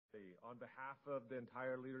On behalf of the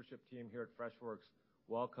entire leadership team here at Freshworks,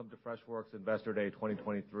 welcome to Freshworks Investor Day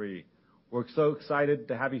 2023. We're so excited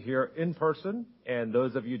to have you here in person, and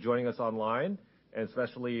those of you joining us online, and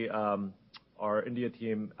especially our India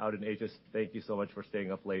team out in Asia, thank you so much for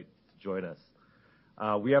staying up late to join us.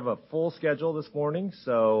 We have a full schedule this morning,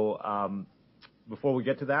 so before we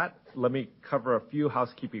get to that, let me cover a few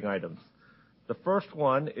housekeeping items. The first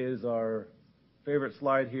one is our favorite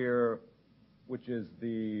slide here, which is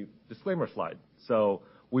the disclaimer slide. So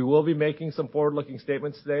we will be making some forward-looking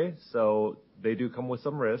statements today, so they do come with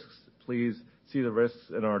some risks. Please see the risks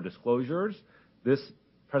in our disclosures. This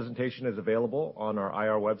presentation is available on our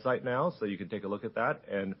IR website now, so you can take a look at that,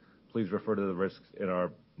 and please refer to the risks in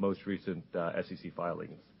our most recent SEC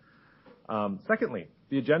filings. Secondly,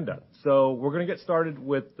 the agenda. So we're gonna get started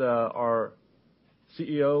with our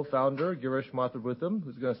CEO, founder, Girish Mathrubootham,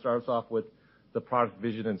 who's gonna start us off with the product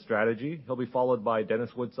vision and strategy. He'll be followed by Dennis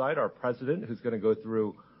Woodside, our president, who's gonna go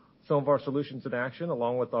through some of our solutions in action,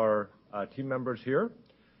 along with our team members here.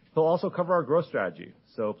 He'll also cover our growth strategy,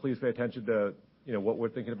 so please pay attention to, what we're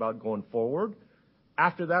thinking about going forward.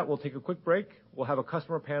 After that, we'll take a quick break. We'll have a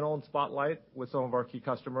customer panel and spotlight with some of our key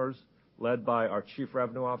customers, led by our Chief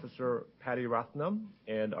Revenue Officer, Patty Rathnam,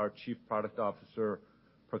 and our Chief Product Officer,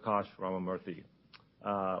 Prakash Ramamurthy.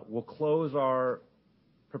 We'll close our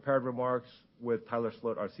prepared remarks with Tyler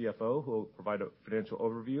Sloat, our CFO, who will provide a financial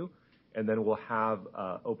overview, and then we'll have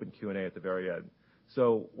open Q&A at the very end.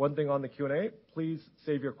 So one thing on the Q&A, please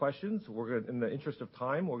save your questions. In the interest of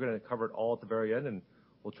time, we're gonna cover it all at the very end, and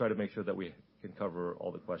we'll try to make sure that we can cover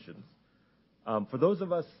all the questions. For those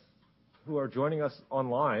of us who are joining us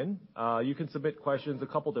online, you can submit questions a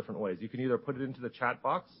couple different ways. You can either put it into the chat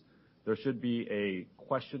box. There should be a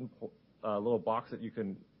question little box that you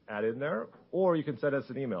can add in there, or you can send us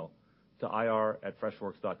an email to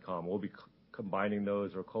ir@freshworks.com. We'll be combining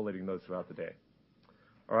those or collating those throughout the day.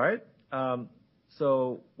 All right?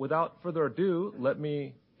 So without further ado, let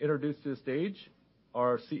me introduce to the stage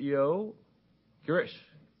our CEO, Girish.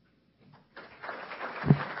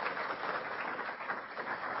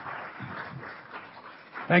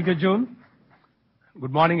 Thank you, June.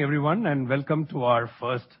 Good morning, everyone, and welcome to our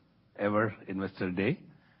first ever Investor Day.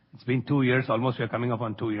 It's been 2 years, almost we are coming up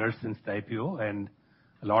on 2 years since the IPO, and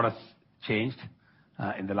a lot has changed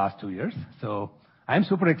in the last 2 years. So I'm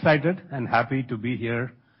super excited and happy to be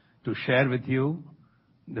here to share with you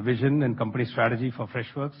the vision and company strategy for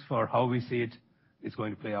Freshworks, for how we see it is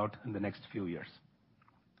going to play out in the next few years.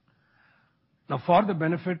 Now, for the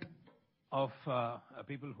benefit of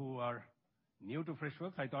people who are new to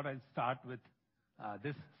Freshworks, I thought I'd start with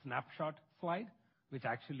this snapshot slide, which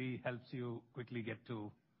actually helps you quickly get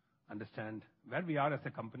to understand where we are as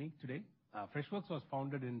a company today. Freshworks was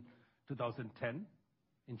founded in 2010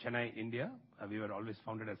 in Chennai, India. We were always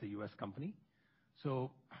founded as a U.S. company.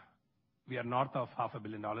 So we are north of $500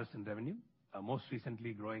 million in revenue, most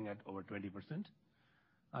recently growing at over 20%.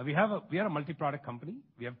 We are a multi-product company.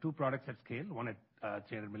 We have 2 products at scale, one at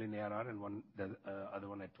 $300 million ARR and the other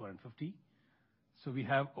one at $250. So we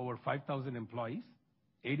have over 5,000 employees.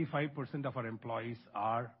 85% of our employees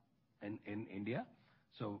are in India,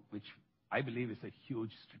 so which I believe is a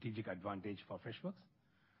huge strategic advantage for Freshworks.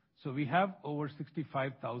 So we have over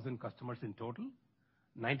 65,000 customers in total.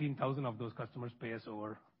 19,000 of those customers pay us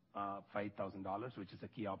over $5,000, which is a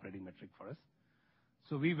key operating metric for us.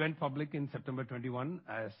 So we went public in September 2021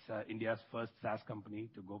 as India's first SaaS company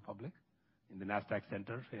to go public in the Nasdaq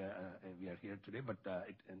Center. We are here today, but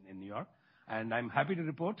in New York. And I'm happy to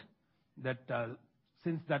report that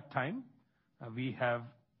since that time, we have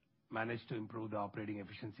managed to improve the operating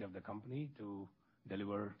efficiency of the company to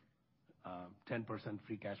deliver 10%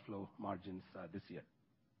 free cash flow margins this year.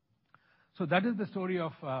 So that is the story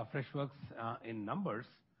of Freshworks in numbers.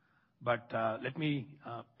 But let me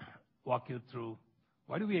walk you through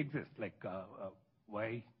why do we exist? Like,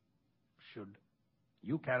 why should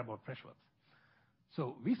you care about Freshworks?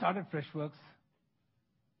 So we started Freshworks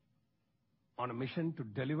on a mission to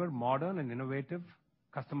deliver modern and innovative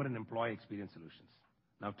customer and employee experience solutions.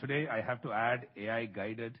 Now, today, I have to add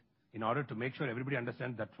AI-guided in order to make sure everybody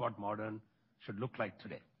understands that's what modern should look like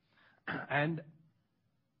today. And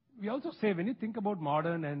we also say, when you think about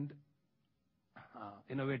modern and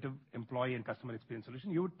innovative employee and customer experience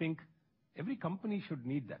solution, you would think every company should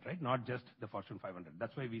need that, right? Not just the Fortune 500.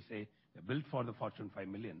 That's why we say we're built for the Fortune 5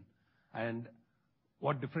 million. And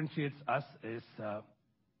what differentiates us is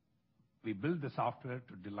we build the software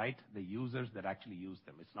to delight the users that actually use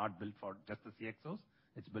them. It's not built for just the CXOs.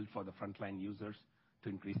 It's built for the frontline users to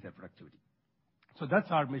increase their productivity. So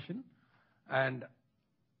that's our mission. And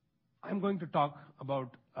I'm going to talk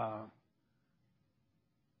about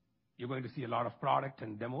you're going to see a lot of product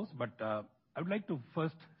and demos, but I would like to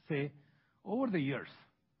first say, over the years,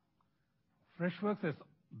 Freshworks has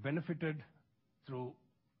benefited through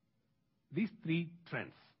these three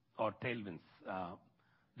trends or tailwinds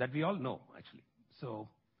that we all know, actually. So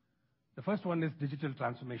the first one is digital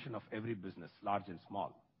transformation of every business, large and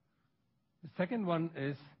small. The second one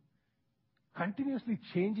is continuously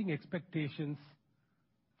changing expectations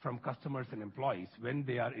from customers and employees when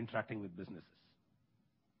they are interacting with businesses.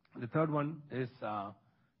 The third one is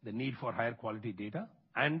the need for higher quality data,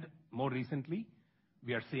 and more recently,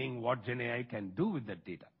 we are seeing what GenAI can do with that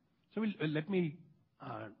data. So let me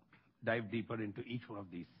dive deeper into each one of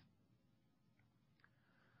these.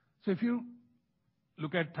 So if you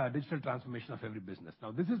look at digital transformation of every business,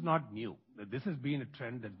 now this is not new. This has been a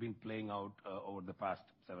trend that's been playing out over the past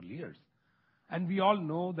several years. And we all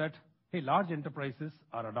know that, hey, large enterprises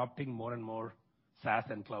are adopting more and more SaaS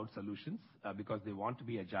and cloud solutions because they want to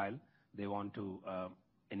be agile, they want to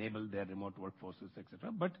enable their remote workforces,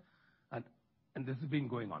 etc. And this has been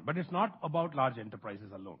going on. But it's not about large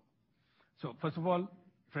enterprises alone. So first of all,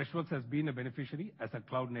 Freshworks has been a beneficiary as a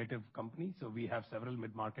cloud-native company. So we have several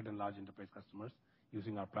mid-market and large enterprise customers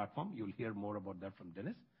using our platform. You'll hear more about that from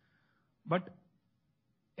Dennis. But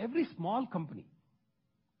every small company,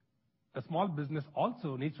 a small business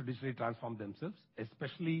also needs to digitally transform themselves,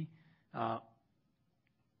 especially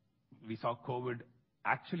we saw COVID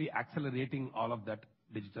actually accelerating all of that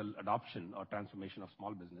digital adoption or transformation of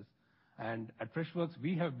small business. And at Freshworks,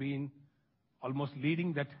 we have been almost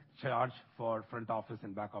leading that charge for front office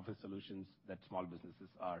and back office solutions that small businesses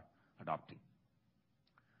are adopting.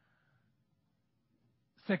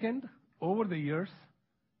 Second, over the years,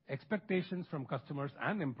 expectations from customers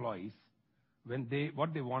and employees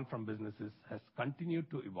what they want from businesses has continued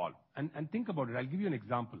to evolve. And think about it. I'll give you an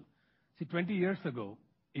example. See, 20 years ago,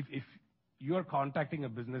 if you are contacting a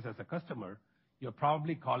business as a customer, you're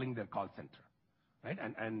probably calling their call center, right?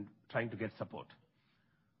 And trying to get support.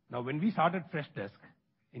 Now, when we started Freshdesk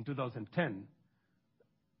in 2010,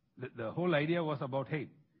 the whole idea was about, hey,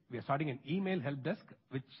 we are starting an email help desk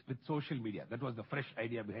with social media. That was the fresh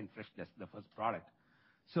idea behind Freshdesk, the first product.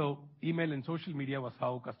 So email and social media was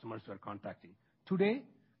how customers were contacting. Today,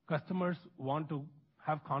 customers want to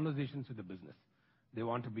have conversations with the business. They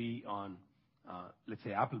want to be on, let's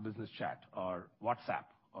say, Apple Business Chat or WhatsApp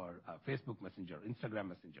or Facebook Messenger, Instagram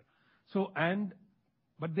Messenger.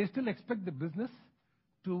 But they still expect the business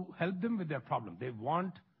to help them with their problem. They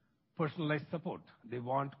want personalized support. They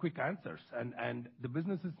want quick answers. And the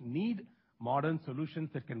businesses need modern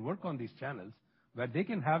solutions that can work on these channels where they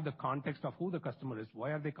can have the context of who the customer is,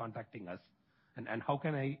 why are they contacting us, and how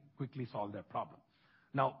can I quickly solve their problem.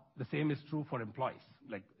 Now, the same is true for employees.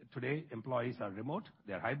 Like today, employees are remote,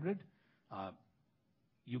 they're hybrid.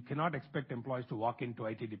 You cannot expect employees to walk into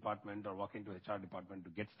IT department or walk into HR department to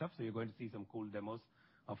get stuff. So you're going to see some cool demos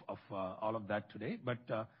of all of that today. But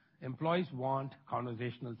employees want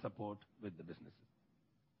conversational support with the businesses.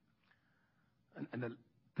 And then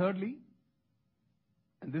thirdly,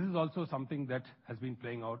 and this is also something that has been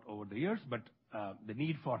playing out over the years, but the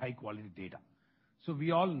need for high-quality data. So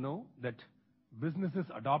we all know that businesses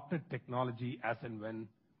adopted technology as and when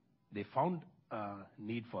they found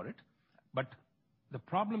need for it. But the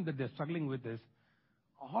problem that they're struggling with is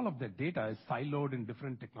all of their data is siloed in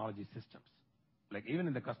different technology systems. Like even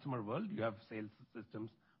in the customer world, you have sales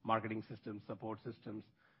systems, marketing systems, support systems,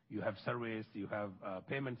 you have surveys, you have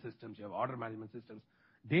payment systems, you have order management systems.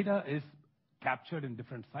 Data is captured in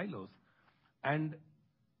different silos. And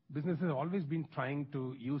businesses have always been trying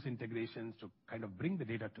to use integrations to kind of bring the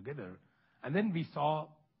data together. And then we saw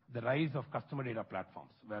the rise of customer data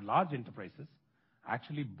platforms, where large enterprises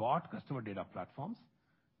actually bought customer data platforms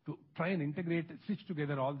to try and integrate, stitch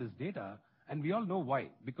together all this data. And we all know why.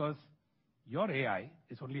 Because your AI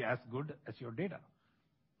is only as good as your data.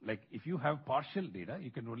 Like if you have partial data,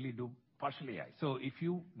 you can only do partial AI. So if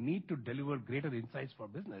you need to deliver greater insights for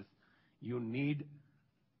business, you need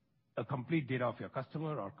a complete data of your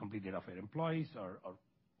customer or complete data of your employees or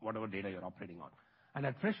whatever data you're operating on. And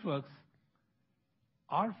at Freshworks,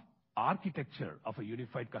 our architecture of a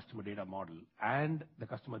unified customer data model and the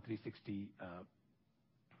Customer 360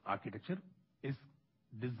 architecture is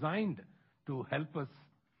designed to help us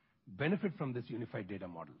benefit from this unified data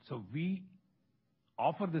model. So we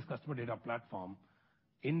offer this customer data platform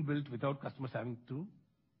inbuilt without customers having to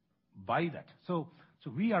buy that. So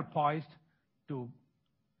we are poised to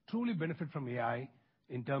truly benefit from AI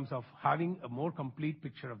in terms of having a more complete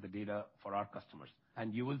picture of the data for our customers.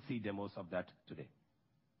 And you will see demos of that today.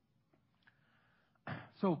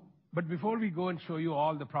 But before we go and show you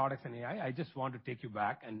all the products and AI, I just want to take you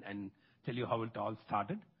back and tell you how it all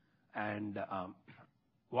started. and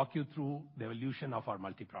walk you through the evolution of our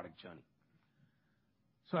multi-product journey.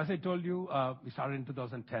 So as I told you, we started in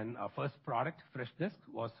 2010. Our first product, Freshdesk,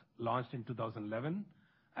 was launched in 2011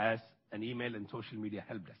 as an email and social media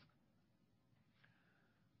help desk.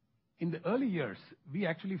 In the early years, we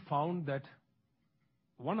actually found that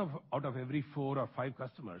out of every 4 or 5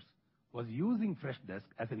 customers was using Freshdesk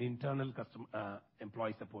as an internal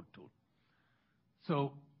employee support tool.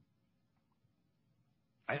 So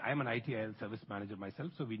I'm an ITIL service manager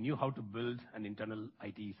myself, so we knew how to build an internal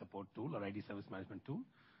IT support tool or IT service management tool.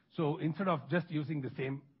 So instead of just using the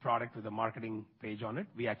same product with a marketing page on it,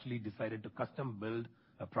 we actually decided to custom build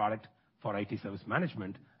a product for IT service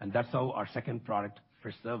management, and that's how our second product,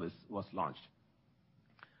 Freshservice, was launched.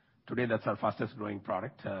 Today, that's our fastest growing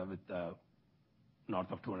product with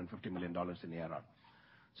north of $250 million in ARR.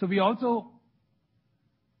 So we also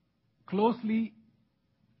closely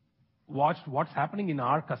watched what's happening in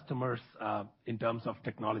our customers in terms of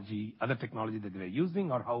technology, other technology that they were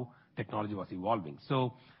using, or how technology was evolving.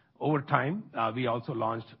 So over time, we also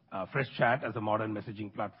launched Freshchat as a modern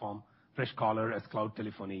messaging platform, Freshcaller as cloud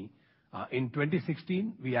telephony. In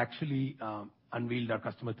 2016, we actually unveiled our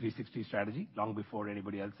Customer 360 strategy long before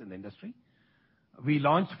anybody else in the industry. We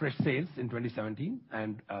launched Freshsales in 2016,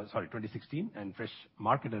 and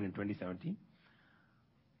Freshmarketer in 2017.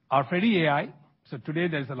 Our Freddy AI. So today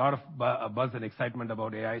there's a lot of buzz and excitement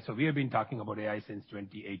about AI. So we have been talking about AI since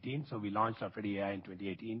 2018. So we launched our Freddy AI in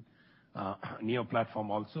 2018. Neo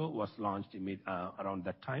platform also was launched around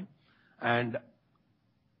that time. And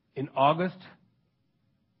in August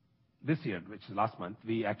this year, which is last month,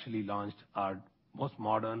 we actually launched our most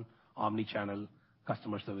modern omni-channel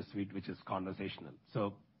customer service suite, which is conversational.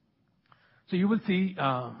 So you will see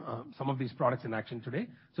some of these products in action today.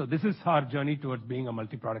 So this is our journey towards being a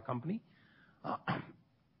multi-product company.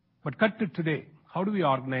 But cut to today, how do we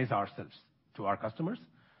organize ourselves to our customers?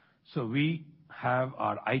 So we have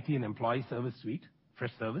our IT and employee service suite,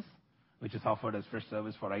 Freshservice, which is offered as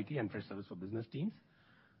Freshservice for IT and Freshservice for business teams.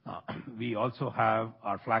 We also have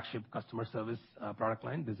our flagship customer service product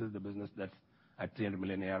line. This is the business that's at $300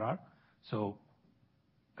 million ARR. So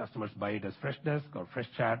customers buy it as Freshdesk or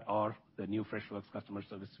Freshchat or the new Freshworks customer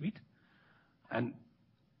service suite. And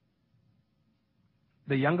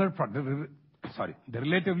the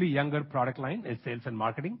relatively younger product line is sales and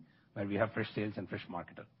marketing, where we have Freshsales and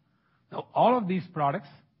Freshmarketer. Now, all of these products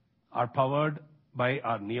are powered by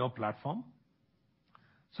our Neo platform.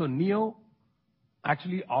 So Neo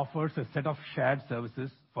actually offers a set of shared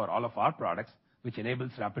services for all of our products, which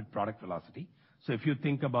enables rapid product velocity. So if you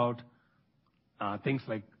think about things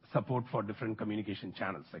like support for different communication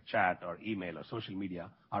channels, like chat or email or social media,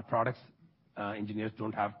 our products engineers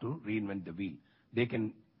don't have to reinvent the wheel. They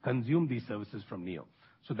can consume these services from Neo.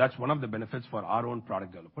 So that's one of the benefits for our own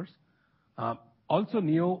product developers. Also,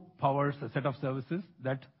 Neo powers a set of services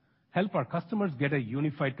that help our customers get a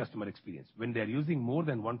unified customer experience. When they're using more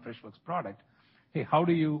than one Freshworks product, hey, how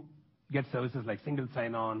do you get services like single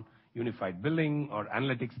sign-on, unified billing, or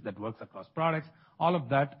analytics that works across products? All of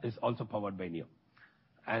that is also powered by Neo.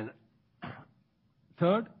 And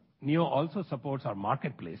third, Neo also supports our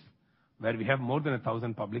marketplace, where we have more than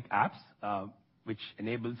 1,000 public apps, which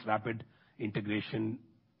enables rapid integration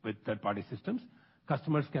with third-party systems.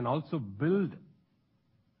 Customers can also build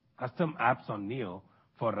custom apps on Neo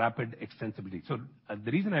for rapid extensibility. So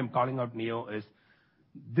the reason I'm calling out Neo is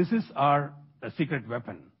this is our secret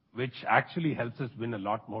weapon, which actually helps us win a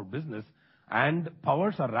lot more business and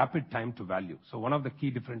powers our rapid time to value. So one of the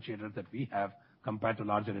key differentiators that we have compared to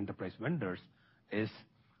larger enterprise vendors is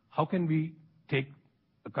how can we take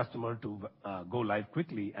a customer to go live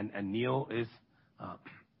quickly, and Neo is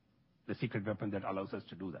the secret weapon that allows us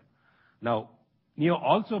to do that. Now, Neo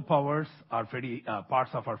also powers our Freddy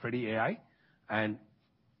parts of our Freddy AI, and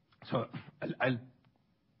so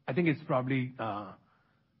I think it's probably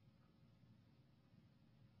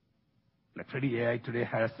like Freddy AI today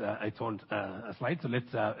has its own slide. So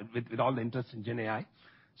let's with all the interest in Gen AI.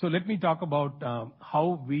 So let me talk about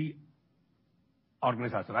how we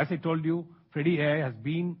organize ourselves. As I told you, Freddy AI has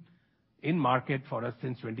been in market for us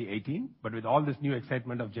since 2018, but with all this new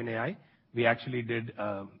excitement of Gen AI, we actually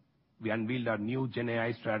we unveiled our new Gen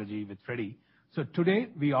AI strategy with Freddy. So today,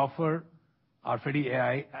 we offer our Freddy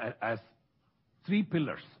AI as 3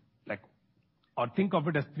 pillars, or think of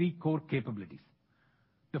it as 3 core capabilities.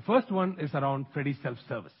 The first one is around Freddy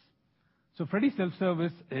Self-Service. So Freddy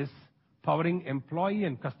Self-Service is powering employee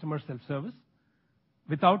and customer self-service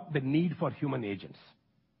without the need for human agents.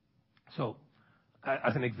 So,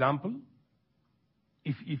 as an example,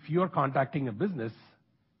 if you're contacting a business,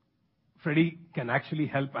 Freddy can actually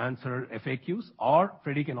help answer FAQs, or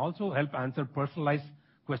Freddy can also help answer personalized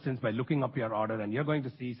questions by looking up your order, and you're going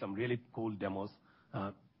to see some really cool demos,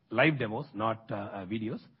 live demos, not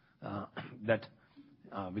videos, that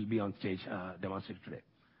will be on stage demonstrated today.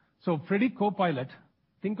 So Freddy Copilot,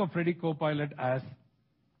 think of Freddy Copilot as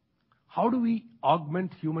how do we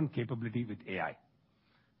augment human capability with AI?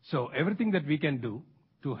 So everything that we can do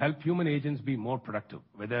to help human agents be more productive,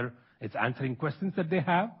 whether it's answering questions that they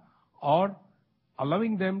have or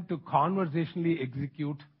allowing them to conversationally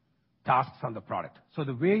execute tasks on the product. So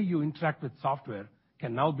the way you interact with software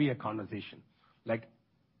can now be a conversation, like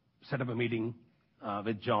set up a meeting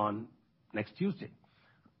with John next Tuesday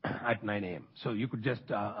at 9 a.m. So you could just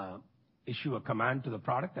issue a command to the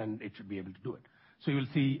product, and it should be able to do it. So you'll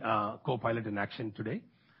see Copilot in action today.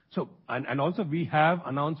 So, and also we have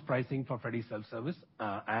announced pricing for Freddy Self-Service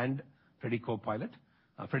and Freddy Copilot.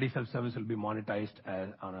 Freddy Self-Service will be monetized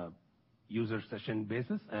on a user session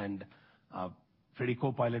basis, and Freddy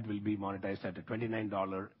Copilot will be monetized at a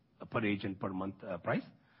 $29 per agent per month price.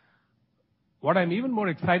 What I'm even more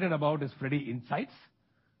excited about is Freddy Insights,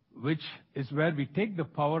 which is where we take the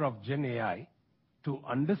power of Gen AI to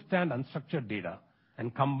understand unstructured data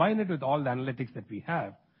and combine it with all the analytics that we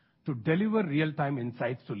have to deliver real-time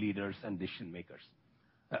insights to leaders and decision makers.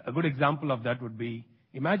 A good example of that would be,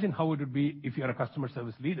 imagine how it would be if you're a customer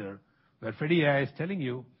service leader, where Freddy AI is telling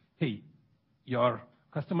you, hey, your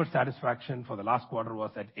customer satisfaction for the last quarter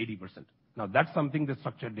was at 80%. Now, that's something that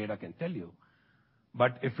structured data can tell you.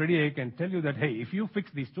 But if Freddy AI can tell you that, hey, if you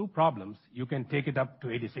fix these two problems, you can take it up to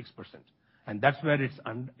 86%. And that's where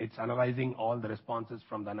it's analyzing all the responses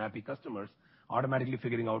from the unhappy customers, automatically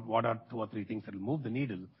figuring out what are 2 or 3 things that will move the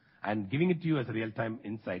needle, and giving it to you as a real-time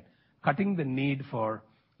insight, cutting the need for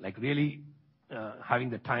like really having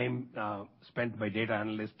the time spent by data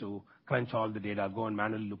analysts to crunch all the data, go and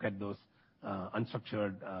manually look at those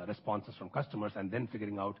unstructured responses from customers, and then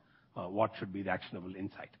figuring out what should be the actionable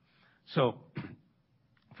insight. So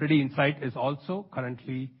Freddy Insight is also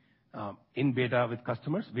currently in beta with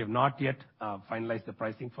customers. We have not yet finalized the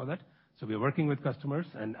pricing for that. So we're working with customers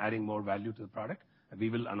and adding more value to the product. And we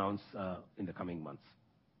will announce in the coming months.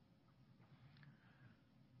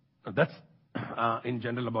 That's in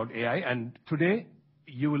general about AI. And today,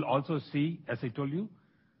 you will also see, as I told you,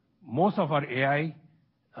 most of our AI,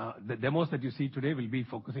 the demos that you see today will be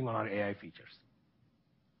focusing on our AI features.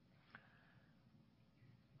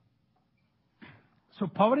 So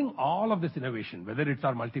powering all of this innovation, whether it's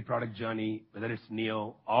our multi-product journey, whether it's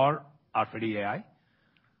Neo or our Freddy AI,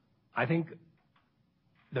 I think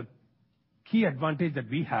the key advantage that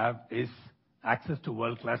we have is access to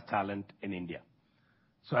world-class talent in India.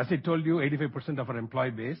 So as I told you, 85% of our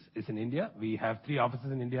employee base is in India. We have 3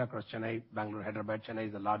 offices in India across Chennai, Bangalore, Hyderabad. Chennai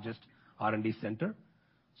is the largest R&D center.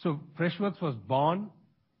 So Freshworks was born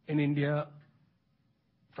in India.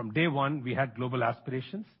 From day one, we had global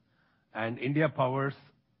aspirations, and India powers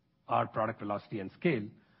our product velocity and scale.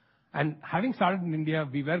 And having started in India,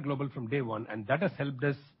 we were global from day one, and that has helped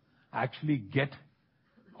us actually get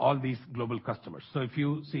all these global customers. So if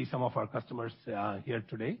you see some of our customers here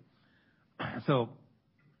today, so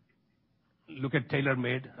look at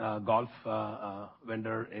TaylorMade, golf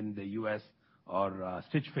vendor in the US, or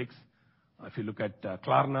Stitch Fix. If you look at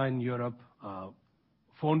Klarna in Europe,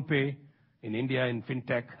 PhonePe in India in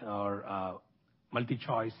fintech, or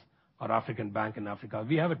MultiChoice, or African Bank in Africa.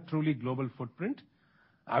 We have a truly global footprint.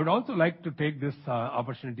 I would also like to take this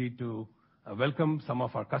opportunity to welcome some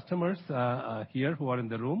of our customers here who are in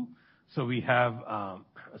the room. So we have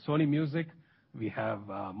Sony Music, we have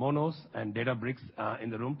Monos and Databricks in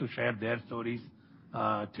the room to share their stories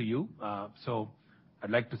to you. So I'd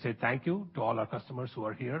like to say thank you to all our customers who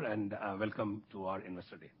are here, and welcome to our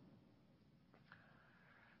Investor Day.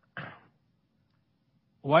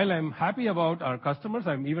 While I'm happy about our customers,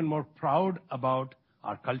 I'm even more proud about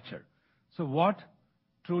our culture. So what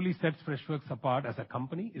truly sets Freshworks apart as a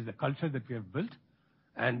company is the culture that we have built.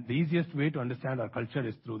 And the easiest way to understand our culture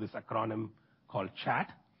is through this acronym called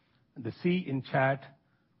CHAT. The C in CHAT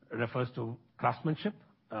refers to craftsmanship,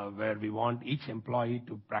 where we want each employee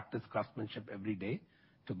to practice craftsmanship every day,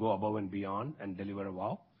 to go above and beyond and deliver a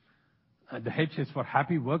wow. The H is for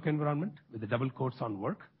happy work environment, with the double quotes on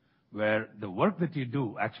work, where the work that you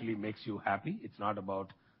do actually makes you happy. It's not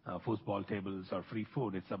about foosball tables or free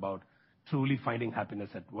food. It's about truly finding happiness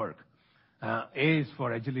at work. A is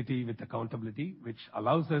for agility with accountability, which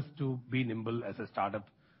allows us to be nimble as a startup,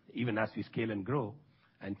 even as we scale and grow.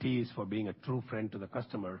 And T is for being a true friend to the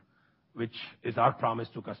customer, which is our promise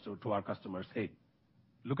to our customers. Hey,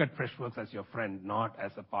 look at Freshworks as your friend, not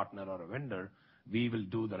as a partner or a vendor. We will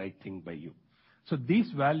do the right thing by you. So these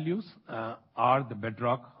values are the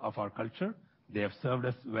bedrock of our culture. They have served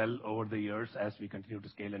us well over the years as we continue to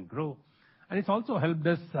scale and grow. And it's also helped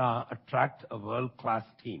us attract a world-class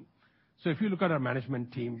team. So if you look at our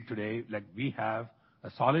management team today, like, we have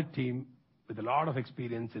a solid team with a lot of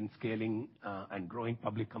experience in scaling and growing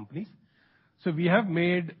public companies. So we have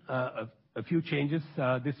made a few changes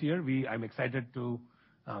this year. I'm excited to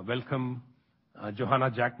welcome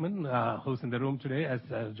Johanna Jackman, who's in the room today, as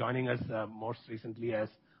joining us most recently as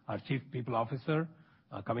our Chief People Officer,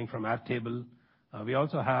 coming from Airtable. We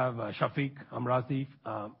also have Shafiq Amrazi,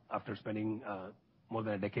 after spending more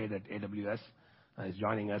than a decade at AWS, is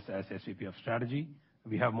joining us as SVP of Strategy.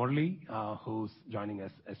 We have Murli, who's joining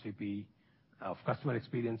us SVP of Customer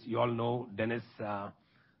Experience. You all know Dennis,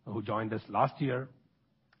 who joined us last year,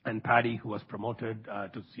 and Paddy, who was promoted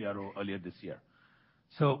to CRO earlier this year.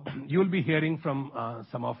 So you'll be hearing from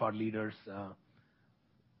some of our leaders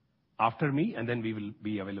after me, and then we will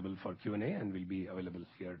be available for Q&A, and we'll be available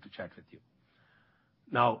here to chat with you.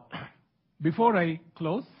 Now, before I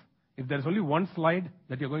close, if there's only one slide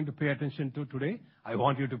that you're going to pay attention to today, I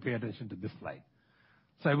want you to pay attention to this slide.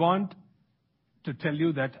 So I want to tell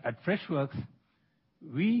you that at Freshworks,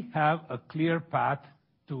 we have a clear path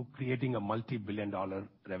to creating a multi-billion-dollar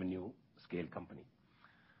revenue scale company.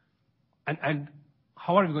 And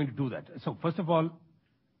how are we going to do that? So first of all,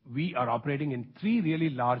 we are operating in 3 really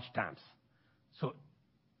large TAMs. So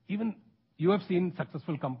even you have seen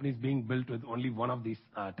successful companies being built with only one of these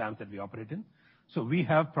TAMs that we operate in. So we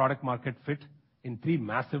have product market fit in 3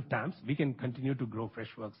 massive TAMs. We can continue to grow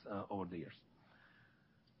Freshworks over the years.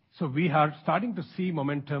 So we are starting to see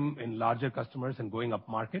momentum in larger customers and going up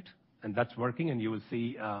market, and that's working, and you will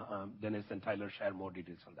see Dennis and Tyler share more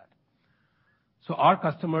details on that. So our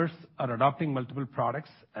customers are adopting multiple products,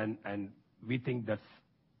 and we think that's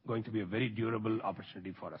going to be a very durable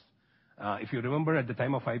opportunity for us. If you remember, at the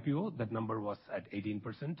time of IPO, that number was at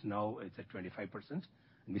 18%. Now it's at 25%, and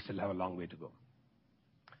we still have a long way to go.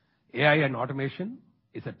 AI and automation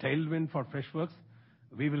is a tailwind for Freshworks.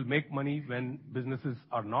 We will make money when businesses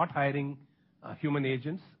are not hiring human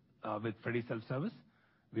agents with Freddy Self-Service.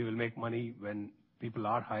 We will make money when people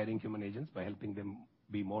are hiring human agents by helping them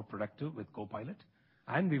be more productive with Copilot.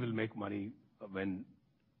 And we will make money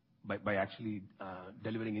by actually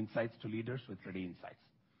delivering insights to leaders with Freddy Insights.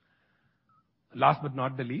 Last but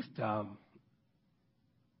not the least,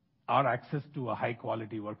 our access to a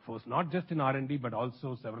high-quality workforce, not just in R&D, but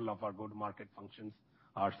also several of our go-to-market functions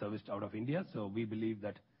are serviced out of India. So we believe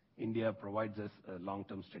that India provides us a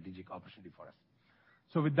long-term strategic opportunity for us.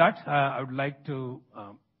 So with that, I would like to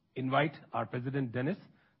invite our President, Dennis,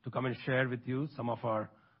 to come and share with you some of our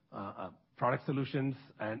product solutions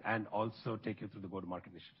and also take you through the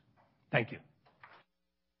go-to-market initiative. Thank you.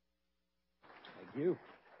 Thank you.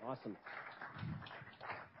 Awesome.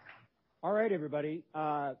 All right, everybody.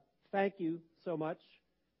 Thank you so much.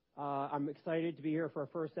 I'm excited to be here for our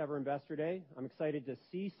first ever Investor Day. I'm excited to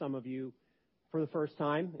see some of you for the first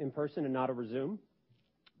time in person and not over Zoom.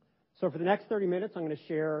 So for the next 30 minutes, I'm going to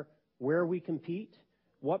share where we compete,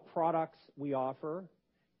 what products we offer,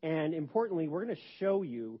 and importantly, we're going to show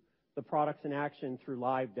you the products in action through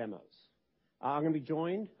live demos. I'm going to be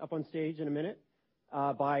joined up on stage in a minute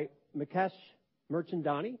by Mukesh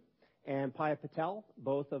Mirchandani and Paya Patel,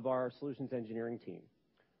 both of our solutions engineering team.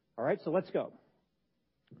 All right, so let's go.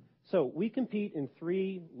 So we compete in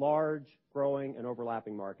 3 large, growing, and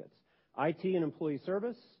overlapping markets: IT and employee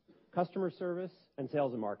service, customer service, and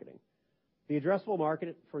sales and marketing. The addressable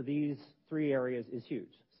market for these 3 areas is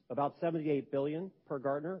huge, about $78 billion per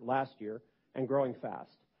Gartner last year, and growing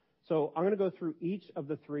fast. So I'm going to go through each of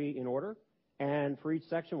the 3 in order, and for each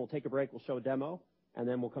section, we'll take a break, we'll show a demo, and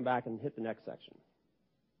then we'll come back and hit the next section.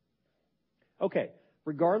 Okay,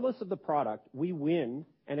 regardless of the product, we win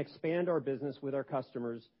and expand our business with our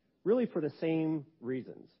customers really for the same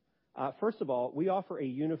reasons. First of all, we offer a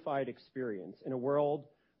unified experience in a world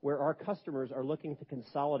where our customers are looking to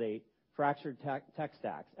consolidate fractured tech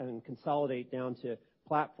stacks and consolidate down to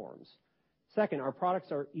platforms. Second, our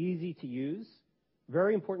products are easy to use.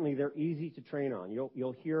 Very importantly, they're easy to train on.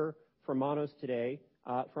 You'll hear from Manos today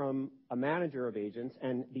from a manager of agents,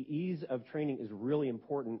 and the ease of training is really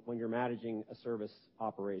important when you're managing a service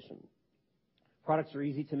operation. Products are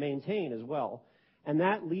easy to maintain as well, and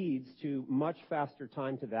that leads to much faster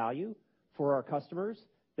time to value for our customers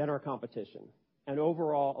than our competition, and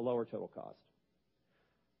overall, a lower total cost.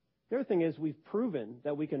 The other thing is we've proven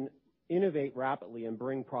that we can innovate rapidly and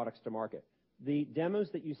bring products to market. The demos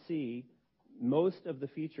that you see, most of the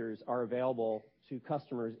features are available to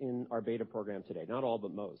customers in our beta program today. Not all,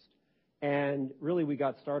 but most. And really, we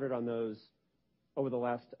got started on those over the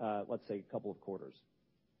last, let's say, couple of quarters.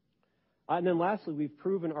 And then lastly, we've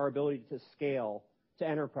proven our ability to scale to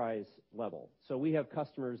enterprise level. So we have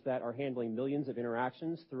customers that are handling millions of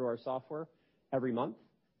interactions through our software every month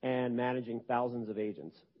and managing thousands of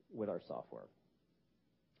agents with our software.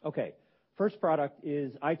 Okay, first product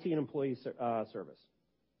is IT and employee service.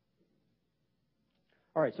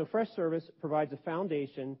 All right, so Freshservice provides a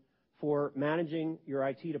foundation for managing your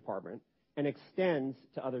IT department and extends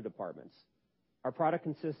to other departments. Our product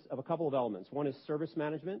consists of a couple of elements. One is service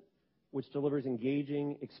management, which delivers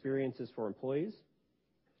engaging experiences for employees.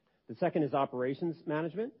 The second is operations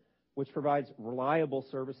management, which provides reliable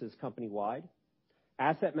services company-wide.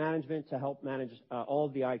 Asset management to help manage all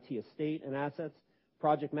of the IT estate and assets,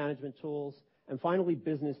 project management tools, and finally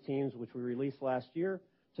business teams, which we released last year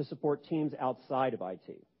to support teams outside of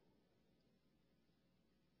IT.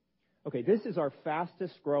 Okay, this is our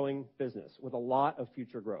fastest growing business with a lot of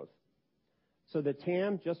future growth. So the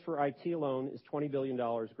TAM just for IT alone is $20 billion,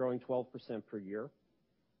 growing 12% per year.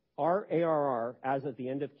 Our ARR as of the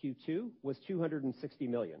end of Q2 was $260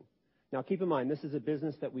 million. Now keep in mind, this is a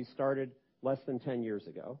business that we started less than 10 years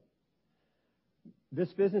ago.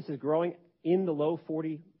 This business is growing in the low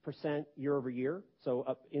 40% year over year, so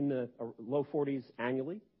up in the low 40s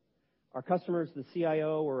annually. Our customer is the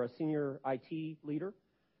CIO or a senior IT leader,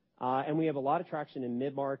 and we have a lot of traction in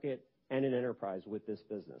mid-market and in enterprise with this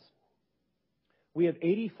business. We have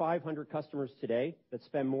 8,500 customers today that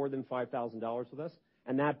spend more than $5,000 with us,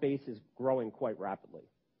 and that base is growing quite rapidly.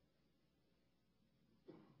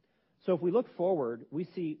 So if we look forward, we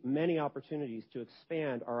see many opportunities to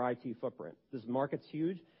expand our IT footprint. This market's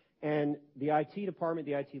huge, and the IT department,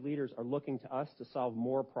 the IT leaders are looking to us to solve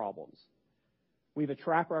more problems. We have a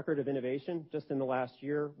track record of innovation. Just in the last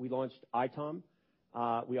year, we launched ITOM.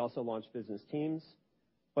 We also launched Business Teams.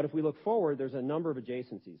 But if we look forward, there's a number of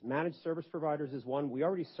adjacencies. Managed service providers is one. We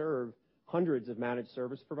already serve hundreds of managed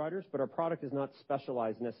service providers, but our product is not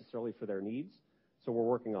specialized necessarily for their needs, so we're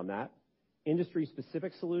working on that.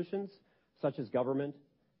 Industry-specific solutions, such as government.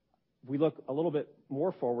 We look a little bit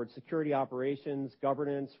more forward, security operations,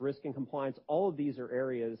 governance, risk and compliance. All of these are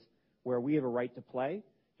areas where we have a right to play,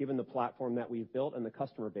 given the platform that we've built and the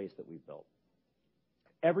customer base that we've built.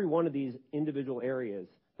 Every one of these individual areas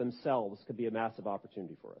themselves could be a massive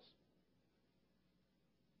opportunity for us.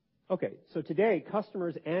 Okay, so today,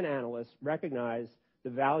 customers and analysts recognize the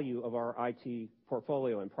value of our IT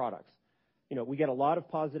portfolio and products. You know, we get a lot of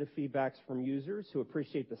positive feedbacks from users who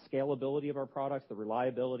appreciate the scalability of our products, the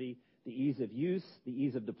reliability, the ease of use, the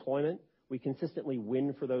ease of deployment. We consistently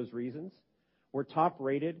win for those reasons. We're top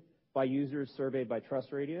rated by users surveyed by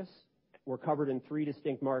TrustRadius. We're covered in 3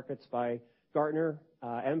 distinct markets by Gartner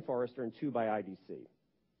and Forrester, and 2 by IDC.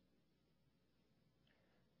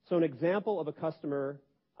 So an example of a customer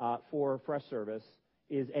for Freshservice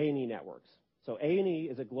is A&E Networks. So A&E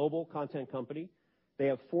is a global content company. They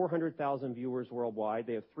have 400,000 viewers worldwide.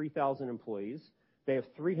 They have 3,000 employees. They have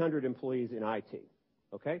 300 employees in IT.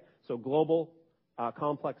 Okay? So global,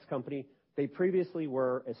 complex company. They previously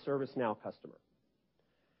were a ServiceNow customer.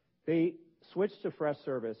 They switched to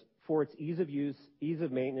Freshservice for its ease of use, ease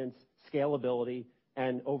of maintenance, scalability,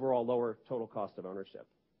 and overall lower total cost of ownership.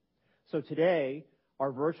 So today,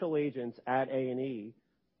 our virtual agents at A&E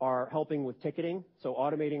are helping with ticketing, so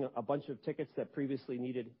automating a bunch of tickets that previously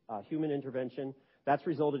needed human intervention. That's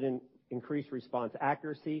resulted in increased response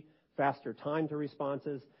accuracy, faster time to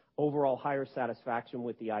responses, overall higher satisfaction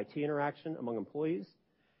with the IT interaction among employees.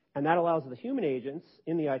 And that allows the human agents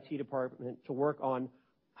in the IT department to work on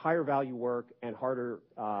higher value work and harder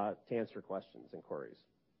to answer questions and queries.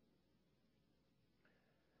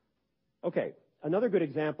 Okay, another good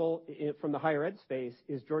example from the higher ed space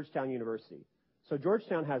is Georgetown University. So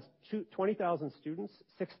Georgetown has 20,000 students,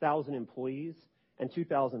 6,000 employees, and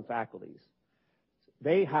 2,000 faculties.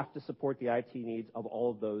 They have to support the IT needs of all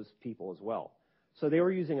of those people as well. So they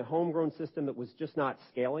were using a homegrown system that was just not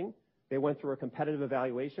scaling. They went through a competitive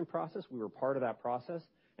evaluation process. We were part of that process,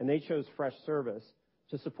 and they chose Freshservice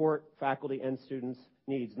to support faculty and students'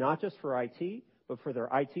 needs, not just for IT, but for their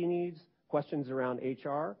IT needs, questions around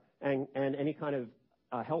HR, and any kind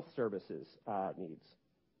of health services needs.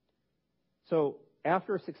 So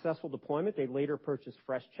after a successful deployment, they later purchased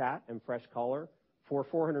Freshchat and Freshcaller for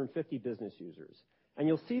 450 business users. And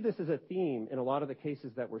you'll see this as a theme in a lot of the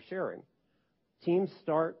cases that we're sharing.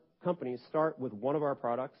 Companies start with one of our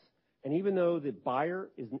products, and even though the buyer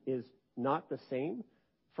is not the same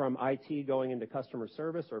from IT going into customer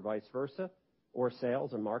service or vice versa, or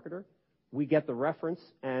sales and marketer, we get the reference,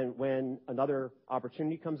 and when another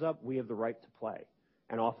opportunity comes up, we have the right to play,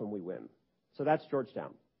 and often we win. So that's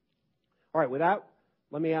Georgetown. All right, with that,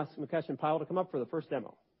 let me ask Mukesh and Payal to come up for the first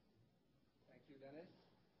demo. Thank you, Dennis.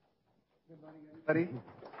 Good morning, everybody.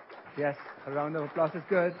 Yes, a round of applause is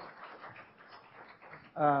good.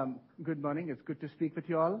 Good morning. It's good to speak with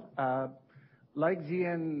you all. Like G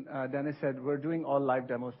and Dennis said, we're doing all live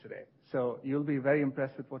demos today, so you'll be very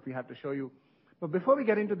impressed with what we have to show you. But before we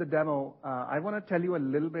get into the demo, I want to tell you a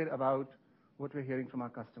little bit about what we're hearing from our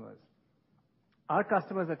customers. Our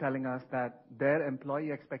customers are telling us that their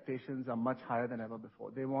employee expectations are much higher than ever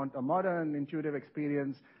before. They want a modern, intuitive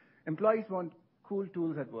experience. Employees want cool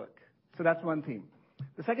tools at work. So that's one theme.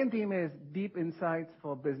 The second theme is deep insights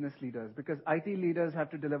for business leaders, because IT leaders have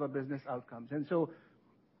to deliver business outcomes. And so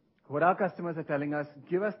what our customers are telling us,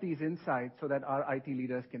 give us these insights so that our IT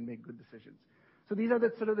leaders can make good decisions. So these are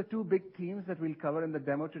the sort of the two big themes that we'll cover in the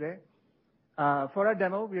demo today. For our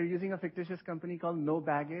demo, we are using a fictitious company called No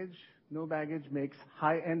Baggage. No Baggage makes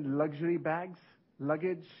high-end luxury bags,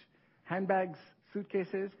 luggage, handbags,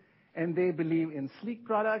 suitcases, and they believe in sleek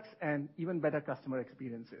products and even better customer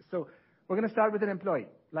experiences. So we're going to start with an employee.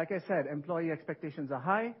 Like I said, employee expectations are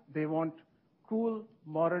high. They want cool,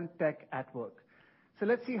 modern tech at work. So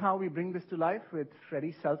let's see how we bring this to life with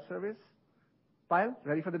Freddie's self-service. Payal,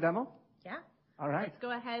 ready for the demo? Yeah. All right. Let's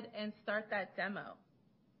go ahead and start that demo.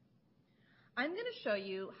 I'm going to show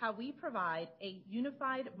you how we provide a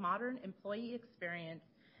unified modern employee experience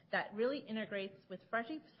that really integrates with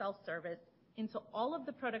Freshie self-service into all of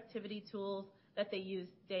the productivity tools that they use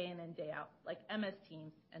day in and day out, like MS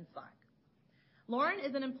Teams and Slack. Lauren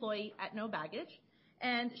is an employee at No Baggage,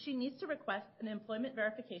 and she needs to request an employment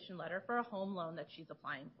verification letter for a home loan that she's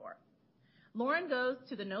applying for. Lauren goes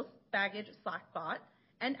to the No Baggage Slack bot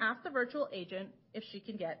and asks the virtual agent if she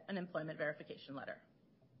can get an employment verification letter.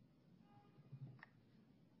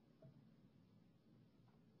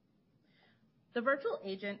 The virtual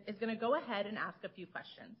agent is going to go ahead and ask a few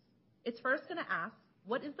questions. It's first going to ask,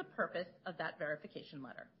 what is the purpose of that verification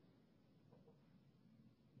letter?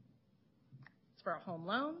 It's for a home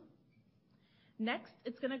loan. Next,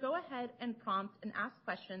 it's going to go ahead and prompt and ask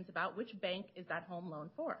questions about which bank is that home loan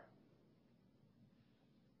for.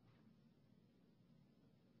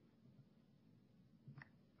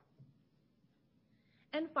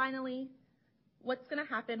 And finally, what's going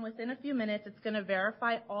to happen within a few minutes, it's going to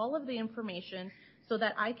verify all of the information so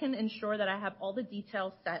that I can ensure that I have all the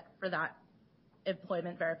details set for that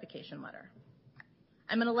employment verification letter.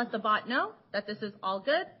 I'm going to let the bot know that this is all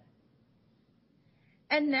good.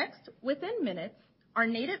 And next, within minutes, our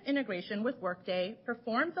native integration with Workday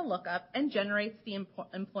performs a lookup and generates the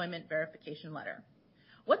employment verification letter.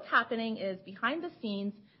 What's happening is, behind the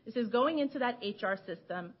scenes, this is going into that HR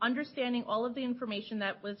system, understanding all of the information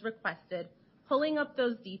that was requested, pulling up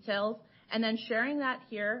those details, and then sharing that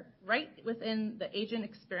here right within the agent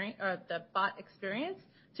experience, or the bot experience,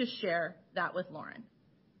 to share that with Lauren.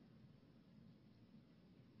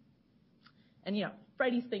 And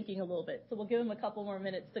Freddie's thinking a little bit, so we'll give him a couple more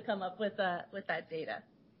minutes to come up with that data.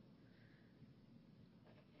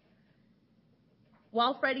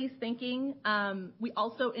 While Freddie's thinking, we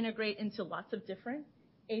also integrate into lots of different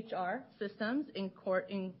HR systems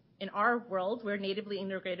in our world. We're natively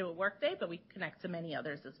integrated with Workday, but we connect to many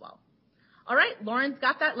others as well. All right, Lauren's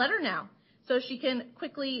got that letter now. So she can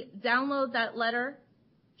quickly download that letter.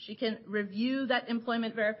 She can review that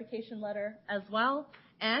employment verification letter as well,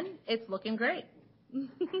 and it's looking great.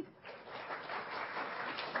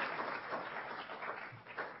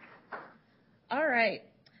 All right.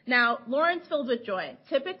 Now, Lauren's filled with joy.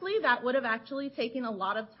 Typically, that would have actually taken a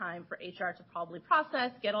lot of time for HR to probably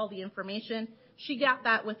process, get all the information. She got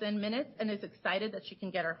that within minutes and is excited that she can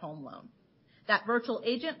get her home loan. That virtual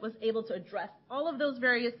agent was able to address all of those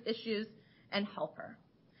various issues and help her.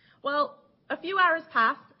 Well, a few hours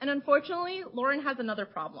passed, and unfortunately, Lauren has another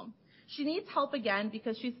problem. She needs help again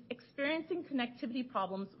because she's experiencing connectivity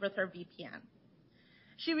problems with her VPN.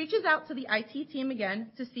 She reaches out to the IT team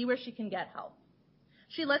again to see where she can get help.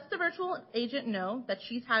 She lets the virtual agent know that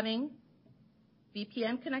she's having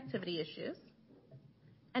VPN connectivity issues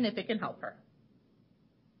and if it can help her.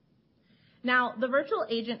 Now, the virtual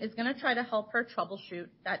agent is going to try to help her troubleshoot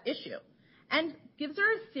that issue and gives her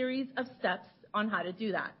a series of steps on how to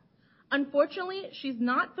do that. Unfortunately, she's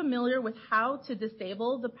not familiar with how to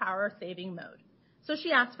disable the power saving mode, so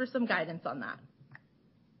she asks for some guidance on that.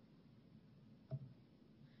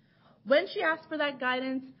 When she asks for that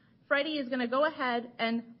guidance, Freddie is going to go ahead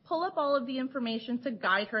and pull up all of the information to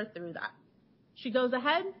guide her through that. She goes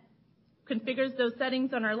ahead, configures those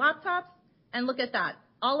settings on her laptops, and look at that.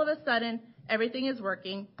 All of a sudden, everything is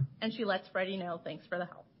working, and she lets Freddie know, thanks for the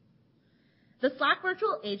help. The Slack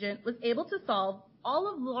virtual agent was able to solve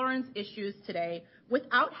all of Lauren's issues today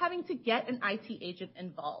without having to get an IT agent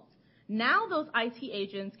involved. Now those IT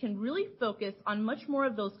agents can really focus on much more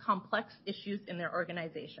of those complex issues in their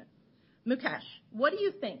organization. Mukesh, what do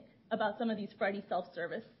you think about some of these Freddy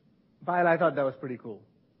self-service? Payal, I thought that was pretty cool.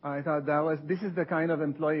 I thought this is the kind of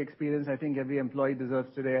employee experience I think every employee deserves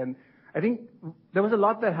today. And I think there was a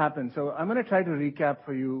lot that happened. So I'm going to try to recap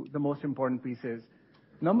for you the most important pieces.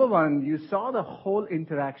 Number one, you saw the whole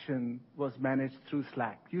interaction was managed through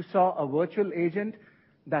Slack. You saw a virtual agent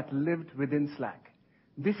that lived within Slack.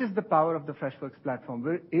 This is the power of the Freshworks platform.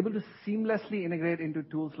 We're able to seamlessly integrate into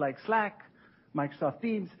tools like Slack, Microsoft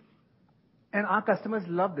Teams, and our customers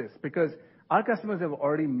love this because our customers have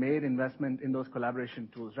already made investment in those collaboration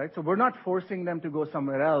tools, right? So we're not forcing them to go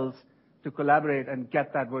somewhere else to collaborate and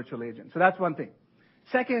get that virtual agent. So that's one thing.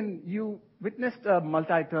 Second, you witnessed a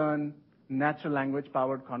multi-turn, natural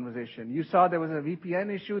language-powered conversation. You saw there was a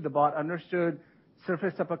VPN issue. The bot understood,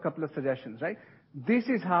 surfaced up a couple of suggestions, right? This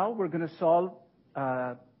is how we're going to solve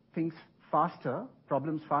things faster,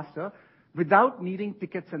 problems faster, without needing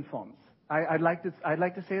tickets and forms. I'd like to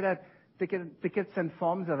say that tickets and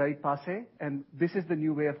forms are very passé, and this is the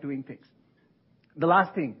new way of doing things. The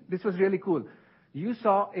last thing, this was really cool. You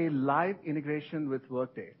saw a live integration with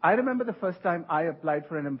Workday. I remember the first time I applied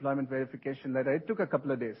for an employment verification letter. It took a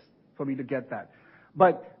couple of days for me to get that.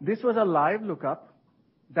 But this was a live lookup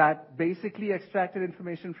that basically extracted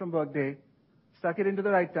information from Workday, stuck it into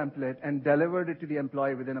the right template, and delivered it to the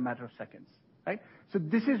employee within a matter of seconds, right? So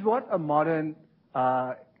this is what a modern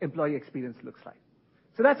employee experience looks like.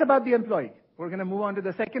 So that's about the employee. We're going to move on to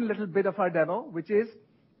the second little bit of our demo, which is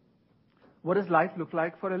what does life look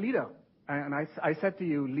like for a leader? And I said to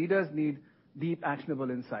you, leaders need deep, actionable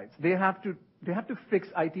insights. They have to fix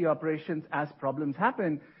IT operations as problems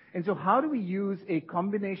happen. And so how do we use a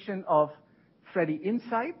combination of Freddy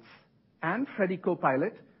Insights and Freddy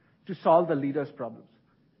Copilot to solve the leader's problems?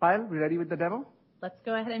 Payal, we ready with the demo? Let's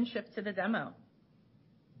go ahead and shift to the demo.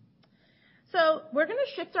 So we're going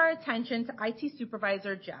to shift our attention to IT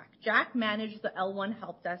supervisor Jack. Jack managed the L1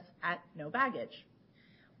 help desk at No Baggage.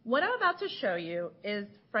 What I'm about to show you is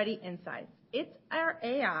Freddy Insights. It's our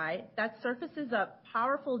AI that surfaces up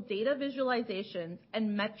powerful data visualizations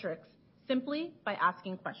and metrics simply by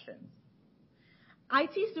asking questions.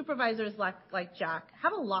 IT supervisors like Jack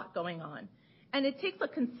have a lot going on, and it takes a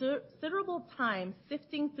considerable time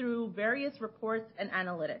sifting through various reports and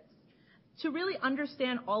analytics to really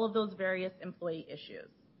understand all of those various employee issues.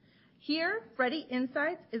 Here, Freddy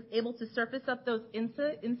Insights is able to surface up those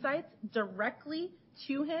insights directly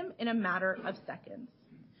to him in a matter of seconds.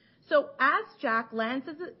 So as Jack lands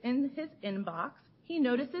in his inbox, he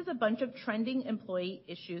notices a bunch of trending employee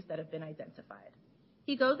issues that have been identified.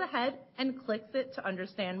 He goes ahead and clicks it to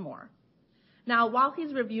understand more. Now, while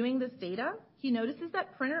he's reviewing this data, he notices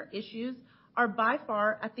that printer issues are by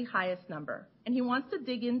far at the highest number, and he wants to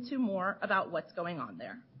dig into more about what's going on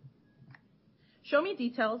there. Show me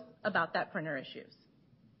details about that printer issues.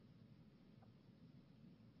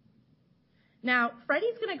 Now,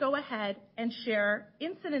 Freddy's going to go ahead and share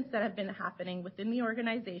incidents that have been happening within the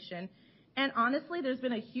organization, and honestly, there's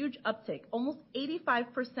been a huge uptick, almost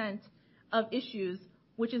 85% of issues,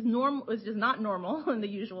 which is not normal in the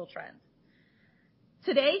usual trend.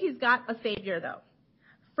 Today, he's got a savior, though.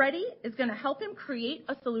 Freddy is going to help him create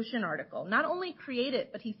a solution article. Not only create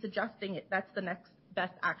it, but he's suggesting it. That's the next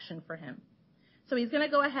best action for him. So he's going to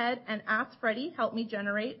go ahead and ask Freddy, help me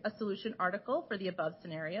generate a solution article for the above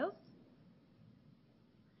scenarios.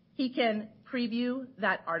 He can preview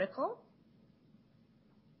that article.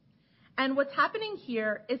 And what's happening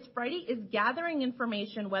here is Freddy is gathering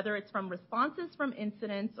information, whether it's from responses from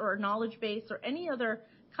incidents or knowledge base or any other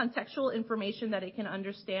contextual information that it can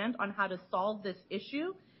understand on how to solve this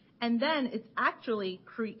issue. And then it's actually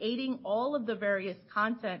creating all of the various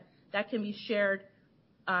content that can be shared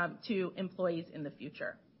to employees in the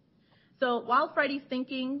future. So while Freddy's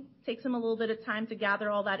thinking, takes him a little bit of time to gather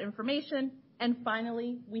all that information. And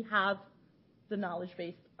finally, we have the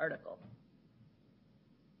knowledge-based article.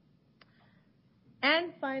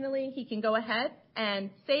 And finally, he can go ahead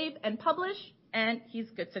and save and publish, and he's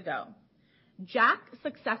good to go. Jack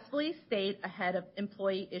successfully stayed ahead of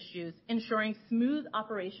employee issues, ensuring smooth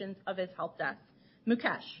operations of his help desk.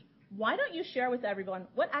 Mukesh, why don't you share with everyone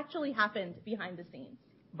what actually happened behind the scenes?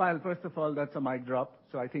 Well, first of all, that's a mic drop,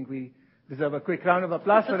 so I think we deserve a quick round of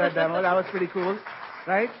applause for that demo. That was pretty cool,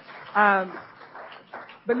 right?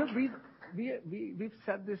 But look, we've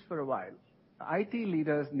said this for a while. IT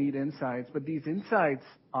leaders need insights, but these insights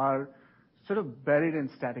are sort of buried in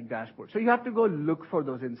static dashboards. So you have to go look for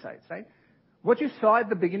those insights, right? What you saw at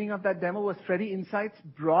the beginning of that demo was Freddy Insights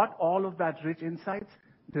brought all of that rich insights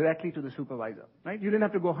directly to the supervisor, right? You didn't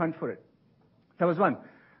have to go hunt for it. That was one.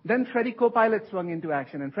 Then Freddy Copilot swung into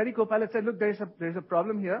action, and Freddy Copilot said, look, there's a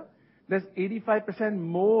problem here. There's 85%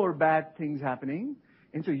 more bad things happening,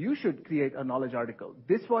 and so you should create a knowledge article.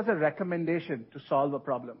 This was a recommendation to solve a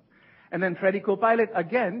problem. And then Freddy Copilot,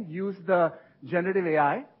 again, used the generative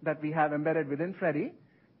AI that we have embedded within Freddy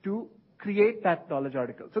to create that knowledge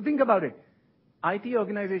article. So think about it. IT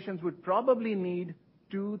organizations would probably need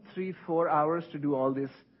 2, 3, 4 hours to do all this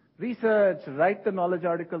research, write the knowledge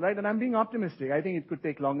article, right? And I'm being optimistic. I think it could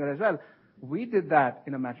take longer as well. We did that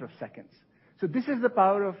in a matter of seconds. So this is the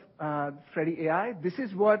power of Freddy AI. This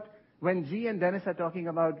is what, when G and Dennis are talking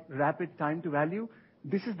about rapid time to value,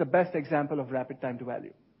 this is the best example of rapid time to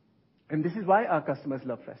value. And this is why our customers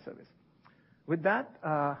love Freshservice. With that,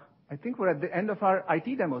 I think we're at the end of our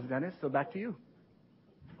IT demos, Dennis, so back to you.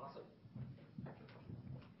 Awesome.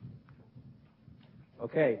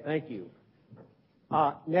 Okay, thank you.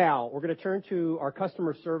 Now, we're going to turn to our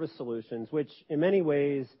customer service solutions, which in many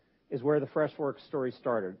ways is where the Freshworks story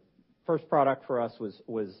started. First product for us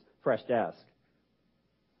was Freshdesk.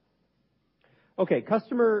 Okay,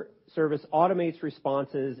 customer service automates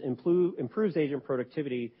responses, improves agent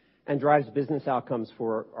productivity, and drives business outcomes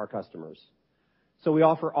for our customers. So we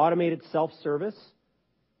offer automated self-service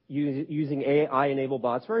using AI-enabled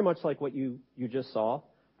bots, very much like what you just saw,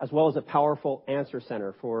 as well as a powerful answer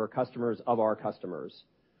center for customers of our customers.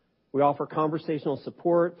 We offer conversational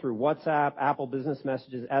support through WhatsApp, Apple Business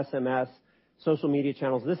Messages, SMS, social media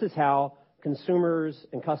channels. This is how consumers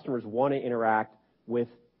and customers want to interact with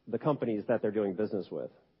the companies that they're doing business with.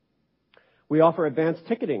 We offer advanced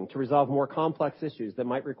ticketing to resolve more complex issues that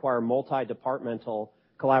might require multi-departmental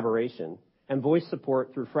collaboration, and voice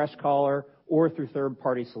support through Freshcaller or through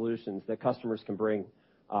third-party solutions that customers can bring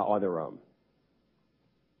on their own.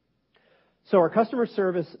 So our customer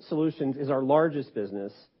service solutions is our largest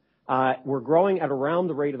business. We're growing at around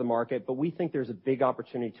the rate of the market, but we think there's a big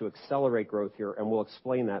opportunity to accelerate growth here, and we'll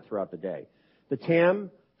explain that throughout the day. The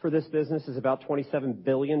TAM for this business is about $27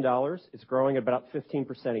 billion. It's growing at about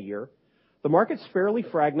 15% a year. The market's fairly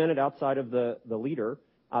fragmented outside of the leader,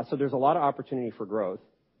 so there's a lot of opportunity for growth.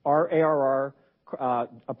 Our ARR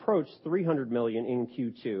approached $300 million in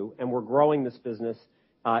Q2, and we're growing this business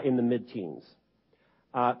in the mid-teens.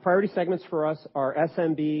 Priority segments for us are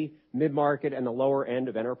SMB, mid-market, and the lower end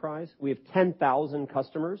of enterprise. We have 10,000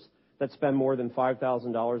 customers that spend more than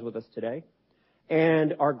 $5,000 with us today.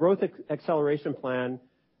 And our growth acceleration plan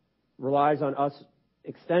relies on us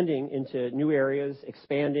extending into new areas,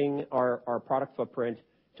 expanding our product footprint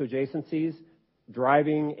to adjacencies,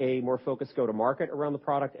 driving a more focused go-to-market around the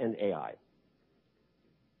product, and AI.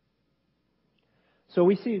 So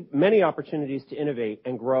we see many opportunities to innovate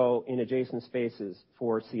and grow in adjacent spaces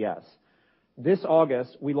for CS. This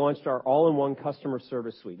August, we launched our all-in-one customer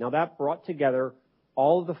service suite. Now, that brought together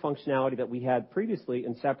all of the functionality that we had previously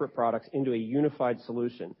in separate products into a unified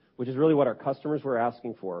solution, which is really what our customers were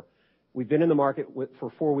asking for. We've been in the market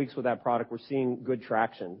for 4 weeks with that product. We're seeing good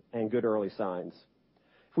traction and good early signs.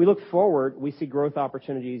 If we look forward, we see growth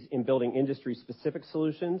opportunities in building industry-specific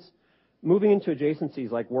solutions, moving into adjacencies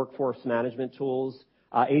like workforce management tools,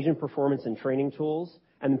 agent performance and training tools,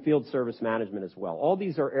 and field service management as well. All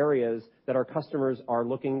these are areas that our customers are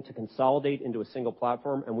looking to consolidate into a single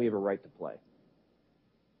platform, and we have a right to play.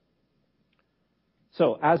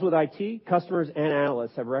 So, as with IT, customers and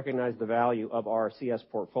analysts have recognized the value of our CS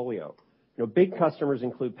portfolio. You know, big customers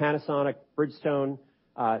include Panasonic, Bridgestone,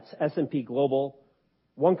 S&P Global.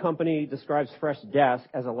 One company describes Freshdesk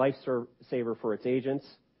as a lifesaver for its agents.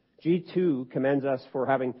 G2 commends us for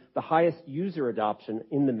having the highest user adoption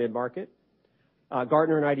in the mid-market.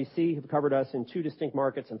 Gartner and IDC have covered us in 2 distinct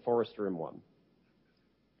markets and Forrester in 1.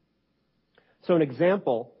 So an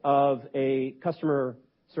example of a customer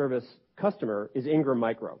service customer is Ingram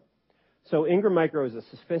Micro. So Ingram Micro is a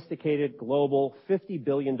sophisticated global $50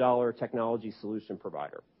 billion technology solution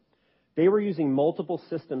provider. They were using multiple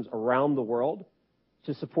systems around the world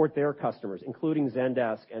to support their customers, including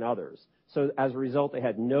Zendesk and others. So as a result, they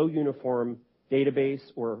had no uniform database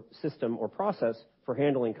or system or process for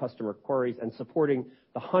handling customer queries and supporting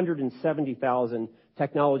the 170,000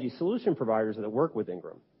 technology solution providers that work with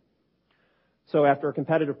Ingram. So after a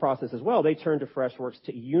competitive process as well, they turned to Freshworks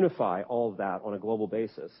to unify all of that on a global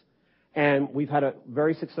basis. And we've had a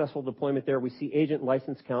very successful deployment there. We see agent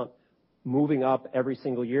license count moving up every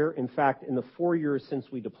single year. In fact, in the 4 years since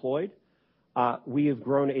we deployed, we have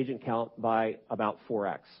grown agent count by about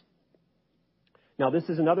 4x. Now, this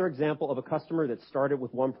is another example of a customer that started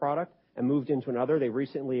with one product and moved into another. They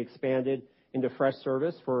recently expanded into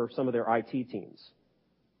Freshservice for some of their IT teams.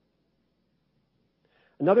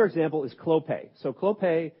 Another example is Clopay. So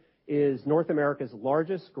Clopay is North America's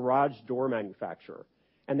largest garage door manufacturer,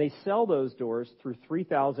 and they sell those doors through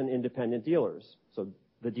 3,000 independent dealers. So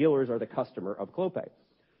the dealers are the customer of Clopay.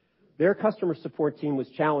 Their customer support team was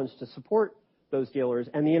challenged to support those dealers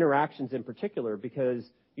and the interactions in particular, because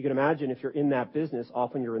you can imagine if you're in that business,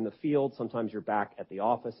 often you're in the field, sometimes you're back at the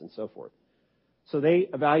office and so forth. So they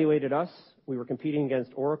evaluated us. We were competing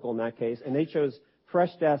against Oracle in that case, and they chose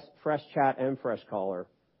Freshdesk, Freshchat, and Freshcaller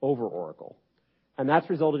over Oracle. And that's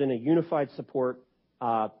resulted in a unified support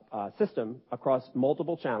system across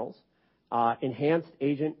multiple channels, enhanced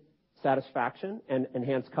agent satisfaction, and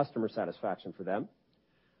enhanced customer satisfaction for them.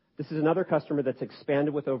 This is another customer that's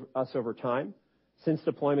expanded with us over time. Since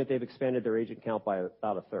deployment, they've expanded their agent count by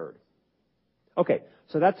about a third. Okay,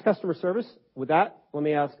 so that's customer service. With that, let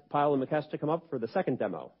me ask Payal and Mukesh to come up for the second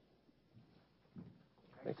demo.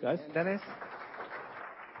 Thanks, guys. Dennis.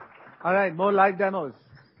 All right, more live demos.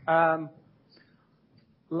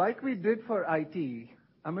 Like we did for IT,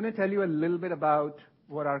 I'm going to tell you a little bit about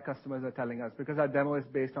what our customers are telling us, because our demo is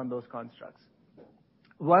based on those constructs.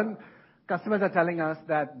 One, customers are telling us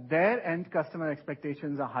that their end customer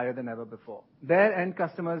expectations are higher than ever before. Their end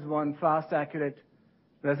customers want fast, accurate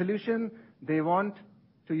resolution. They want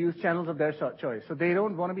to use channels of their choice. So they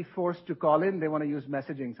don't want to be forced to call in. They want to use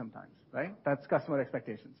messaging sometimes, right? That's customer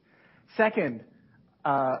expectations. Second,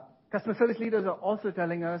 customer service leaders are also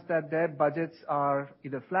telling us that their budgets are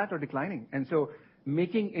either flat or declining. And so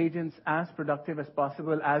making agents as productive as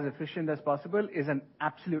possible, as efficient as possible, is an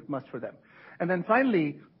absolute must for them. And then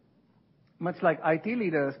finally, much like IT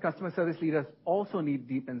leaders, customer service leaders also need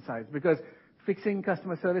deep insights, because fixing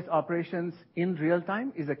customer service operations in real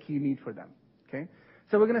time is a key need for them, okay?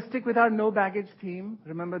 So we're going to stick with our no baggage theme.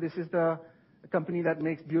 Remember, this is the company that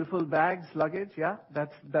makes beautiful bags, luggage, yeah?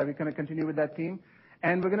 That we're going to continue with that theme.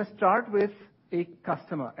 And we're going to start with a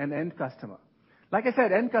customer, an end customer. Like I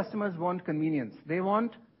said, end customers want convenience. They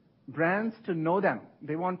want brands to know them.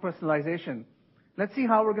 They want personalization. Let's see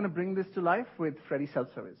how we're going to bring this to life with Freddy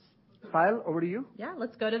Self-Service. Payal, over to you. Yeah,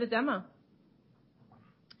 let's go to the demo.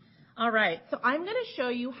 All right, so I'm going to show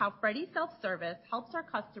you how Freddy Self-Service helps our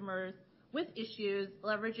customers with issues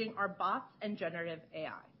leveraging our bots and generative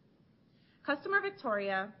AI. Customer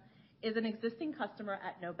Victoria is an existing customer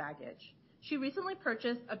at No Baggage. She recently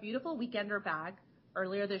purchased a beautiful Weekender bag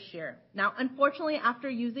earlier this year. Now, unfortunately, after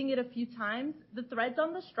using it a few times, the threads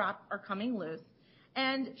on the strap are coming loose,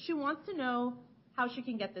 and she wants to know how she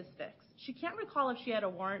can get this fixed. She can't recall if she had a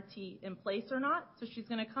warranty in place or not, so she's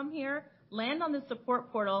going to come here, land on the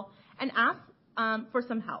support portal, and ask for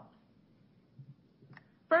some help.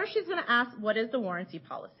 First, she's going to ask, what is the warranty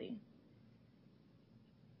policy?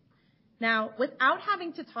 Now, without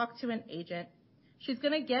having to talk to an agent, she's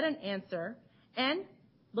going to get an answer, and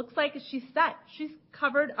looks like she's set. She's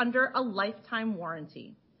covered under a lifetime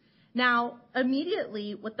warranty. Now,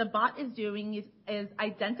 immediately, what the bot is doing is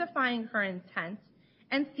identifying her intent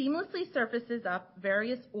and seamlessly surfaces up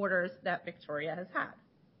various orders that Victoria has had.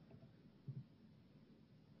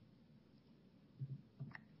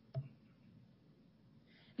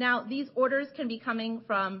 Now, these orders can be coming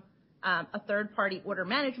from a third-party order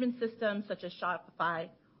management system, such as Shopify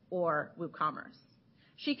or WooCommerce.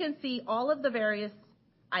 She can see all of the various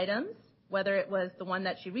items, whether it was the one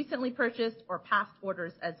that she recently purchased or past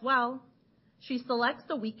orders as well. She selects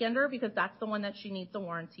the Weekender because that's the one that she needs the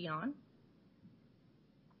warranty on.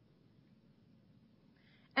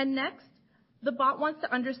 And next, the bot wants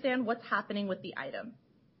to understand what's happening with the item.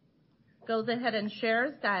 Goes ahead and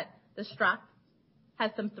shares that the strap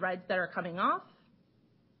has some threads that are coming off.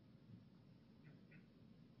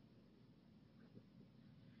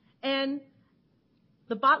 And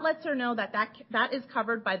the bot lets her know that is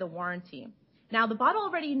covered by the warranty. Now, the bot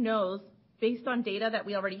already knows, based on data that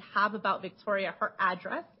we already have about Victoria, her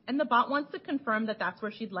address, and the bot wants to confirm that that's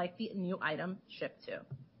where she'd like the new item shipped to.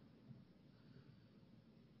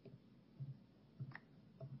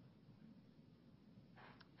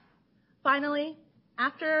 Finally,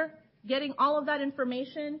 after getting all of that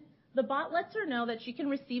information, the bot lets her know that she can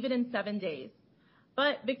receive it in 7 days.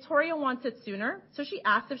 But Victoria wants it sooner, so she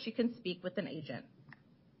asks if she can speak with an agent.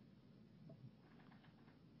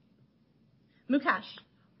 Mukesh,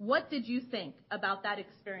 what did you think about that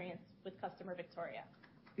experience with Customer Victoria?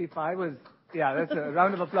 That's a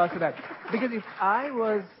round of applause for that. Because if I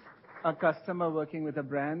was a customer working with a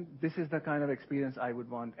brand, this is the kind of experience I would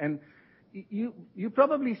want. And you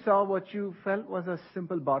probably saw what you felt was a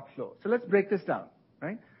simple bot flow. So let's break this down,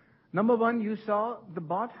 right? Number one, you saw the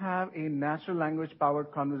bot have a natural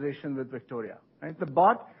language-powered conversation with Victoria, right? The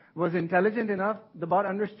bot was intelligent enough. The bot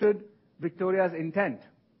understood Victoria's intent,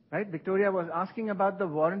 right? Victoria was asking about the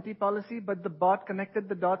warranty policy, but the bot connected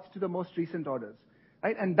the dots to the most recent orders,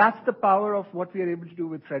 right? And that's the power of what we are able to do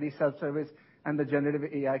with Freddy Self-Service and the generative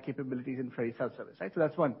AI capabilities in Freddy Self-Service, right? So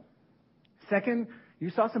that's one. Second, you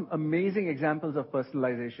saw some amazing examples of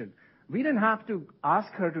personalization. We didn't have to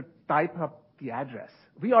ask her to type up the address.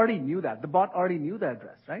 We already knew that. The bot already knew the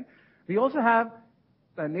address, right? We also have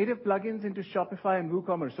native plugins into Shopify and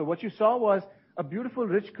WooCommerce. So what you saw was a beautiful,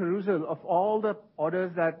 rich carousel of all the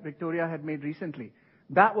orders that Victoria had made recently.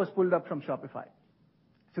 That was pulled up from Shopify.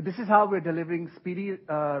 So this is how we're delivering speedy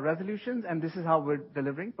resolutions, and this is how we're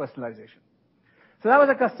delivering personalization. So that was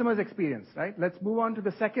a customer's experience, right? Let's move on to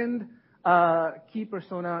the second key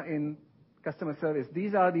persona in customer service.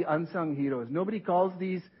 These are the unsung heroes. Nobody calls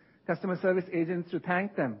these customer service agents to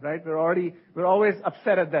thank them, right? We're always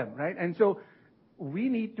upset at them, right? And so we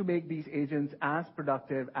need to make these agents as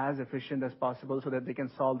productive, as efficient as possible so that they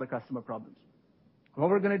can solve the customer problems.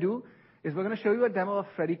 What we're going to do is we're going to show you a demo of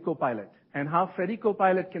Freddy Copilot and how Freddy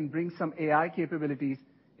Copilot can bring some AI capabilities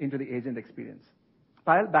into the agent experience.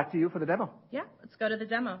 Payal, back to you for the demo. Yeah, let's go to the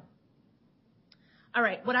demo. All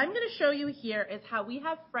right, what I'm going to show you here is how we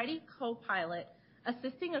have Freddy Copilot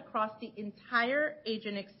assisting across the entire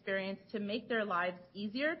agent experience to make their lives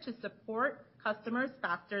easier to support customers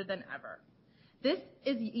faster than ever. This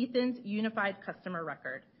is Ethan's unified customer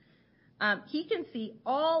record. He can see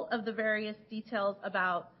all of the various details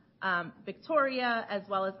about Victoria as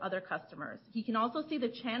well as other customers. He can also see the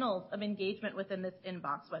channels of engagement within this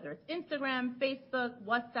inbox, whether it's Instagram, Facebook,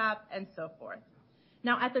 WhatsApp, and so forth.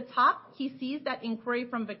 Now at the top, he sees that inquiry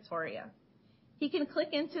from Victoria. He can click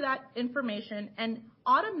into that information and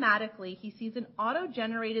automatically he sees an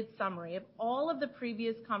auto-generated summary of all of the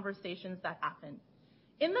previous conversations that happened.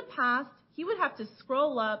 In the past, he would have to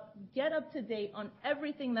scroll up, get up to date on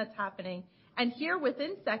everything that's happening, and here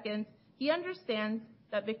within seconds, he understands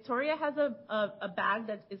that Victoria has a bag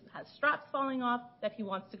that has straps falling off that he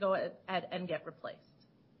wants to go ahead and get replaced.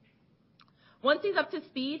 Once he's up to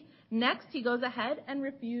speed, next he goes ahead and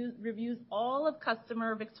reviews all of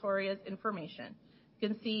customer Victoria's information. You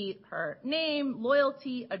can see her name,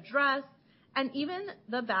 loyalty, address, and even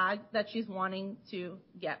the bag that she's wanting to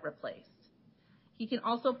get replaced. He can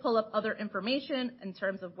also pull up other information in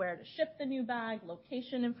terms of where to ship the new bag,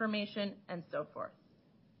 location information, and so forth.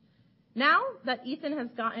 Now that Ethan has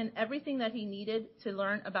gotten everything that he needed to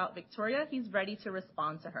learn about Victoria, he's ready to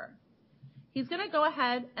respond to her. He's going to go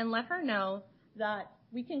ahead and let her know that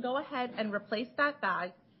we can go ahead and replace that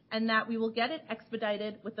bag and that we will get it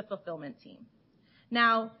expedited with the fulfillment team.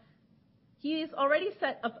 Now, he's already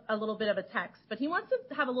set up a little bit of a text, but he wants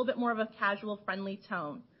to have a little bit more of a casual, friendly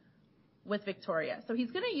tone with Victoria. So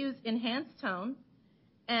he's going to use enhanced tone,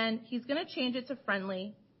 and he's going to change it to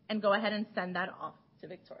friendly and go ahead and send that off to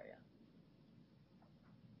Victoria.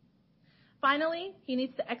 Finally, he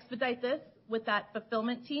needs to expedite this with that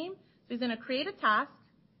fulfillment team. So he's going to create a task.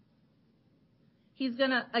 He's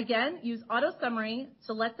going to, again, use auto summary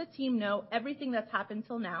to let the team know everything that's happened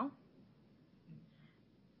till now.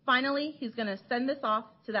 Finally, he's going to send this off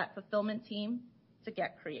to that fulfillment team to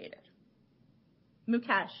get created.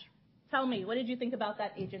 Mukesh, tell me, what did you think about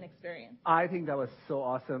that agent experience? I think that was so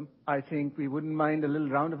awesome. I think we wouldn't mind a little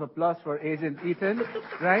round of applause for Agent Ethan,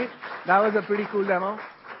 right? That was a pretty cool demo.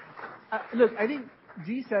 Look, I think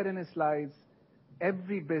G said in his slides,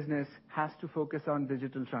 every business has to focus on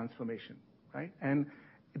digital transformation, right? And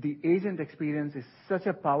the agent experience is such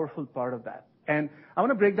a powerful part of that. And I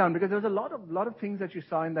want to break down, because there's a lot of things that you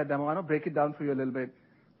saw in that demo. I want to break it down for you a little bit.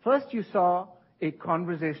 First, you saw a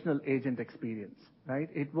conversational agent experience, right?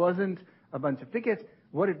 It wasn't a bunch of tickets.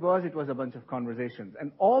 What it was a bunch of conversations.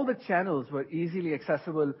 And all the channels were easily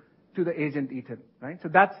accessible to the agent Ethan, right? So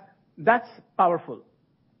that's powerful.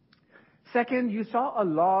 Second, you saw a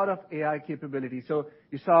lot of AI capability. So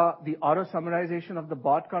you saw the auto summarization of the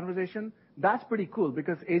bot conversation. That's pretty cool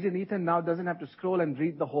because Agent Ethan now doesn't have to scroll and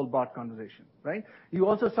read the whole bot conversation, right? You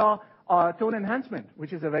also saw tone enhancement,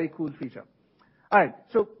 which is a very cool feature. All right,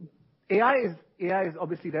 so AI is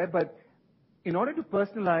obviously there, but in order to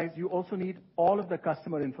personalize, you also need all of the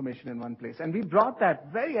customer information in one place. And we brought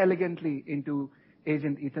that very elegantly into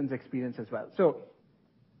Agent Ethan's experience as well. So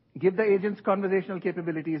give the agents conversational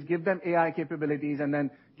capabilities, give them AI capabilities, and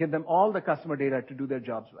then give them all the customer data to do their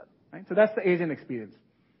jobs well, right? So that's the agent experience.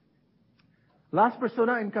 Last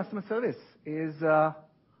persona in customer service is our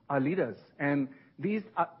leaders. And these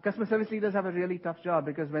customer service leaders have a really tough job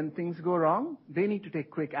because when things go wrong, they need to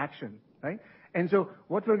take quick action, right? And so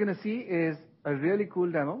what we're going to see is a really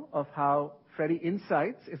cool demo of how Freddy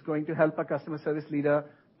Insights is going to help a customer service leader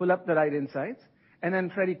pull up the right insights. And then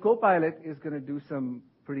Freddy Copilot is going to do some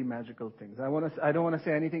pretty magical things. I don't want to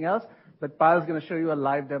say anything else, but Payal's going to show you a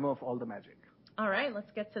live demo of all the magic. All right,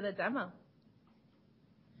 let's get to the demo.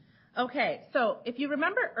 Okay, so if you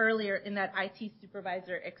remember earlier in that IT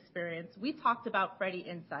supervisor experience, we talked about Freddy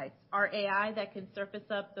Insights, our AI that can surface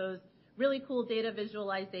up those really cool data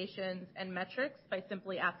visualizations and metrics by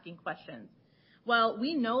simply asking questions. Well,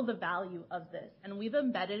 we know the value of this, and we've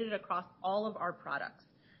embedded it across all of our products,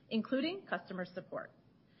 including customer support.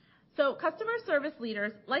 So customer service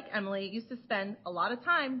leaders like Emily used to spend a lot of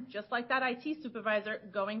time, just like that IT supervisor,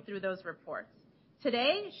 going through those reports.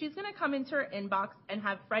 Today, she's going to come into her inbox and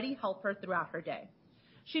have Freddy help her throughout her day.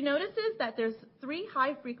 She notices that there's 3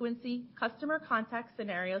 high-frequency customer contact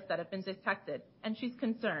scenarios that have been detected, and she's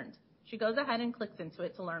concerned. She goes ahead and clicks into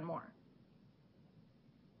it to learn more.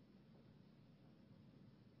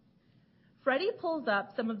 Freddy pulls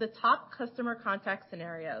up some of the top customer contact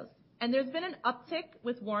scenarios, and there's been an uptick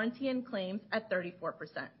with warranty and claims at 34%.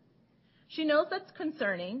 She knows that's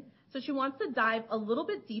concerning, so she wants to dive a little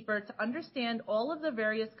bit deeper to understand all of the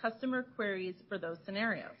various customer queries for those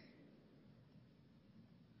scenarios.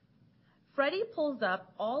 Freddy pulls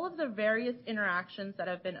up all of the various interactions that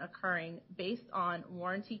have been occurring based on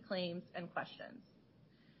warranty claims and questions.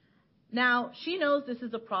 Now, she knows this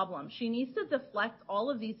is a problem. She needs to deflect all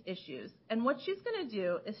of these issues. And what she's going to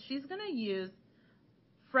do is she's going to use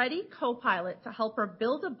Freddy Copilot to help her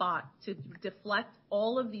build a bot to deflect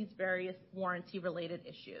all of these various warranty-related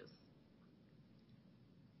issues.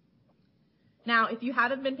 Now, if you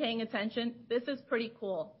haven't been paying attention, this is pretty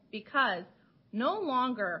cool because no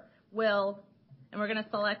longer will, and we're going to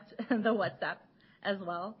select the WhatsApp as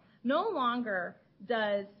well, no longer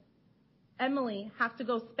does Emily have to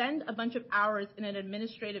go spend a bunch of hours in an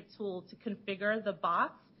administrative tool to configure the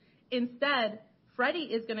bots. Instead, Freddy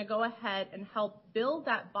is going to go ahead and help build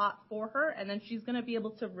that bot for her, and then she's going to be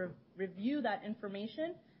able to review that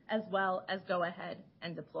information as well as go ahead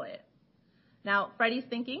and deploy it. Now, Freddy's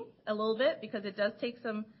thinking a little bit because it does take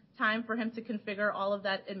some time for him to configure all of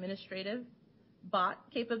that administrative bot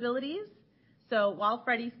capabilities. So while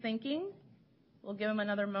Freddy's thinking, we'll give him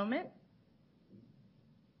another moment.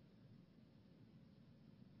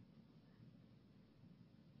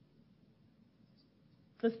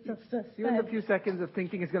 Even a few seconds of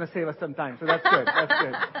thinking is going to save us some time, so that's good. That's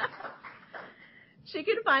good. She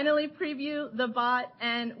can finally preview the bot,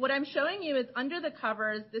 and what I'm showing you is under the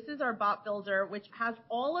covers, this is our bot builder, which has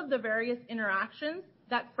all of the various interactions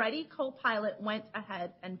that Freddy Copilot went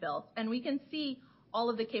ahead and built. And we can see all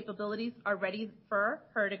of the capabilities are ready for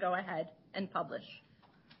her to go ahead and publish.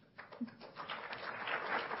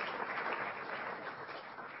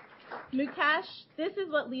 Mukesh, this is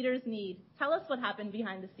what leaders need. Tell us what happened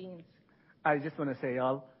behind the scenes. I just want to say,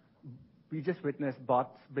 y'all, we just witnessed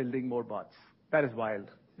bots building more bots. That is wild.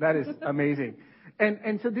 That is amazing.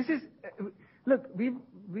 And so this is, look,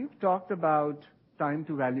 we've talked about time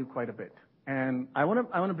to value quite a bit. And I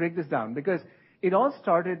want to break this down because it all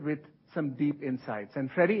started with some deep insights. And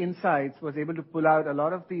Freddy Insights was able to pull out a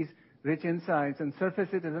lot of these rich insights and surface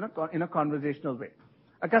it in a conversational way.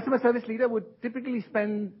 A customer service leader would typically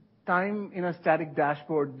spend time in a static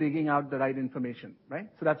dashboard digging out the right information, right?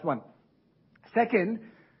 So that's one. Second,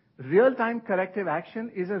 real-time corrective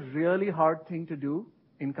action is a really hard thing to do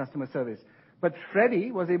in customer service. But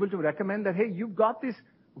Freddy was able to recommend that, hey, you've got this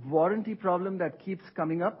warranty problem that keeps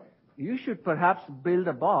coming up. You should perhaps build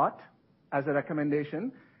a bot as a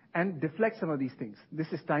recommendation and deflect some of these things. This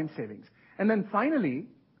is time savings. And then finally,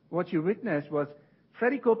 what you witnessed was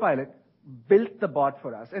Freddy Copilot built the bot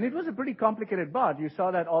for us. And it was a pretty complicated bot. You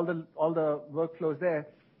saw that all the workflows there.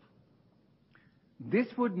 This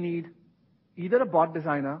would need either a bot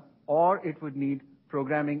designer or it would need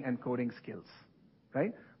programming and coding skills,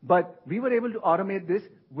 right? But we were able to automate this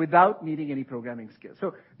without needing any programming skills.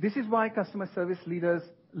 So this is why customer service leaders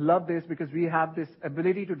love this, because we have this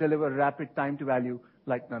ability to deliver rapid time to value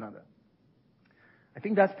like none other. I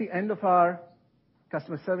think that's the end of our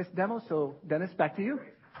customer service demo. So Dennis, back to you.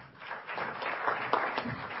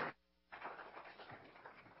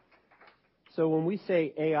 So when we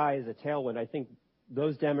say AI is a tailwind, I think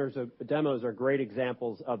those demos are great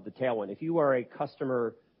examples of the tailwind. If you are a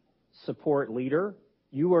customer support leader,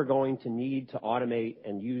 you are going to need to automate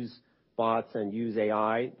and use bots and use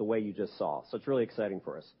AI the way you just saw. So it's really exciting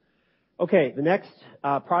for us. Okay, the next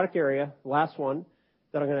product area, last one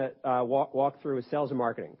that I'm going to walk through is sales and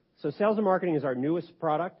marketing. So sales and marketing is our newest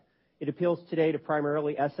product. It appeals today to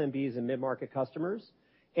primarily SMBs and mid-market customers.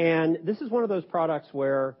 And this is one of those products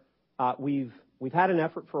where we've had an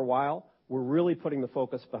effort for a while. We're really putting the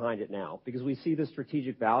focus behind it now because we see the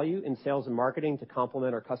strategic value in sales and marketing to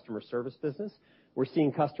complement our customer service business. We're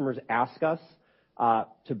seeing customers ask us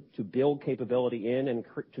to build capability in and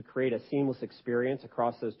to create a seamless experience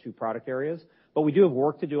across those two product areas. But we do have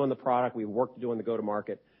work to do on the product. We have work to do on the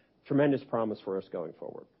go-to-market. Tremendous promise for us going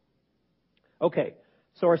forward. Okay,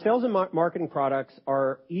 so our sales and marketing products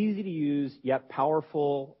are easy to use, yet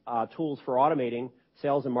powerful tools for automating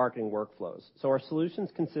sales and marketing workflows. So our solutions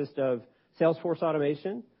consist of Salesforce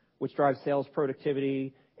automation, which drives sales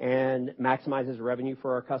productivity and maximizes revenue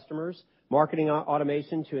for our customers. Marketing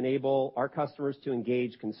automation to enable our customers to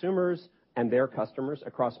engage consumers and their customers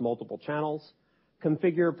across multiple channels.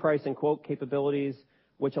 Configure, price, and quote capabilities,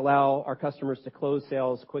 which allow our customers to close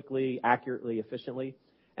sales quickly, accurately, efficiently.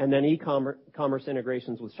 And then e-commerce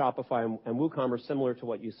integrations with Shopify and WooCommerce, similar to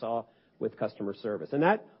what you saw with customer service. And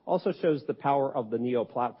that also shows the power of the Neo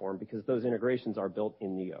platform, because those integrations are built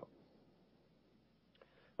in Neo.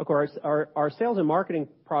 Of course, our sales and marketing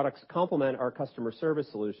products complement our customer service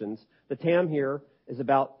solutions. The TAM here is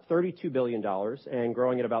about $32 billion and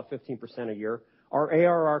growing at about 15% a year. Our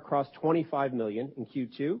ARR crossed $25 million in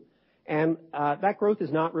Q2, and that growth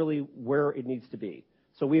is not really where it needs to be.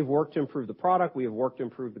 So we have worked to improve the product, we have worked to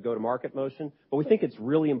improve the go-to-market motion, but we think it's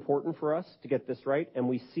really important for us to get this right, and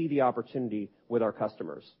we see the opportunity with our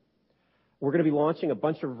customers. We're going to be launching a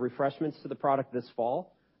bunch of refreshments to the product this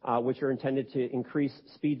fall, which are intended to increase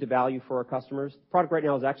speed to value for our customers. The product right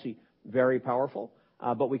now is actually very powerful,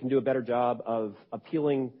 but we can do a better job of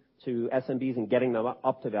appealing to SMBs and getting them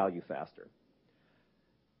up to value faster.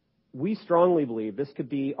 We strongly believe this could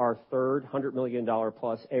be our third $100 million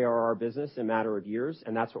plus ARR business in a matter of years,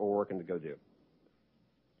 and that's what we're working to go do.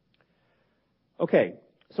 Okay,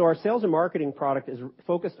 so our sales and marketing product is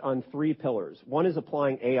focused on three pillars. One is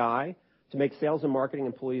applying AI to make sales and marketing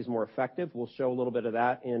employees more effective. We'll show a little bit of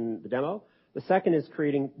that in the demo. The second is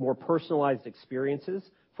creating more personalized experiences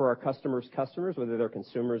for our customers' customers, whether they're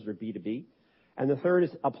consumers or B2B. And the third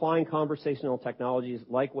is applying conversational technologies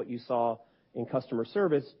like what you saw in customer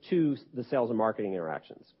service to the sales and marketing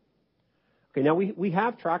interactions. Okay, now we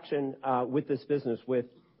have traction with this business with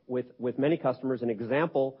many customers. An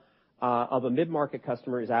example of a mid-market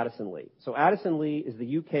customer is Addison Lee. So Addison Lee is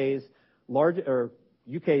the UK's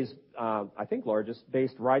I think largest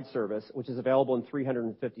based ride service, which is available in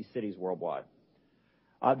 350 cities worldwide.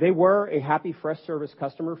 They were a happy Freshservice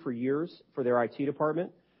customer for years for their IT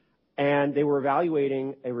department, and they were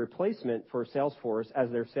evaluating a replacement for Salesforce as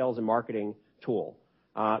their sales and marketing tool.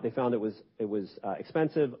 They found it was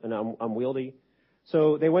expensive and unwieldy.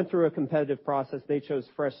 So they went through a competitive process. They chose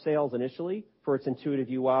Freshsales initially for its intuitive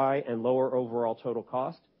UI and lower overall total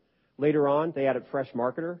cost. Later on, they added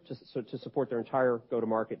Freshmarketer to support their entire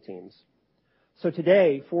go-to-market teams. So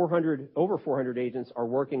today, over 400 agents are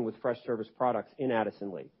working with Freshservice products in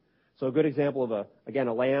Addison Lee. So a good example of a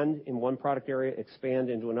land in one product area, expand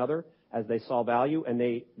into another as they saw value, and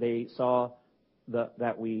they saw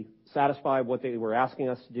that we satisfied what they were asking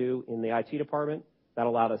us to do in the IT department. That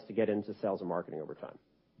allowed us to get into sales and marketing over time.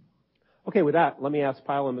 Okay, with that, let me ask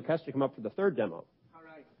Payal and Mukesh to come up for the third demo.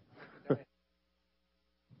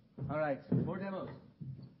 All right, more demos.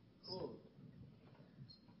 Cool.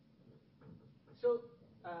 So,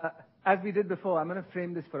 as we did before, I'm going to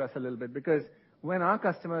frame this for us a little bit, because when our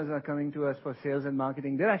customers are coming to us for sales and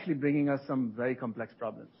marketing, they're actually bringing us some very complex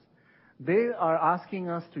problems. They are asking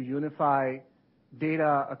us to unify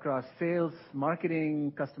data across sales,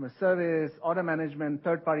 marketing, customer service, order management,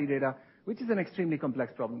 third-party data, which is an extremely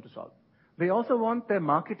complex problem to solve. They also want their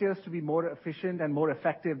marketers to be more efficient and more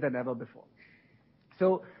effective than ever before.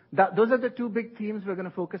 So those are the two big themes we're going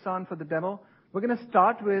to focus on for the demo. We're going to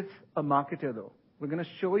start with a marketer, though. We're going to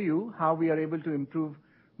show you how we are able to improve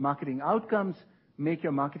marketing outcomes, make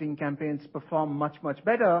your marketing campaigns perform much, much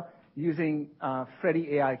better using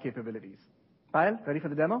Freddy AI capabilities. Payal, ready for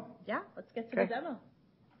the demo? Yeah, let's get to the demo.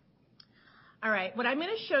 All right, what I'm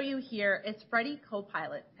going to show you here is Freddy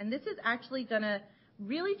Copilot, and this is actually going to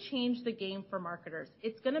really change the game for marketers.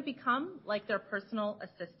 It's going to become like their personal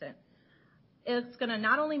assistant. It's going to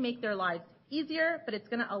not only make their lives easier, but it's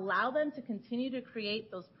going to allow them to continue to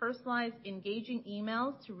create those personalized, engaging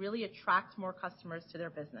emails to really attract more customers to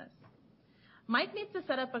their business. Mike needs to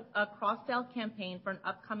set up a cross-sale campaign for an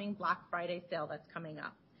upcoming Black Friday sale that's coming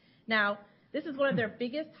up. Now, this is one of their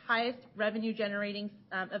biggest, highest revenue-generating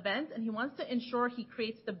events, and he wants to ensure he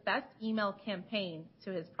creates the best email campaign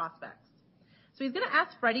to his prospects. So he's going to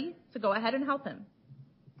ask Freddy to go ahead and help him.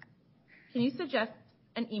 Can you suggest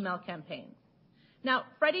an email campaign? Now,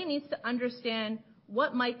 Freddy needs to understand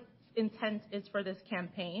what Mike's intent is for this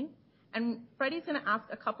campaign, and Freddy's going to ask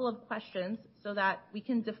a couple of questions so that we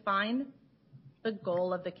can define the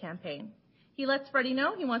goal of the campaign. He lets Freddy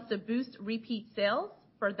know he wants to boost repeat sales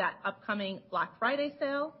for that upcoming Black Friday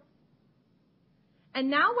sale.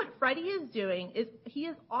 And now what Freddie is doing is he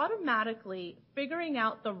is automatically figuring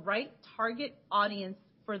out the right target audience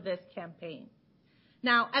for this campaign.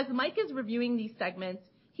 Now, as Mike is reviewing these segments,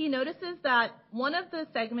 he notices that one of the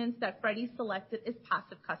segments that Freddie selected is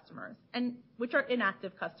passive customers, and which are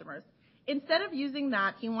inactive customers. Instead of using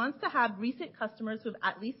that, he wants to have recent customers who have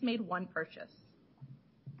at least made one purchase.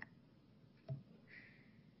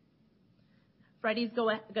 Freddie's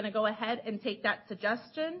going to go ahead and take that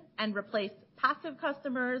suggestion and replace passive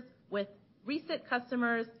customers with recent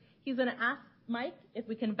customers. He's going to ask Mike if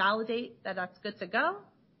we can validate that that's good to go.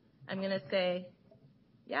 I'm going to say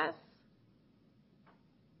yes.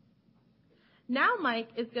 Now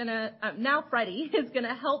Freddie is going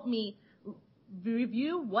to help me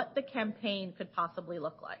review what the campaign could possibly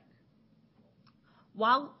look like.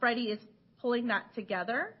 While Freddie is pulling that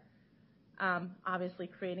together, obviously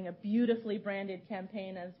creating a beautifully branded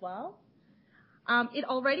campaign as well, it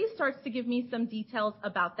already starts to give me some details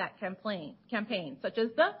about that campaign, such as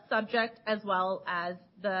the subject as well as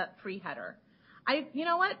the pre-header. You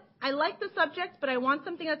know what? I like the subject, but I want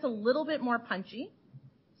something that's a little bit more punchy.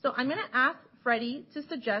 So I'm going to ask Freddie to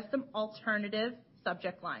suggest some alternative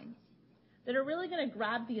subject lines that are really going to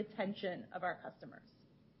grab the attention of our customers.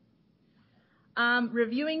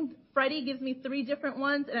 Reviewing Freddie gives me 3 different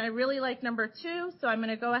ones, and I really like number 2, so I'm going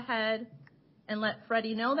to go ahead and let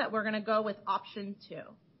Freddie know that we're going to go with option 2.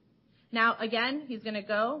 Now, again, he's going to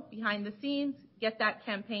go behind the scenes, get that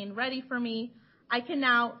campaign ready for me. I can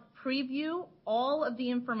now preview all of the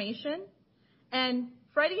information, and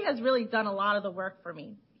Freddie has really done a lot of the work for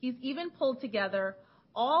me. He's even pulled together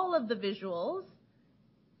all of the visuals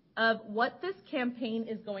of what this campaign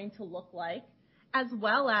is going to look like, as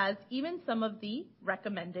well as even some of the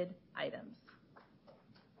recommended items.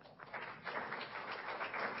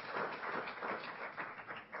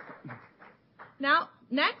 Now,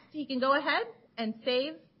 next, he can go ahead and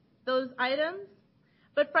save those items,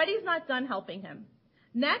 but Freddie's not done helping him.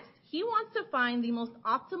 Next, he wants to find the most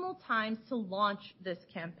optimal times to launch this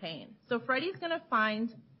campaign. So Freddie's going to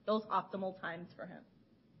find those optimal times for him.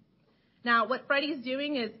 Now, what Freddie's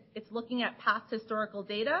doing is it's looking at past historical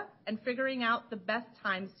data and figuring out the best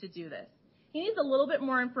times to do this. He needs a little bit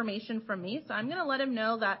more information from me, so I'm going to let him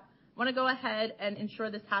know that I want to go ahead and ensure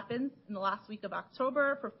this happens in the last week of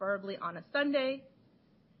October, preferably on a Sunday.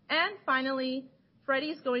 And finally,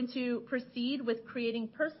 Freddie's going to proceed with creating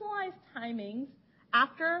personalized timings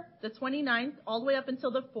after the 29th all the way up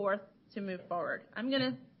until the 4th to move forward. I'm going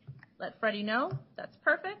to let Freddie know that's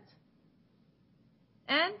perfect.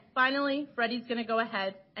 And finally, Freddie's going to go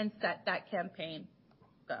ahead and set that campaign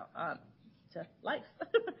to life.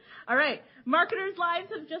 All right. Marketers' lives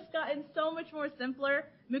have just gotten so much more simpler.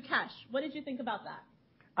 Mukesh, what did you think about that?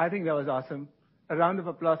 I think that was awesome. A round of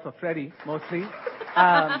applause for Freddie, mostly.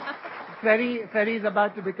 Freddie's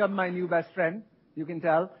about to become my new best friend, you can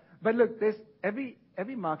tell. But look, every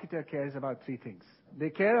marketer cares about 3 things. They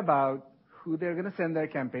care about who they're going to send their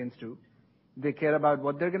campaigns to. They care about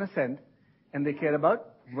what they're going to send. And they care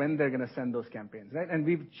about when they're going to send those campaigns, right? And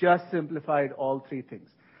we've just simplified all 3 things.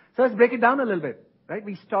 So let's break it down a little bit, right?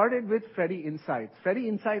 We started with Freddie Insights. Freddie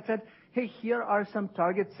Insights said, hey, here are some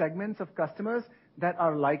target segments of customers that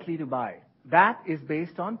are likely to buy. That is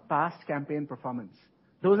based on past campaign performance.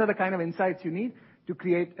 Those are the kind of insights you need to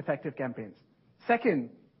create effective campaigns. Second,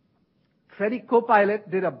 Freddie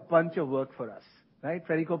Copilot did a bunch of work for us, right?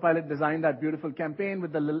 Freddie Copilot designed that beautiful campaign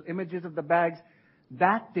with the little images of the bags.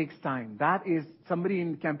 That takes time. That is, somebody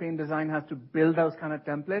in campaign design has to build those kind of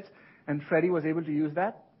templates, and Freddie was able to use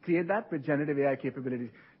that, create that with generative AI capabilities.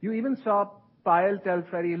 You even saw Payal tell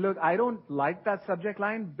Freddie, look, I don't like that subject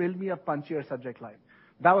line, build me a punchier subject line.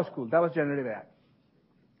 That was cool. That was generative AI.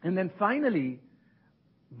 And then finally,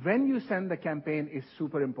 when you send the campaign is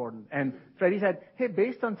super important. And Freddie said, hey,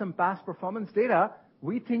 based on some past performance data,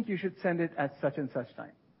 we think you should send it at such and such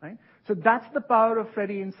time. Right? So that's the power of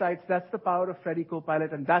Freddie Insights. That's the power of Freddie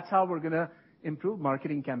Copilot. And that's how we're going to improve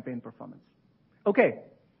marketing campaign performance. Okay.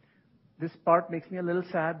 This part makes me a little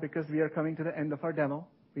sad because we are coming to the end of our demo.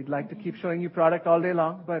 We'd like to keep showing you product all day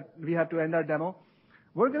long, but we have to end our demo.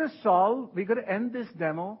 We're going to end this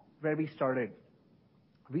demo where we started.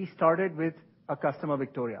 We started with a customer,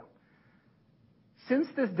 Victoria. Since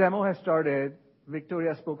this demo has started,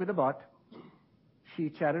 Victoria spoke with a bot. She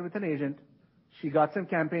chatted with an agent. She got some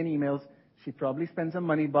campaign emails. She probably spent some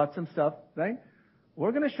money, bought some stuff, right?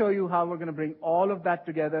 We're going to show you how we're going to bring all of that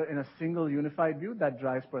together in a single unified view that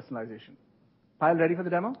drives personalization. Payal, ready for the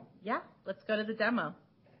demo? Yeah, let's go to the demo.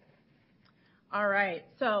 All right.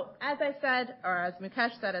 So as I said, or as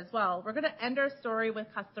Mukesh said as well, we're going to end our story with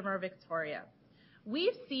customer Victoria.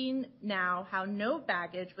 we've seen now how No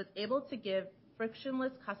Baggage was able to give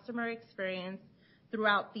frictionless customer experience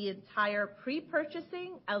throughout the entire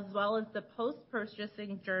pre-purchasing as well as the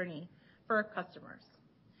post-purchasing journey for customers.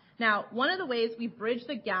 Now, one of the ways we bridge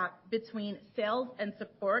the gap between sales and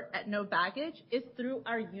support at No Baggage is through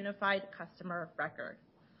our unified customer record.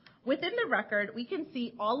 Within the record, we can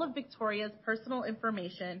see all of Victoria's personal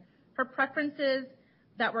information, her preferences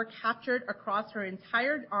that were captured across her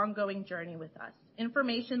entire ongoing journey with us.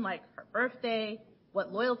 Information like her birthday,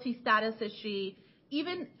 what loyalty status is she,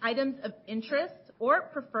 even items of interest or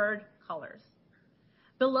preferred colors.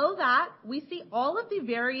 Below that, we see all of the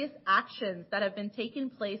various actions that have been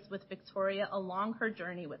taking place with Victoria along her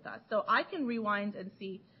journey with us. So I can rewind and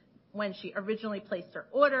see when she originally placed her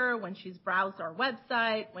order, when she's browsed our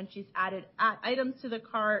website, when she's added items to the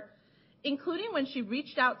cart, including when she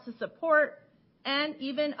reached out to support, and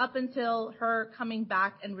even up until her coming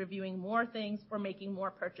back and reviewing more things or making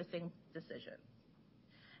more purchasing decisions.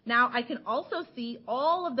 Now, I can also see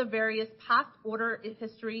all of the various past order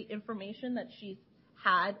history information that she's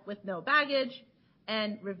had with No Baggage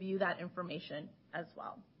and review that information as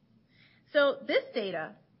well. So this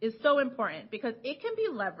data is so important because it can be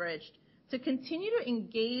leveraged to continue to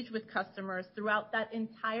engage with customers throughout that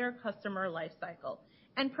entire customer life cycle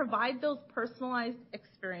and provide those personalized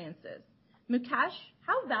experiences. Mukesh,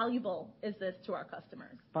 how valuable is this to our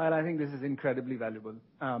customers? Payal, I think this is incredibly valuable.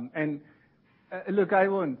 Look,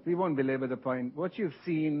 we won't belabor the point. What you've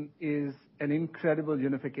seen is an incredible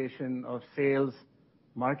unification of sales,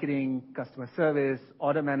 marketing, customer service,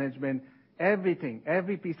 order management, everything,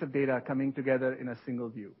 every piece of data coming together in a single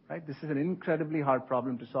view, right? This is an incredibly hard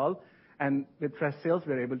problem to solve, and with Freshsales,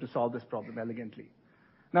 we're able to solve this problem elegantly.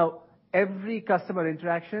 Now, every customer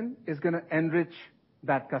interaction is going to enrich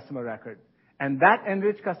that customer record, and that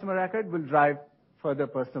enriched customer record will drive further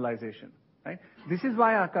personalization, right? This is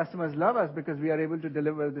why our customers love us, because we are able to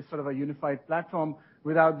deliver this sort of a unified platform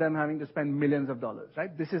without them having to spend millions of dollars,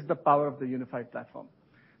 right? This is the power of the unified platform.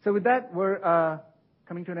 So with that, we're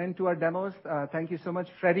coming to an end to our demos. Thank you so much.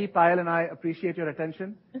 Freddie, Payal, and I appreciate your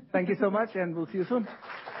attention. Thank you so much, and we'll see you soon.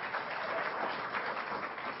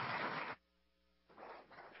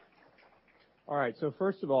 All right, so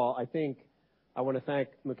first of all, I think I want to thank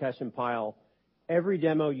Mukesh and Payal. Every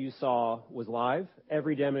demo you saw was live.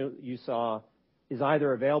 Every demo you saw is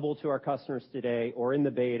either available to our customers today or in the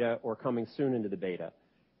beta or coming soon into the beta.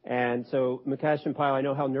 And so, Mukesh and Payal, I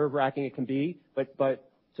know how nerve-wracking it can be, but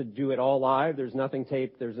to do it all live, there's nothing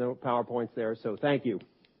taped, there's no PowerPoints there, so thank you.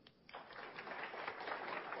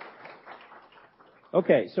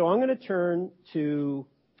 Okay, so I'm going to turn to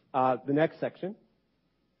the next section,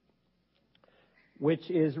 which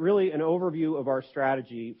is really an overview of our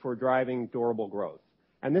strategy for driving durable growth.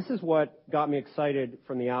 And this is what got me excited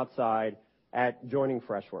from the outside at joining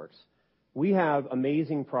Freshworks. We have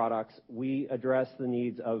amazing products. We address the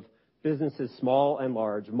needs of businesses small and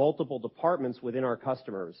large, multiple departments within our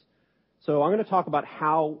customers. So I'm going to talk about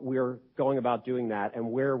how we're going about doing that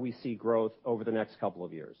and where we see growth over the next couple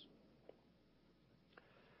of years.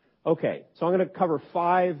 Okay, so I'm going to cover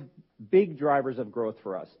 5 big drivers of growth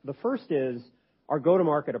for us. The first is our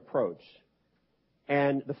go-to-market approach,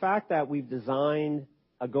 and the fact that we've designed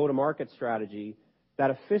a go-to-market strategy that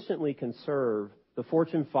efficiently can serve the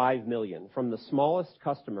Fortune 5 million, from the smallest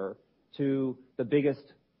customer to the biggest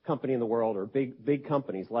company in the world, or big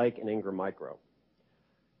companies like an Ingram Micro.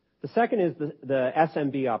 The second is the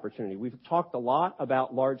SMB opportunity. We've talked a lot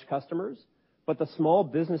about large customers, but the small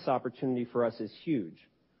business opportunity for us is huge.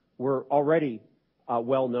 We're already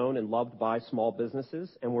well known and loved by small businesses,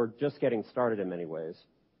 and we're just getting started in many ways.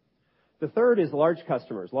 The third is large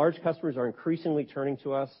customers. Large customers are increasingly turning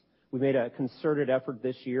to us. We made a concerted effort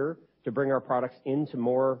this year to bring our products into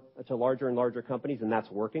larger and larger companies, and that's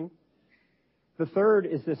working. The third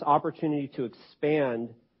is this opportunity to expand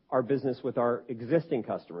our business with our existing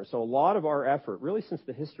customers. So a lot of our effort, really since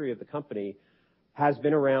the history of the company, has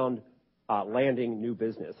been around landing new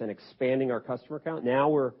business and expanding our customer count. Now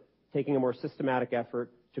we're taking a more systematic effort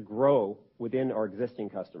to grow within our existing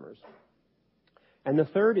customers. And the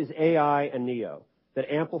third is AI and Neo that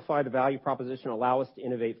amplify the value proposition, allow us to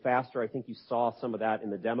innovate faster. I think you saw some of that in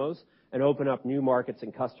the demos, and open up new markets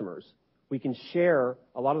and customers. We can share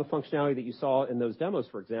a lot of the functionality that you saw in those demos,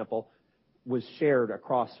 for example, was shared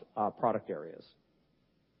across product areas.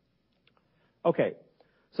 Okay,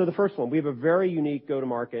 so the first one, we have a very unique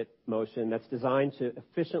go-to-market motion that's designed to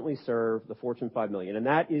efficiently serve the Fortune 5 million, and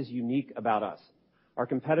that is unique about us. Our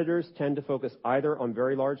competitors tend to focus either on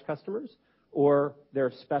very large customers or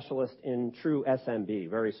they're specialists in true SMB,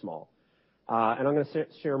 very small. And I'm going to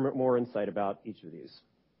share more insight about each of these.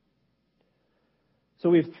 So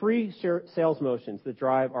we have three sales motions that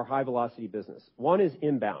drive our high-velocity business. One is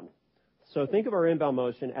inbound. So think of our inbound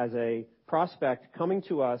motion as a prospect coming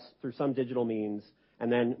to us through some digital means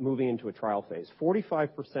and then moving into a trial phase.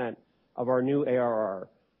 45% of our new ARR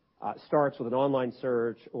starts with an online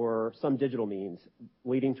search or some digital means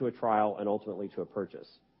leading to a trial and ultimately to a purchase.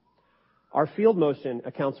 Our field motion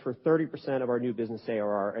accounts for 30% of our new business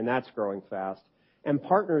ARR, and that's growing fast. And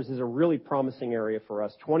partners is a really promising area for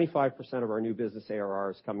us. 25% of our new business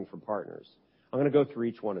ARR is coming from partners. I'm going to go through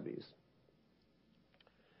each one of these.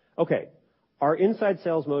 Okay. Our inside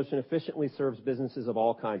sales motion efficiently serves businesses of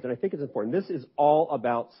all kinds, and I think it's important. This is all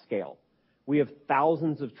about scale. We have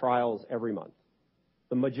thousands of trials every month.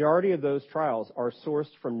 The majority of those trials are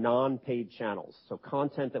sourced from non-paid channels, so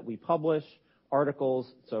content that we publish,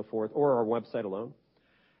 articles, so forth, or our website alone.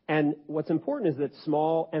 And what's important is that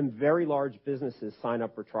small and very large businesses sign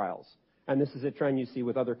up for trials. And this is a trend you see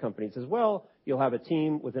with other companies as well. You'll have a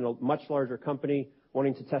team within a much larger company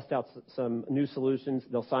wanting to test out some new solutions.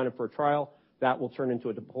 They'll sign up for a trial. That will turn into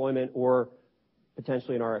a deployment or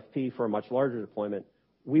potentially an RFP for a much larger deployment.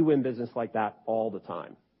 We win business like that all the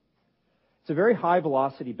time. It's a very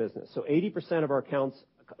high-velocity business. So 80% of our accounts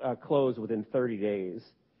close within 30 days.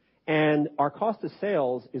 And our cost of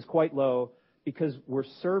sales is quite low because we're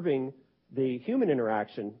serving the human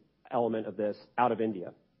interaction element of this out of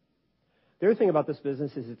India. The other thing about this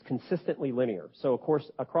business is it's consistently linear. So, of course,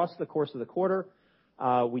 across the course of the quarter,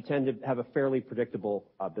 we tend to have a fairly predictable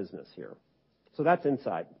business here. So that's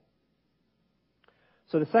inside.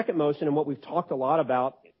 So the second motion, and what we've talked a lot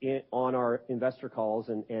about on our investor calls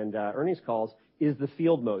and earnings calls, is the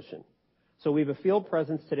field motion. So we have a field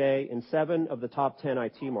presence today in 7 of the top 10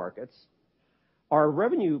 IT markets. Our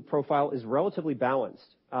revenue profile is relatively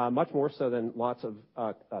balanced, much more so than lots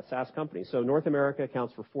of SaaS companies. So North America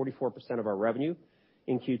accounts for 44% of our revenue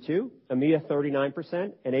in Q2, EMEA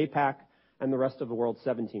 39%, and APAC and the rest of the world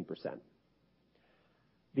 17%.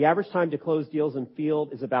 The average time to close deals in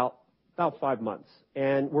field is about 5 months,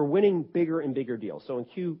 and we're winning bigger and bigger deals. So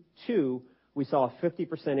in Q2, we saw a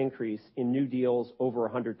 50% increase in new deals over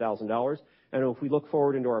 $100,000, and if we look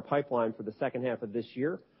forward into our pipeline for the second half of this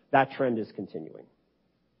year, that trend is continuing.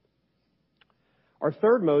 Our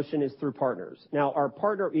third motion is through partners. Now, our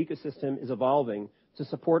partner ecosystem is evolving to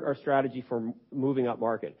support our strategy for moving up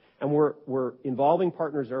market, and we're involving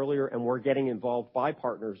partners earlier, and we're getting involved by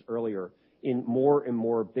partners earlier in more and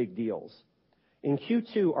more big deals. In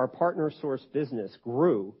Q2, our partner source business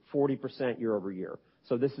grew 40% year over year.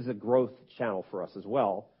 So this is a growth channel for us as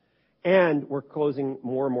well. And we're closing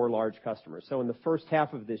more and more large customers. So in the first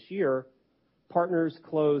half of this year, partners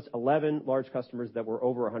closed 11 large customers that were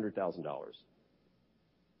over $100,000.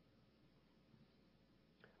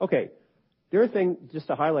 Okay. The other thing just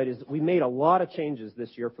to highlight is we made a lot of changes this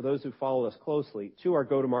year, for those who follow us closely, to our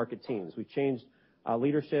go-to-market teams. We've changed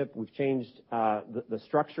leadership. We've changed the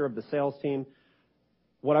structure of the sales team.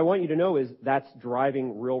 What I want you to know is that's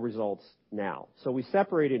driving real results now. So we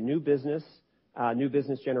separated new business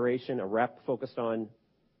generation, a rep focused on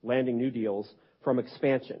landing new deals, from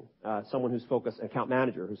expansion, someone who's focused, account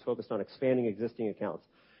manager, who's focused on expanding existing accounts.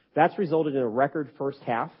 That's resulted in a record first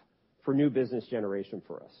half for new business generation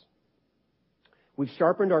for us. We've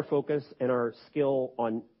sharpened our focus and our skill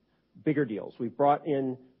on bigger deals. We've brought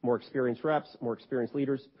in more experienced reps, more experienced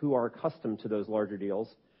leaders who are accustomed to those larger deals.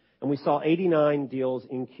 And we saw 89 deals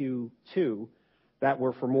in Q2 that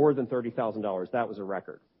were for more than $30,000. That was a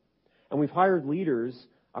record. And we've hired leaders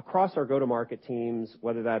across our go-to-market teams,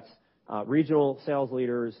 whether that's regional sales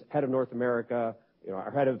leaders, head of North America,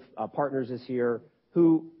 our head of partners is here,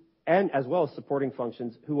 and as well as supporting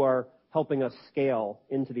functions who are helping us scale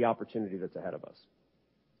into the opportunity that's ahead of us.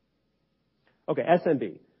 Okay,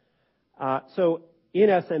 SMB. So in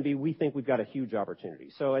SMB, we think we've got a huge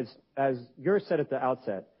opportunity. So as Gura said at the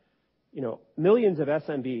outset, millions of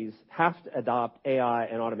SMBs have to adopt AI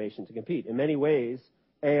and automation to compete. In many ways,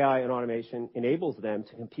 AI and automation enables them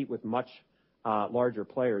to compete with much larger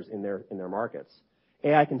players in their markets.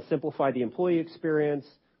 AI can simplify the employee experience,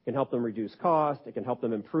 can help them reduce cost, it can help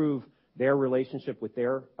them improve their relationship with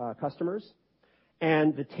their customers.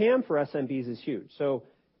 And the TAM for SMBs is huge. So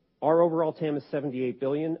our overall TAM is $78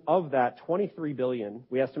 billion. Of that, $23 billion,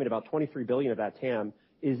 we estimate about $23 billion of that TAM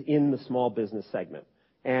is in the small business segment.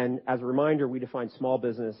 And as a reminder, we define small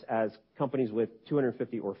business as companies with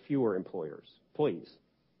 250 or fewer employees.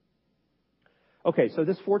 Okay, so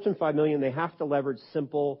this Fortune 5 million, they have to leverage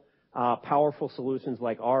simple, powerful solutions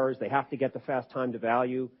like ours. They have to get the fast time to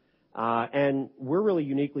value. And we're really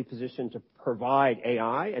uniquely positioned to provide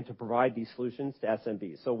AI and to provide these solutions to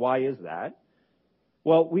SMBs. So why is that?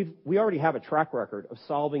 Well, we already have a track record of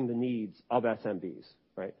solving the needs of SMBs,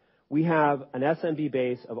 right? We have an SMB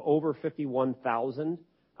base of over 51,000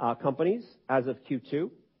 companies as of Q2.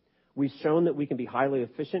 We've shown that we can be highly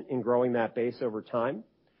efficient in growing that base over time.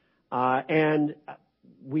 And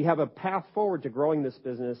we have a path forward to growing this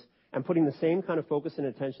business and putting the same kind of focus and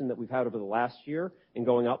attention that we've had over the last year in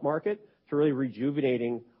going up market to really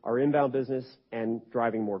rejuvenating our inbound business and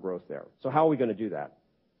driving more growth there. So how are we gonna do that?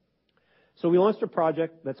 So we launched a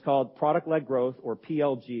project that's called Product-Led Growth, or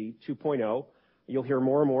PLG 2.0. You'll hear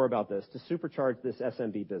more and more about this, to supercharge this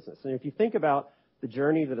SMB business. And if you think about the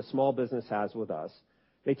journey that a small business has with us,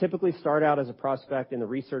 they typically start out as a prospect in the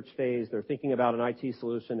research phase. They're thinking about an IT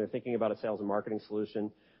solution. They're thinking about a sales and marketing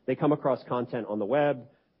solution. They come across content on the web.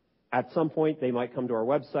 At some point, they might come to our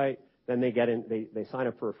website. Then they sign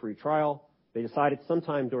up for a free trial. They decide at some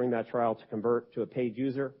time during that trial to convert to a paid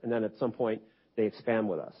user, and then at some point, they expand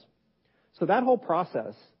with us. So that whole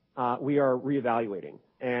process, we are reevaluating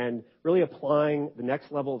and really applying the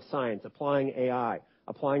next level of science, applying AI,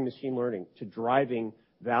 applying machine learning to driving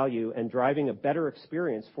value and driving a better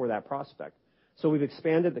experience for that prospect. So we've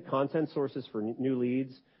expanded the content sources for new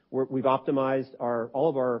leads. We've optimized all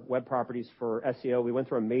of our web properties for SEO. We went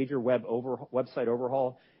through a major website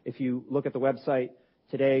overhaul. If you look at the website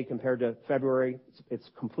today compared to February, it's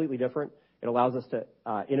completely different. It allows us to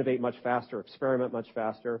innovate much faster, experiment much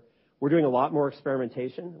faster. We're doing a lot more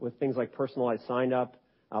experimentation with things like personalized sign-up.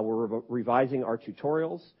 We're revising our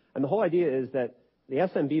tutorials. And the whole idea is that the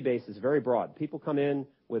SMB base is very broad. People come in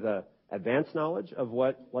with a advanced knowledge of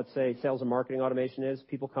what, let's say, sales and marketing automation is.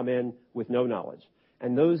 People come in with no knowledge.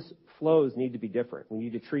 And those flows need to be different. We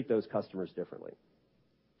need to treat those customers differently.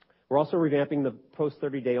 We're also revamping the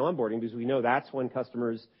post-30-day onboarding because we know that's when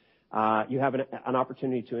customers, you have an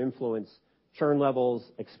opportunity to influence churn levels,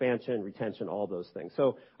 expansion, retention, all those things.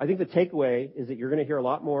 So I think the takeaway is that you're going to hear a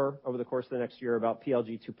lot more over the course of the next year about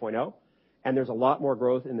PLG 2.0, and there's a lot more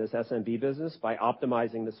growth in this SMB business by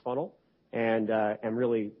optimizing this funnel, and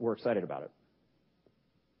really we're excited about it.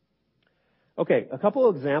 Okay, a couple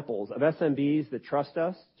of examples of SMBs that trust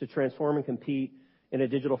us to transform and compete in a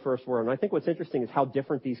digital-first world. And I think what's interesting is how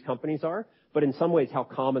different these companies are, but in some ways how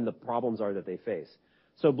common the problems are that they face.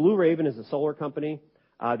 So Blue Raven is a solar company.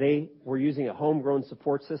 They were using a homegrown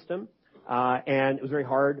support system, and it was very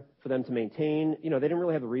hard for them to maintain. You know, they didn't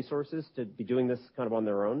really have the resources to be doing this kind of on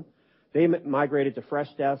their own. They migrated to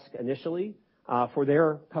Freshdesk initially for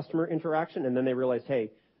their customer interaction, and then they realized,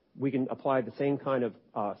 hey, we can apply the same kind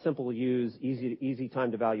of simple to use, easy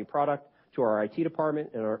time to value product to our IT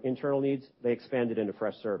department and our internal needs. They expanded into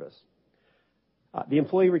Freshservice. The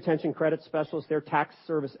employee retention credit specialists, they're tax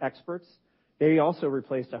service experts. They also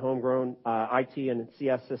replaced a homegrown IT and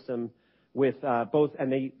CS system with both,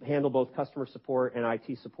 and they handle both customer support and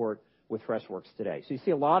IT support with Freshworks today. So you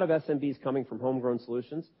see a lot of SMBs coming from homegrown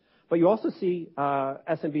solutions, but you also see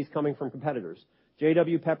SMBs coming from competitors.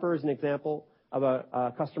 J.W. Pepper is an example of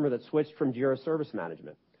a customer that switched from Jira Service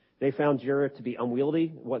Management. They found Jira to be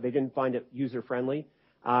unwieldy. They didn't find it user-friendly.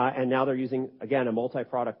 And now they're using, again, a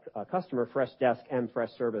multi-product customer, Freshdesk and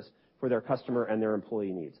Freshservice, for their customer and their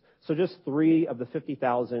employee needs. So just 3 of the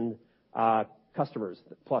 50,000 customers,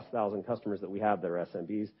 plus 1,000 customers that we have that are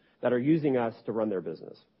SMBs, that are using us to run their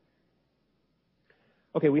business.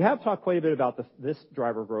 Okay, we have talked quite a bit about this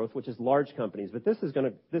driver growth, which is large companies, but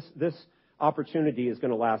this opportunity is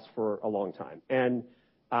gonna last for a long time. And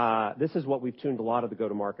this is what we've tuned a lot of the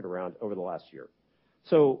go-to-market around over the last year.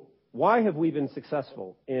 So why have we been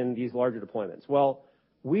successful in these larger deployments? Well,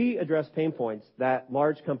 we address pain points that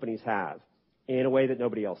large companies have in a way that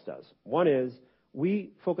nobody else does. One is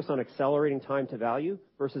we focus on accelerating time to value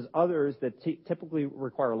versus others that typically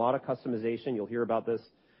require a lot of customization. You'll hear about this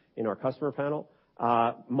in our customer panel.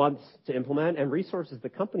 Months to implement, and resources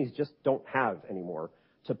that companies just don't have anymore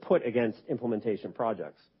to put against implementation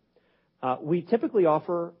projects. We typically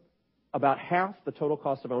offer about half the total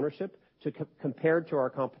cost of ownership compared to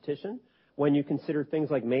our competition when you consider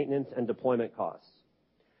things like maintenance and deployment costs.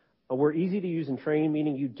 We're easy to use and train,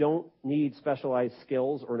 meaning you don't need specialized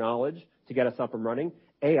skills or knowledge to get us up and running.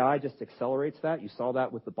 AI just accelerates that. You saw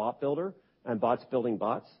that with the bot builder and bots building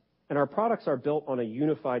bots. And our products are built on a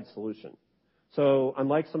unified solution. So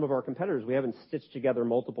unlike some of our competitors, we haven't stitched together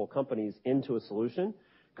multiple companies into a solution.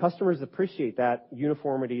 Customers appreciate that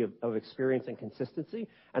uniformity of experience and consistency,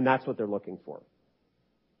 and that's what they're looking for.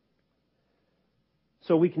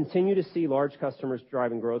 So we continue to see large customers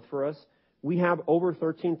driving growth for us. We have over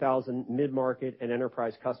 13,000 mid-market and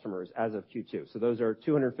enterprise customers as of Q2. So those are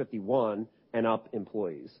 251 and up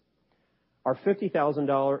employees. Our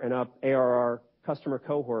 $50,000 and up ARR customer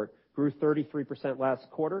cohort grew 33% last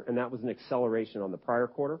quarter, and that was an acceleration on the prior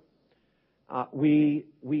quarter.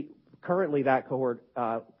 Currently, that cohort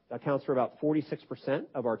accounts for about 46%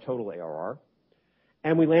 of our total ARR,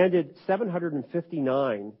 and we landed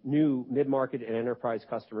 759 new mid-market and enterprise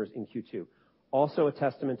customers in Q2. Also a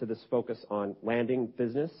testament to this focus on landing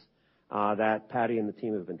business that Patty and the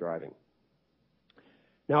team have been driving.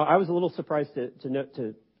 Now, I was a little surprised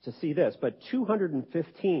to see this, but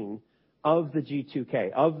 215 of the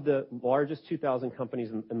G2K, of the largest 2,000 companies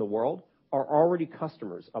in the world, are already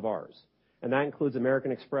customers of ours. And that includes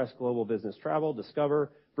American Express, Global Business Travel,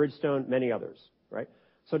 Discover, Bridgestone, many others, right?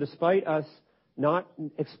 So despite us not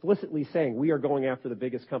explicitly saying we are going after the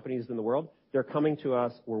biggest companies in the world, they're coming to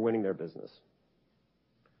us, we're winning their business.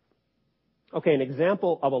 Okay, an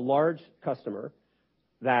example of a large customer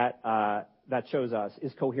that chose us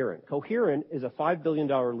is Coherent. Coherent is a $5 billion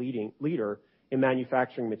leader in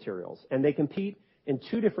manufacturing materials, and they compete in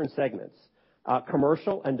two different segments,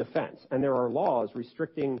 commercial and defense. And there are laws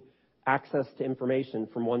restricting access to information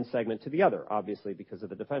from one segment to the other, obviously, because of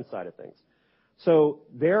the defense side of things. So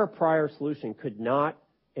their prior solution could not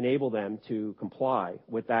enable them to comply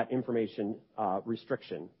with that information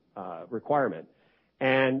restriction requirement.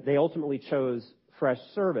 And they ultimately chose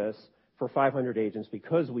Freshservice for 500 agents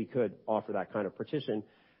because we could offer that kind of partition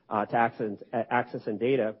to access and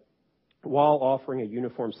data while offering a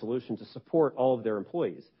uniform solution to support all of their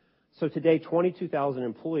employees. So today, 22,000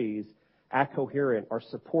 employees at Coherent are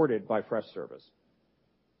supported by Freshservice.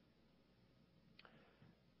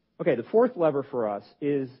 Okay, the fourth lever for us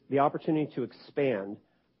is the opportunity to expand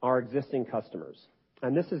our existing customers.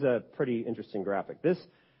 And this is a pretty interesting graphic. This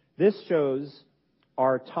shows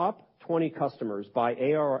our top 20 customers by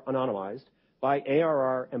ARR, anonymized, by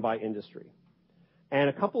ARR, and by industry. And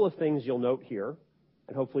a couple of things you'll note here,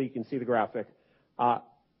 and hopefully you can see the graphic.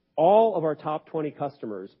 All of our top 20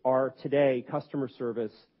 customers are today customer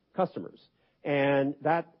service customers. And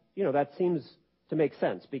that seems to make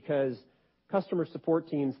sense because customer support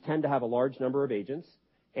teams tend to have a large number of agents,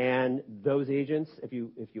 and those agents, if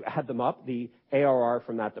you add them up, the ARR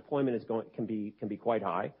from that deployment can be quite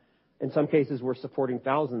high. In some cases, we're supporting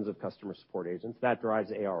thousands of customer support agents. That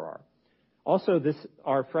drives ARR. Also,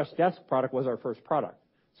 our Freshdesk product was our first product,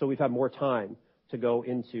 so we've had more time to go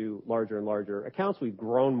into larger and larger accounts. We've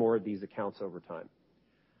grown more of these accounts over time.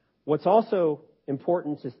 What's also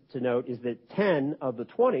important to note is that 10 of the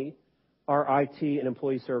 20 are IT and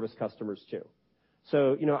employee service customers too.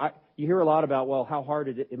 So, you hear a lot about, well, how hard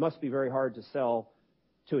it must be very hard to sell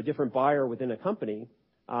to a different buyer within a company.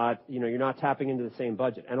 You're not tapping into the same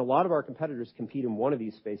budget. And a lot of our competitors compete in one of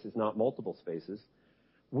these spaces, not multiple spaces.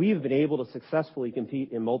 We've been able to successfully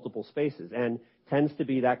compete in multiple spaces, and tends to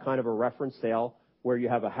be that kind of a reference sale where you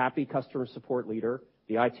have a happy customer support leader,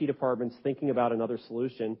 the IT department's thinking about another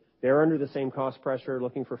solution. They're under the same cost pressure,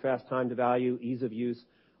 looking for fast time to value, ease of use,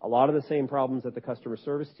 a lot of the same problems that the customer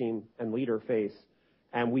service team and leader face.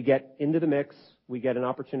 And we get into the mix, we get an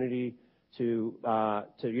opportunity to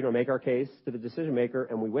make our case to the decision maker,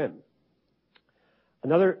 and we win.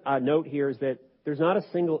 Another note here is that there's not a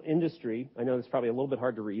single industry, I know it's probably a little bit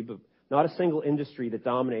hard to read, but not a single industry that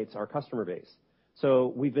dominates our customer base.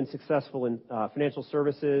 So we've been successful in financial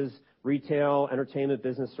services, retail, entertainment,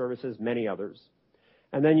 business services, many others.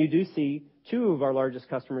 And then you do see two of our largest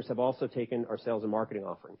customers have also taken our sales and marketing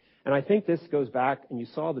offering. And I think this goes back, and you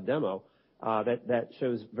saw the demo, that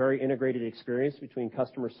shows very integrated experience between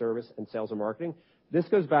customer service and sales and marketing. This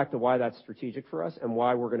goes back to why that's strategic for us and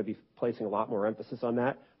why we're going to be placing a lot more emphasis on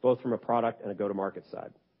that, both from a product and a go-to-market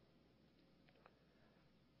side.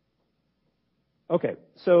 Okay,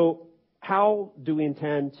 so how do we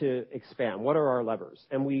intend to expand? What are our levers?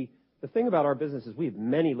 And the thing about our business is we have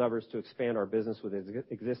many levers to expand our business with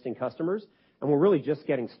existing customers, and we're really just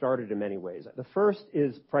getting started in many ways. The first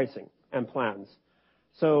is pricing and plans.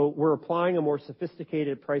 So we're applying a more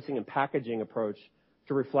sophisticated pricing and packaging approach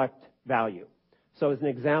to reflect value. So as an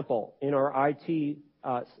example, in our IT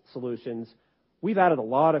solutions, we've added a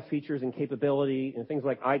lot of features and capability in things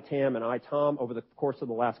like ITAM and ITOM over the course of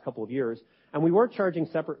the last couple of years, and we weren't charging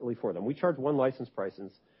separately for them. We charge one license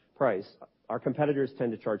price. Our competitors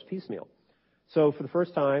tend to charge piecemeal. So for the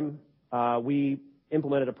first time, we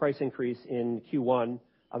implemented a price increase in Q1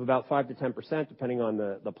 of about 5 to 10%, depending on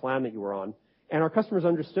the plan that you were on. And our customers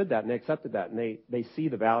understood that, and they accepted that, and they see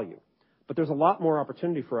the value. But there's a lot more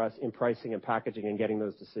opportunity for us in pricing and packaging and getting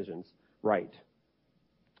those decisions right.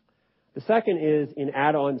 The second is in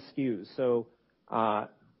add-on SKUs. So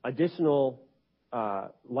additional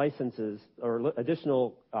licenses or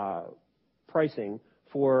additional pricing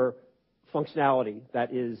for functionality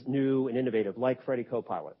that is new and innovative, like Freddy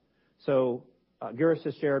Copilot. So Girish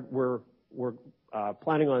has shared, we're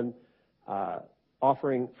planning on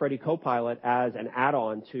offering Freddy Copilot as an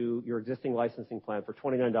add-on to your existing licensing plan for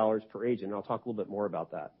 $29 per agent. And I'll talk a little bit more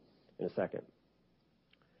about that in a second.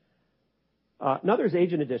 Another is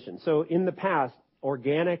agent addition. So in the past,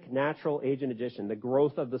 organic, natural agent addition, the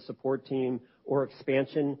growth of the support team or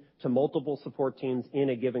expansion to multiple support teams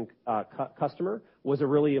in a given customer was a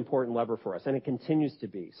really important lever for us, and it continues to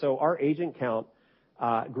be. So our agent count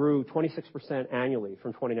grew 26% annually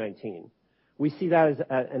from 2019. We see that as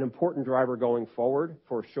an important driver going forward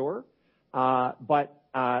for sure, but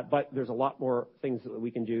there's a lot more things that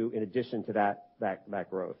we can do in addition to that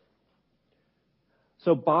growth.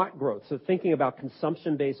 So bot growth. So thinking about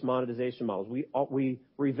consumption-based monetization models. We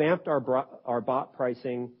revamped our bot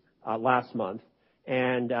pricing last month,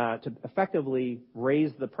 and to effectively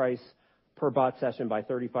raise the price per bot session by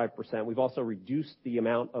 35%. We've also reduced the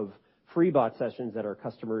amount of free bot sessions that our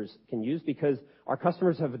customers can use because our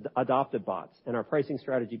customers have adopted bots, and our pricing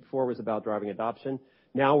strategy before was about driving adoption.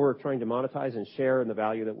 Now we're trying to monetize and share in the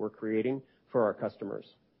value that we're creating for our customers.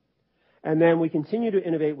 And then we continue to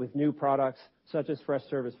innovate with new products such as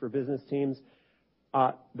Freshservice for business teams.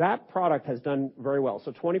 That product has done very well.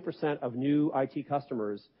 So 20% of new IT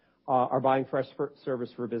customers are buying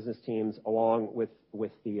Freshservice for business teams along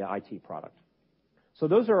with the IT product. So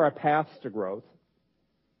those are our paths to growth.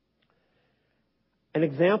 An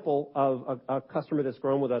example of a customer that's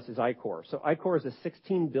grown with us is iCor. So iCor is a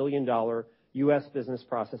 $16 billion U.S. business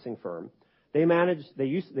processing firm. They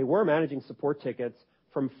were managing support tickets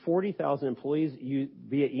from 40,000 employees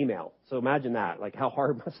via email. So imagine that. Like, how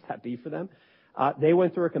hard must that be for them? They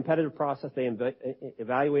went through a competitive process. They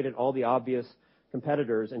evaluated all the obvious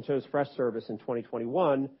competitors and chose Freshservice in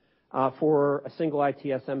 2021 for a single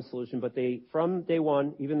ITSM solution. But from day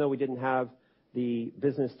one, even though we didn't have the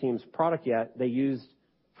business team's product yet, they used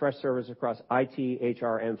Freshservice across IT,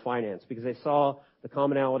 HR, and finance because they saw the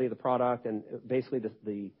commonality of the product and basically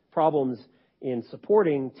the problems in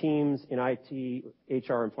supporting teams in IT,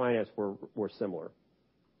 HR, and finance were similar.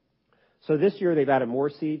 So this year they've added more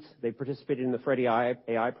seats. They participated in the Freddy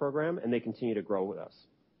AI program, and they continue to grow with us.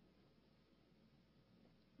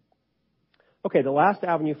 Okay, the last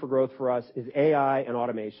avenue for growth for us is AI and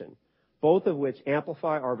automation, both of which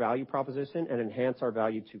amplify our value proposition and enhance our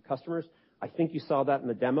value to customers. I think you saw that in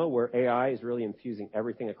the demo where AI is really infusing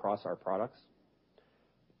everything across our products.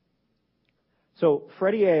 So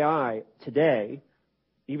Freddy AI today,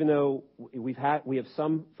 even though we have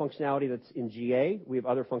some functionality that's in GA, we have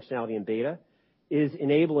other functionality in beta, is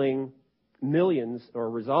enabling millions or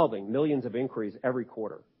resolving millions of inquiries every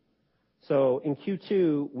quarter. So in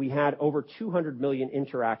Q2, we had over 200 million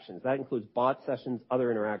interactions. That includes bot sessions, other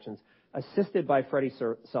interactions, assisted by Freddy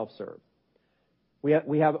Self-Serve.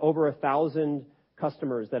 We have over 1,000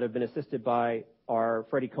 customers that have been assisted by our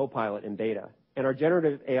Freddy Copilot in beta. And our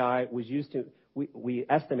generative AI was used to, we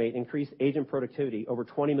estimate, increase agent productivity over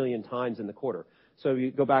 20 million times in the quarter. So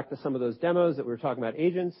you go back to some of those demos that we were talking about,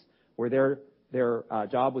 agents, where their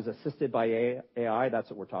job was assisted by AI,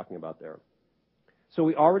 that's what we're talking about there. So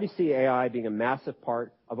we already see AI being a massive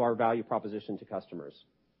part of our value proposition to customers.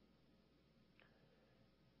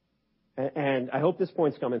 And I hope this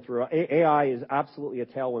point's coming through. AI is absolutely a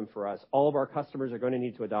tailwind for us. All of our customers are going to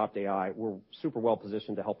need to adopt AI. We're super well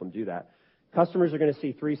positioned to help them do that. Customers are going to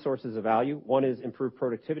see three sources of value. One is improved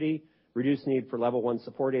productivity, reduced need for level 1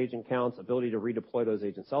 support agent counts, ability to redeploy those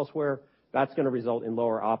agents elsewhere. That's going to result in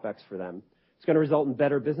lower OpEx for them. It's going to result in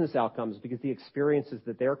better business outcomes because the experiences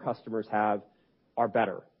that their customers have are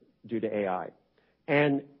better due to AI.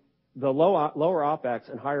 And the lower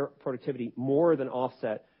OpEx and higher productivity more than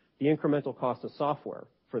offset the incremental cost of software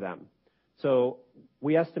for them. So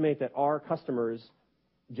we estimate that our customers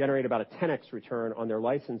generate about a 10x return on their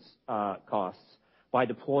license costs by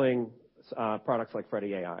deploying products like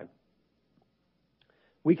Freddy AI.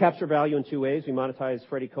 We capture value in two ways. We monetize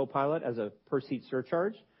Freddy Copilot as a per-seat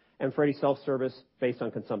surcharge and Freddy Self-Service based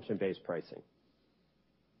on consumption-based pricing.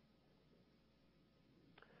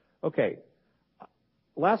 Okay,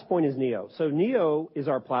 last point is Neo. So Neo is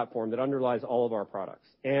our platform that underlies all of our products.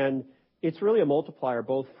 And it's really a multiplier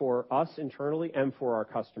both for us internally and for our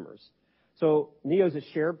customers. So Neo is a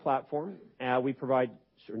shared platform.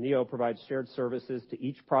 Neo provides shared services to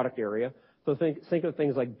each product area. So think of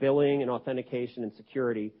things like billing and authentication and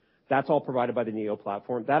security. That's all provided by the Neo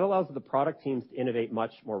platform. That allows the product teams to innovate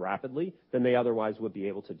much more rapidly than they otherwise would be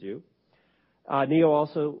able to do. Neo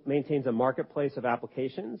also maintains a marketplace of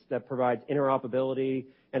applications that provides interoperability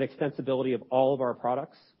and extensibility of all of our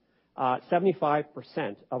products. 75%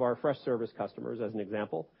 of our Freshservice customers, as an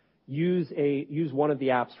example, use one of the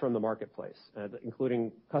apps from the marketplace,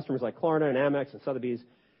 including customers like Klarna and Amex and Sotheby's.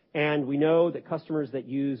 And we know that customers that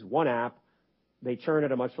use one app, they churn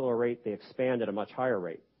at a much lower rate, they expand at a much higher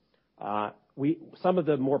rate. Some of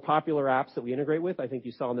the more popular apps that we integrate with, I think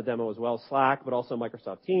you saw in the demo as well, Slack, but also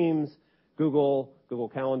Microsoft Teams, Google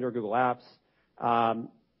Calendar, Google Apps.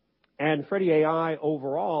 And Freddy AI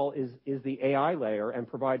overall is the AI layer and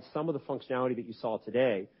provides some of the functionality that you saw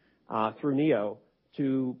today through Neo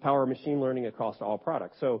to power machine learning across all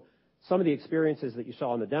products. So some of the experiences that you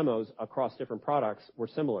saw in the demos across different products were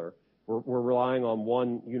similar. We're relying on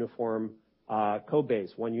one uniform code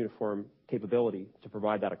base, one uniform capability to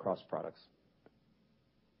provide that across products.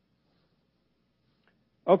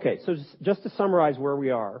 Okay, so just to summarize where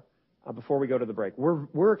we are before we go to the break.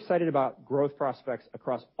 We're excited about growth prospects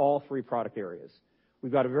across all three product areas.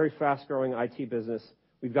 We've got a very fast-growing IT business.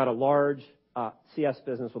 We've got a large CS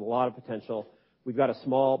business with a lot of potential. We've got a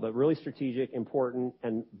small but really strategic, important,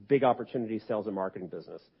 and big opportunity sales and marketing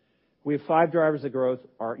business. We have 5 drivers of growth.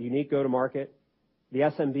 Our unique go-to-market, the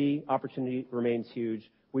SMB opportunity remains huge.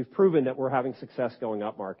 We've proven that we're having success going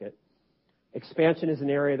up market. Expansion is an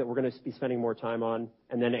area that we're going to be spending more time on,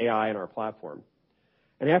 and then AI in our platform.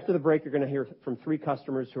 And after the break, you're going to hear from 3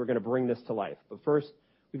 customers who are going to bring this to life. But first,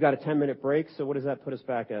 we've got a 10-minute break, so what does that put us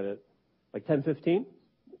back at it? Like 10:15?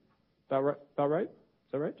 About right?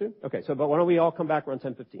 Is that right, Jim? Okay, so but why don't we all come back around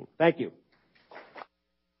 10:15? Thank you.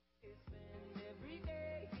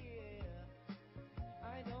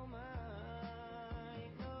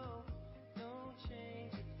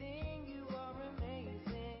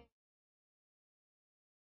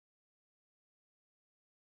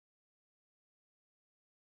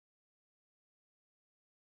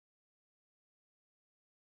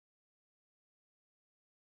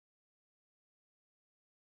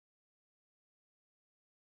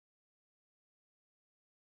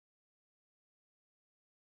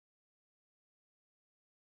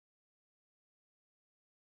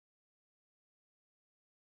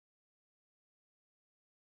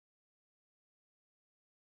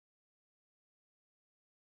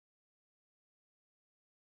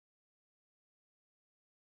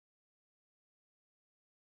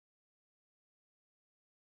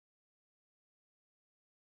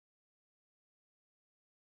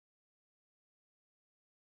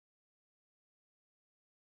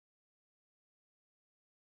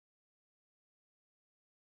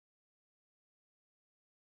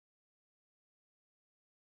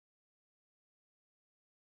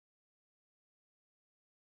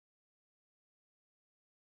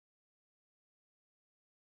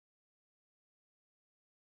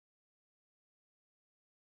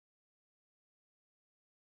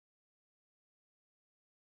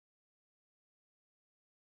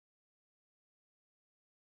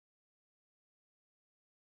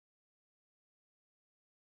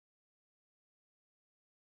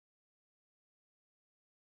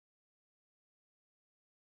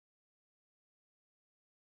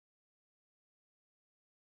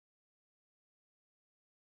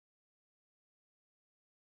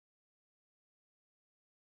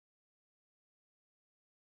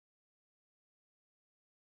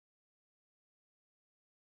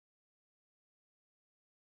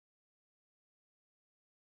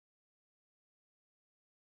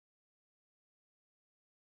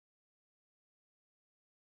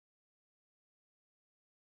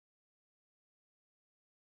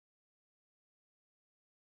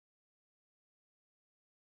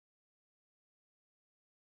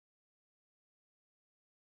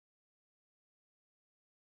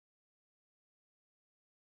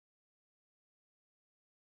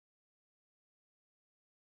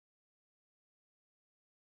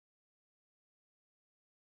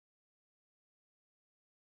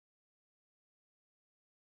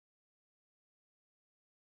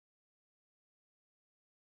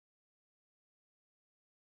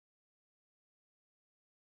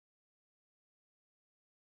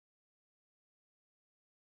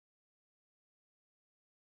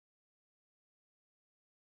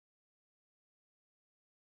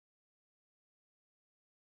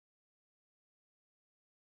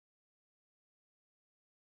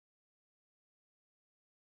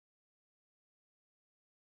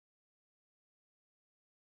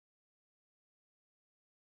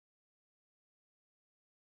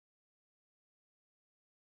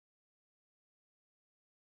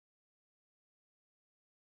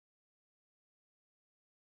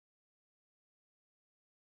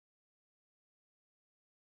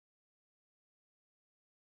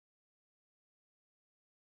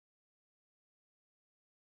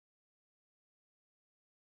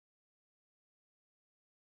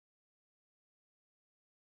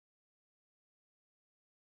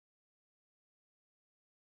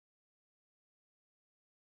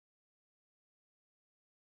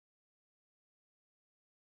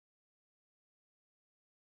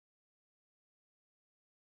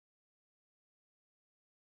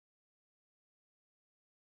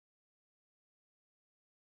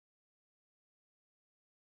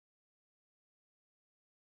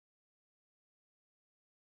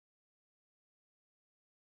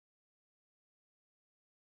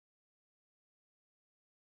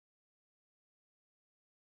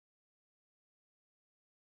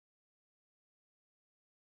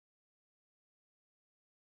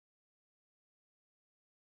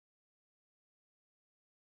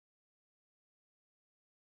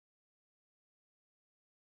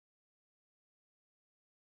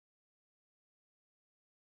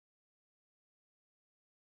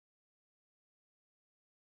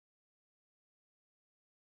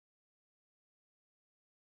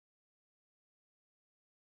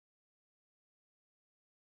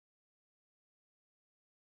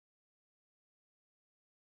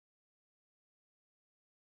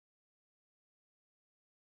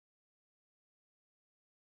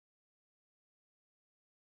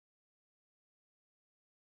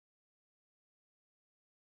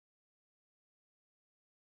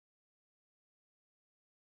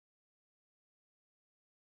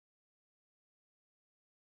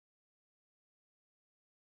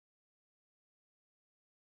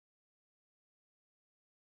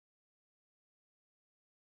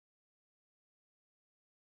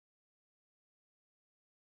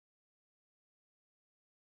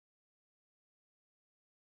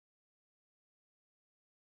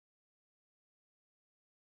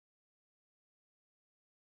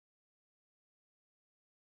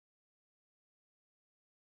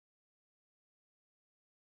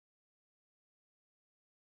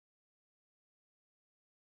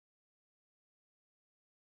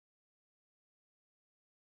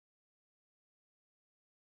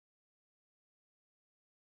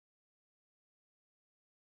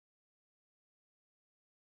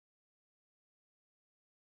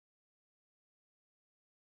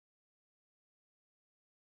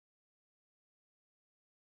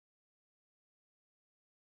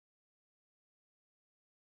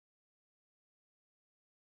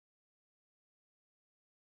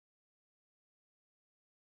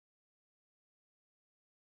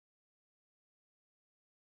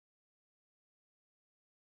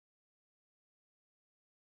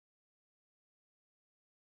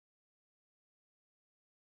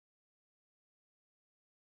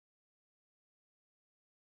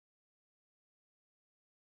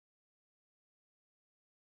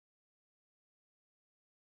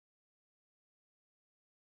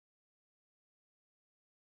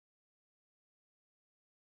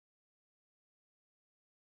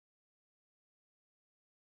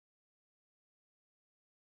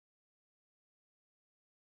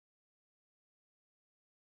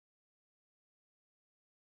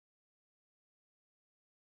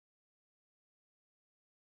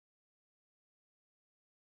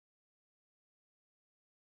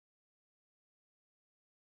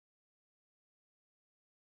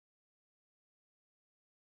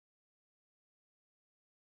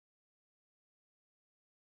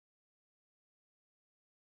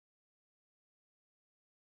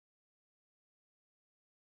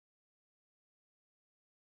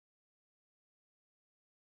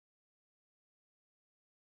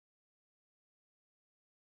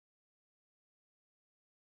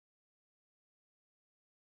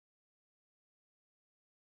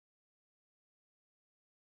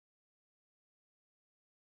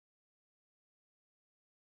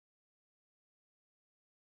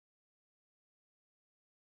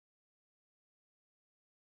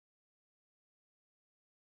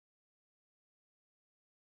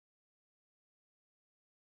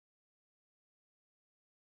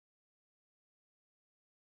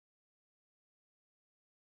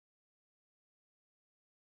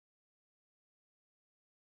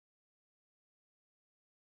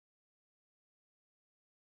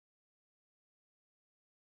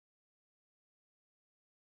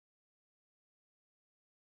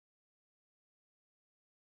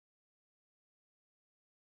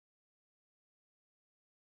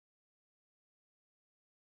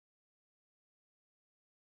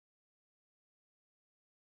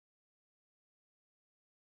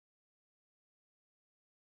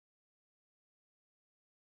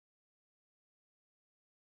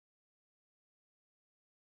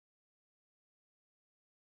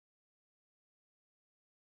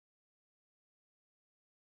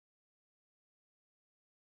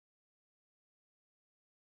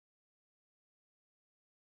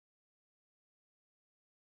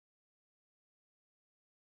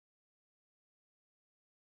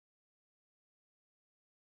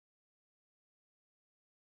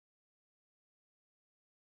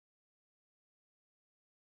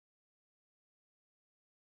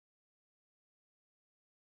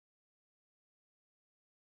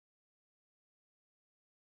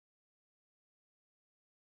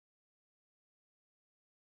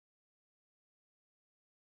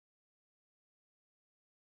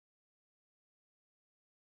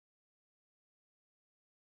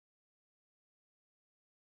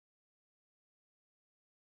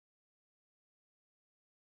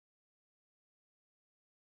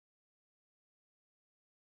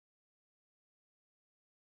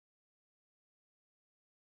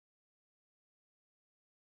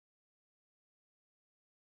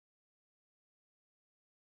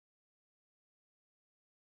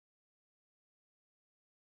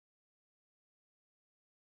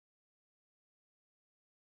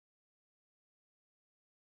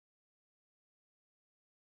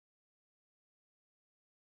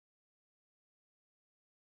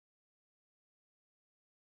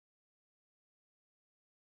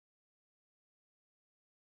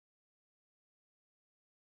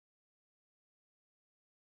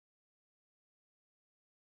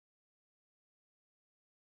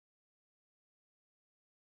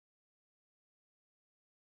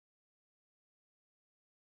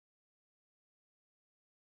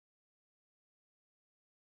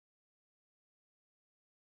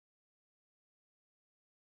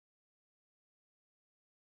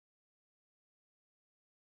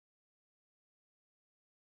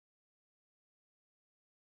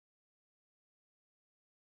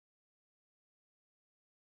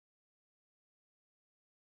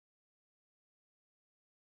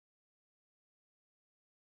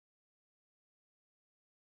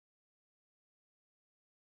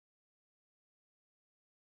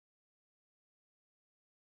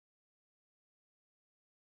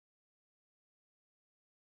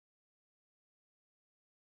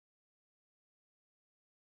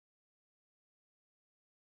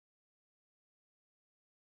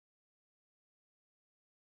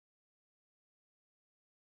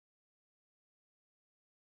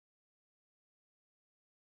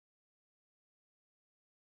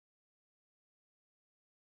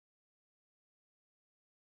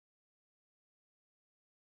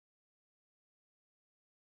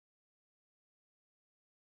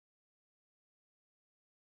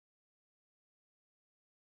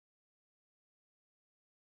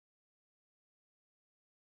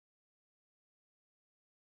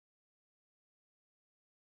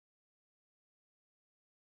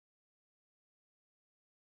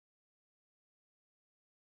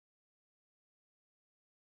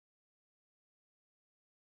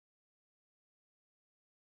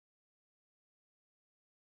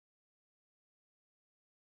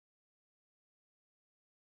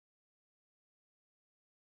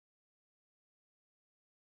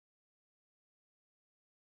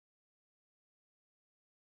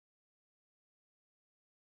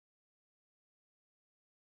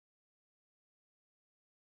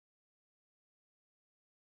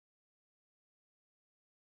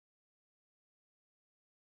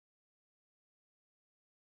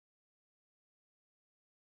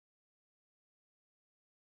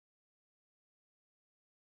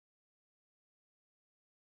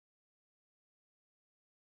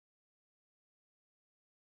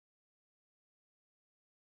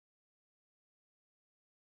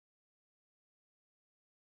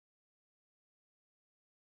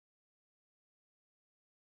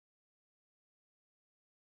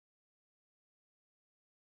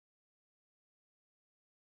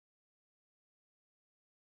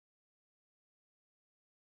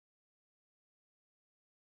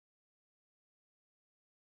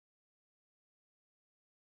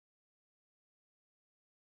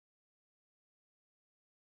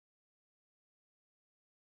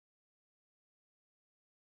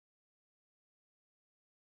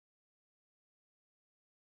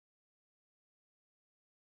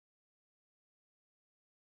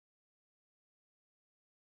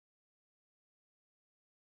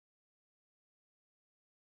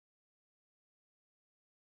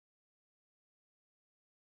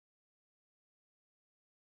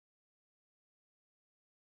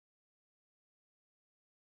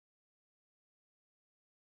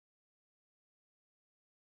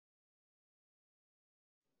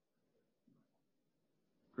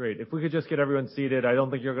 Great. If we could just get everyone seated, I don't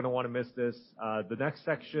think you're going to want to miss this. The next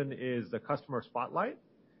section is the customer spotlight.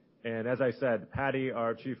 And as I said, Patty,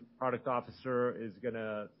 our Chief Product Officer, is going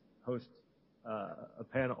to host a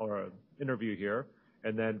panel or an interview here,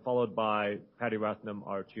 and then followed by Patty Rathnam,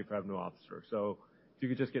 our Chief Revenue Officer. So if you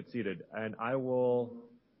could just get seated, and I will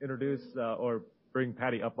introduce or bring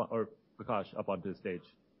Patty up, or Prakash up onto the stage.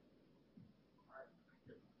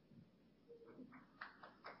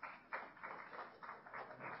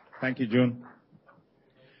 Thank you, June.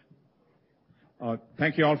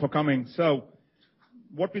 Thank you all for coming. So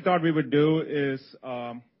what we thought we would do is,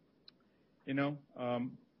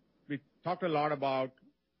 we talked a lot about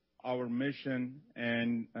our mission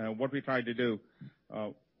and what we try to do.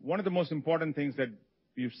 One of the most important things that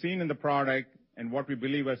we've seen in the product and what we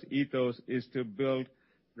believe as ethos is to build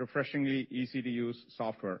refreshingly easy-to-use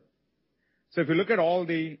software. So if you look at all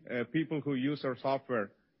the people who use our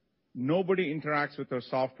software, nobody interacts with our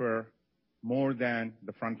software more than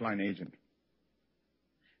the frontline agent.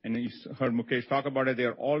 And you heard Mukesh talk about it.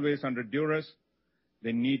 They're always under duress.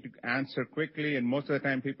 They need to answer quickly, and most of the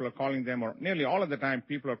time people are calling them, or nearly all of the time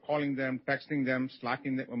people are calling them, texting them,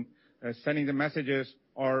 slacking them, sending them messages,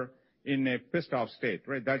 or in a pissed off state,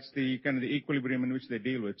 right? That's the kind of the equilibrium in which they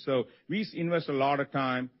deal with. So we invest a lot of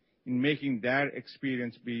time in making their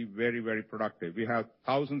experience be very, very productive. We have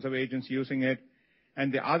thousands of agents using it.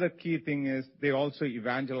 And the other key thing is they also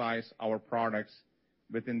evangelize our products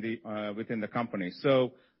within the company.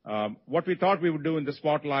 So what we thought we would do in the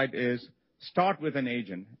spotlight is start with an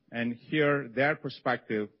agent and hear their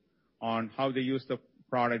perspective on how they use the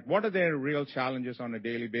product. What are their real challenges on a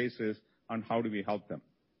daily basis, and how do we help them?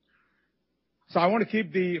 So I want to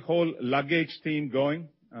keep the whole luggage theme going.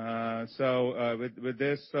 With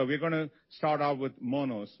this, we're going to start out with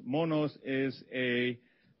Monos. Monos is a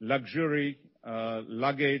luxury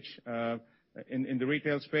luggage in the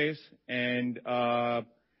retail space, and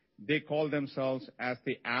they call themselves as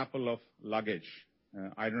the Apple of luggage.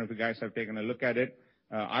 I don't know if you guys have taken a look at it.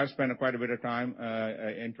 I've spent quite a bit of time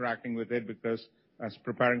interacting with it because I was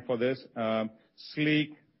preparing for this.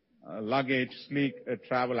 Sleek luggage, sleek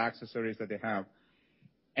travel accessories that they have.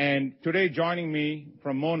 And today joining me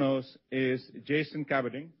from Monos is Jason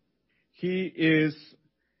Cabading. He is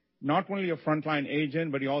not only a frontline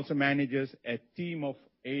agent, but he also manages a team of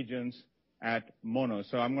agents at Monos.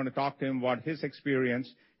 So I'm going to talk to him about his experience.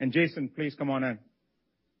 And Jason, please come on in.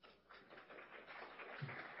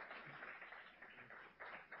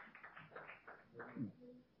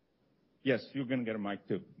 Yes, you're going to get a mic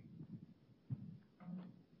too.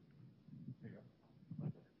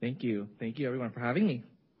 Thank you. Thank you, everyone, for having me.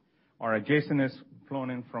 All right, Jason is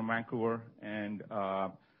flown in from Vancouver. And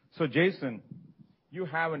so, Jason, you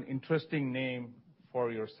have an interesting name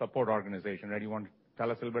for your support organization, right? You want to tell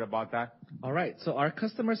us a little bit about that? All right. So our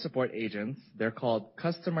customer support agents, they're called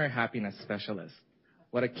Customer Happiness Specialists.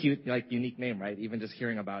 What a cute, unique name, right? Even just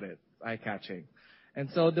hearing about it, eye-catching. And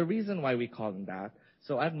so the reason why we call them that,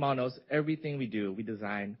 so at Monos, everything we do, we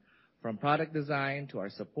design from product design to our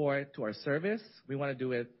support to our service. We want to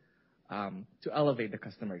do it to elevate the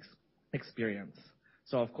customer experience.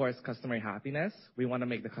 So, of course, customer happiness, we want to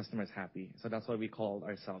make the customers happy. So that's why we call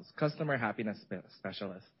ourselves Customer Happiness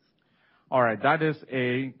Specialists. All right. That is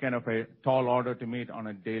a kind of a tall order to meet on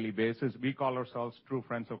a daily basis. We call ourselves true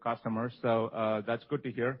friends of customers. So that's good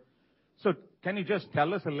to hear. So can you just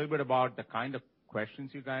tell us a little bit about the kind of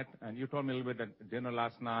questions you get? And you told me a little bit at dinner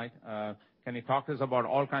last night. Can you talk to us about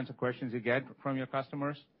all kinds of questions you get from your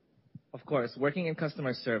customers? Of course. Working in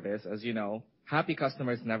customer service, as you know, happy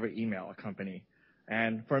customers never email a company.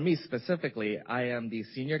 And for me specifically, I am the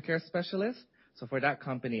senior care specialist. So for that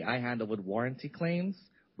company, I handle with warranty claims,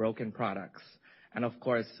 broken products. And of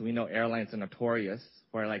course, we know airlines are notorious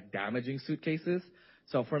for damaging suitcases.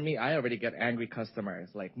 So for me, I already get angry customers.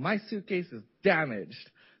 My suitcase is damaged.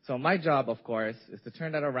 So my job, of course, is to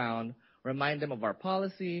turn that around, remind them of our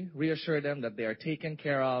policy, reassure them that they are taken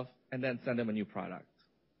care of, and then send them a new product.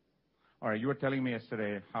 All right. You were telling me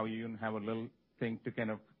yesterday how you have a little thing to kind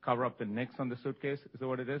of cover up the nicks on the suitcase. Is that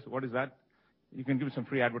what it is? What is that? You can give some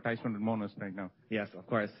free advertisement at Monos right now. Yes, of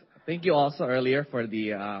course. Thank you also earlier for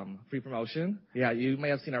the free promotion. Yeah, you may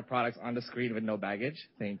have seen our products on the screen with no baggage.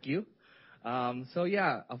 Thank you.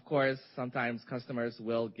 Of course, sometimes customers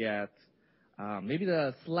will get maybe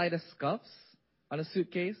the slightest scuffs on a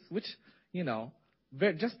suitcase, which,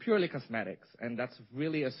 just purely cosmetics. And that's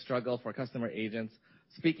really a struggle for customer agents.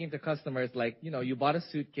 Speaking to customers you bought a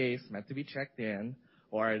suitcase meant to be checked in,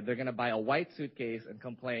 or they're going to buy a white suitcase and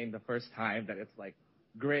complain the first time that it's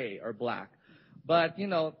gray or black. But,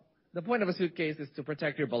 the point of a suitcase is to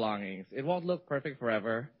protect your belongings. It won't look perfect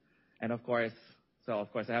forever. And of course, So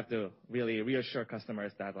of course, I have to really reassure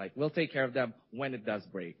customers that like we'll take care of them when it does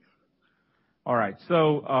break. All right.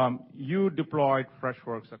 So you deployed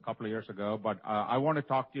Freshworks a couple of years ago, but I want to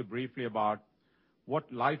talk to you briefly about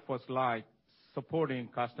what life was like supporting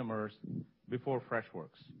customers before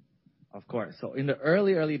Freshworks. Of course. So in the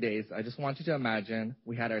early days, I just want you to imagine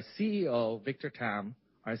we had our CEO, Victor Tam,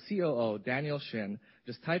 our COO, Daniel Shin,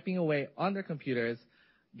 just typing away on their computers,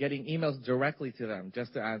 getting emails directly to them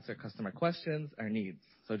just to answer customer questions or needs.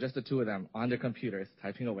 So just the two of them on their computers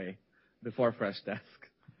typing away before Freshdesk.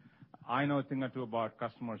 I know a thing or two about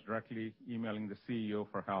customers directly emailing the CEO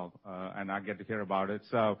for help, and I get to hear about it.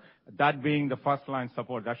 So that being the first line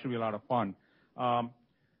support, that should be a lot of fun.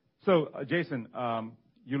 So Jason,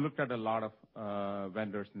 you looked at a lot of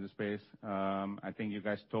vendors in the space. I think you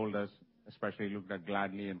guys told us, especially looked at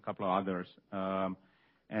Gladly and a couple of others,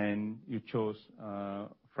 and you chose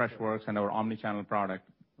Freshworks and our omnichannel product,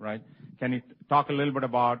 right? Can you talk a little bit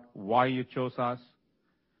about why you chose us,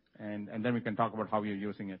 and then we can talk about how you're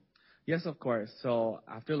using it? Yes, of course. So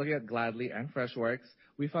after looking at Gladly and Freshworks,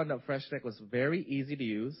 we found that Freshdesk was very easy to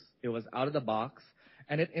use. It was out of the box,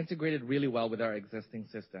 and it integrated really well with our existing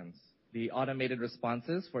systems. The automated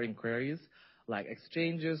responses for inquiries like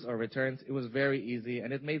exchanges or returns, it was very easy,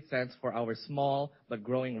 and it made sense for our small but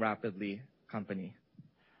growing rapidly company.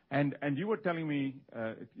 And you were telling me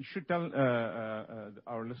you should tell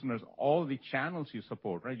our listeners all the channels you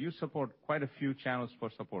support, right? You support quite a few channels for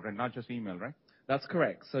support, and not just email, right? That's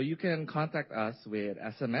correct. So you can contact us with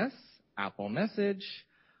SMS, Apple Message,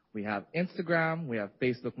 we have Instagram, we have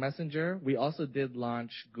Facebook Messenger. We also did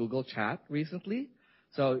launch Google Chat recently.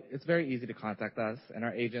 So it's very easy to contact us, and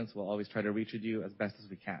our agents will always try to reach you as best as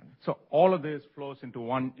we can. So all of this flows into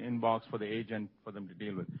one inbox for the agent for them to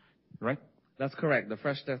deal with, right? That's correct. The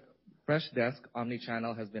Freshdesk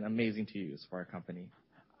omnichannel has been amazing to use for our company.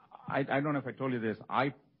 I don't know if I told you this.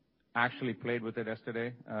 I actually played with it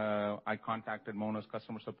yesterday. I contacted Mono's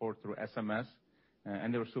customer support through SMS,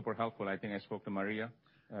 and they were super helpful. I think I spoke to Maria,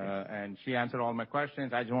 and she answered all my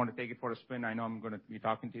questions. I just want to take it for a spin. I know I'm going to be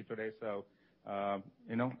talking to you today, so, I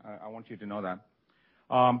want you to know that.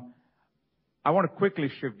 I want to quickly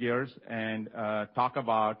shift gears and talk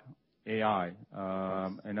about AI.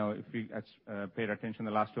 I know if you paid attention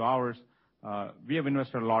the last 2 hours, we have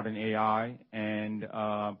invested a lot in AI, and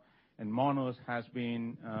Monos has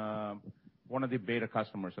been one of the beta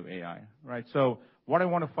customers of AI, right? So what I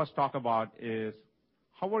want to first talk about is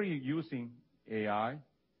how are you using AI?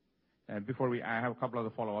 And I have a couple of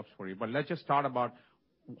the follow-ups for you, but let's just start about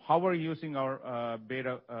how are you using our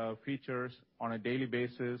beta features on a daily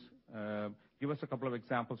basis? Give us a couple of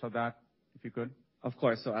examples of that, if you could. Of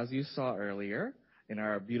course. So as you saw earlier in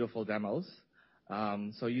our beautiful demos,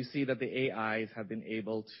 so you see that the AIs have been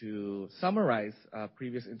able to summarize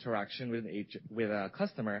previous interaction with a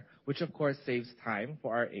customer, which of course saves time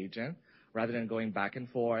for our agent rather than going back and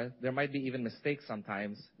forth. There might be even mistakes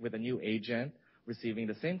sometimes with a new agent receiving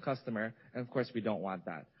the same customer, and of course we don't want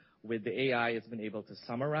that. With the AI, it's been able to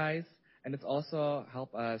summarize, and it's also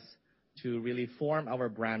helped us to really form our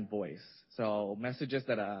brand voice. So messages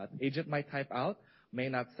that an agent might type out may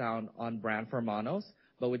not sound on brand for Monos,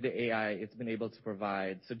 but with the AI, it's been able to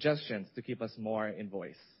provide suggestions to keep us more in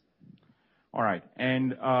voice. All right.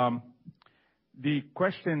 And the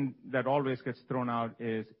question that always gets thrown out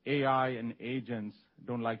is AI and agents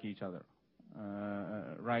don't like each other,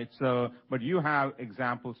 right? So, but you have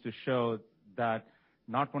examples to show that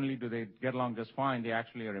not only do they get along just fine, they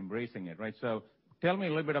actually are embracing it, right? So tell me a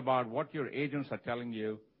little bit about what your agents are telling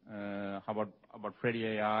you about Freddy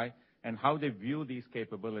AI, and how they view these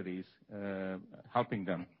capabilities helping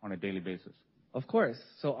them on a daily basis. Of course.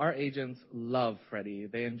 So our agents love Freddy.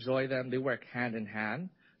 They enjoy them. They work hand in hand.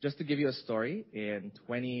 Just to give you a story, in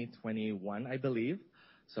 2021, I believe,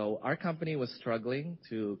 so our company was struggling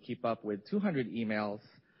to keep up with 200 emails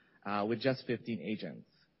with just 15 agents.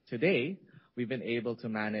 Today, we've been able to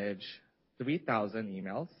manage 3,000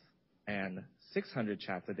 emails and 600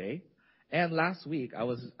 chats a day. And last week,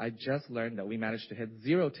 I just learned that we managed to hit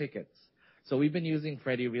 0 tickets. So we've been using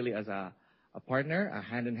Freddy really as a partner, a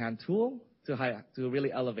hand-in-hand tool to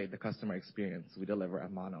really elevate the customer experience we deliver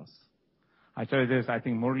at Monos. I tell you this, I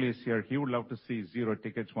think Murli is here. He would love to see 0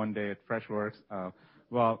 tickets one day at Freshworks.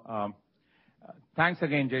 Thanks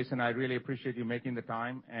again, Jason. I really appreciate you making the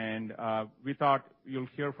time. And we thought you'll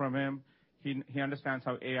hear from him. He understands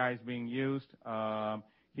how AI is being used.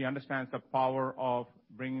 He understands the power of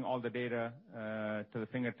bringing all the data to the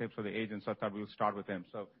fingertips of the agents. So I thought we'll start with him.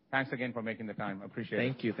 So thanks again for making the time. I appreciate it.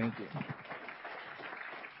 Thank you. Thank you.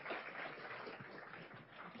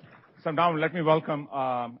 So now let me welcome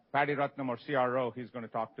Patty Ratnam, our CRO. He's going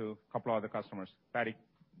to talk to a couple of other customers. Patty.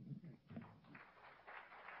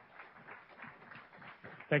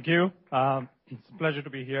 Thank you. It's a pleasure to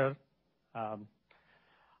be here.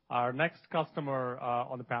 Our next customer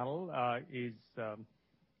on the panel is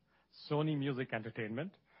Sony Music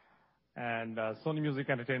Entertainment. And Sony Music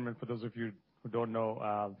Entertainment, for those of you who don't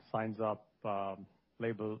know, signs up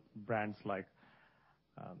label brands like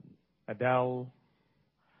Adele,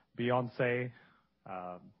 Beyonce,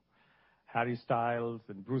 Harry Styles,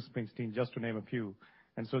 and Bruce Springsteen, just to name a few.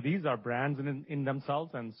 And so these are brands in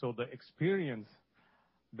themselves, and so the experience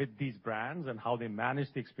with these brands and how they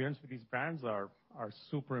manage the experience with these brands are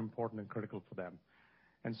super important and critical for them.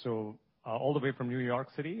 And so all the way from New York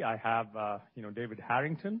City, I have David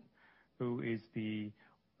Harrington, who is the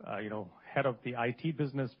head of the IT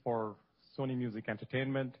business for Sony Music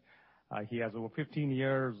Entertainment. He has over 15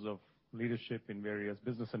 years of leadership in various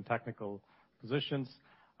business and technical positions.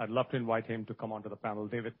 I'd love to invite him to come onto the panel.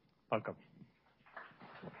 David, welcome.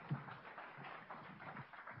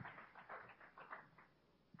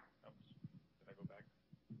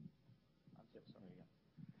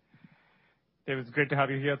 David, it's great to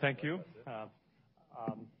have you here. Thank you. So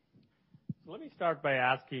let me start by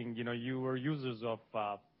asking, you were users of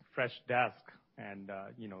Freshdesk, and,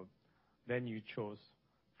 then you chose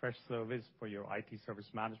Freshservice for your IT service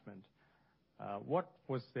management. What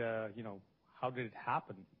was how did it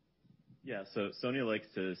happen? Yeah, so Sony likes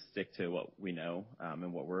to stick to what we know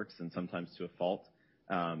and what works, and sometimes to a fault.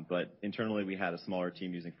 But internally, we had a smaller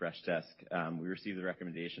team using Freshdesk. We received the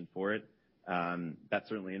recommendation for it. That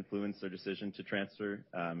certainly influenced our decision to transfer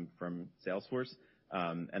from Salesforce.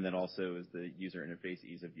 And then also is the user interface,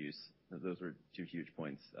 ease of use. Those were two huge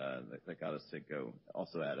points that got us to go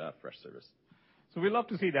also at Freshservice. So we love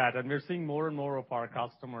to see that, and we're seeing more and more of our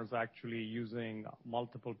customers actually using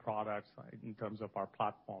multiple products in terms of our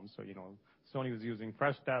platform. So, Sony was using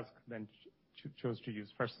Freshdesk, then chose to use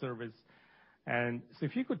Freshservice. And so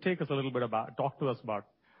if you could talk to us about,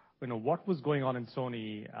 what was going on in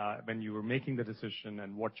Sony when you were making the decision,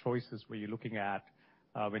 and what choices were you looking at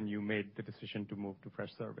when you made the decision to move to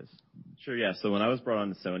Freshservice? Sure, yeah. So when I was brought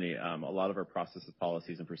on to Sony, a lot of our processes,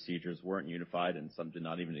 policies, and procedures weren't unified, and some did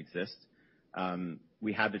not even exist.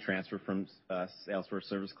 We had to transfer from Salesforce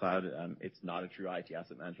Service Cloud. It's not a true IT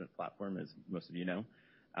asset management platform, as most of you know.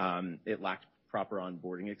 It lacked proper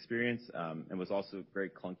onboarding experience and was also very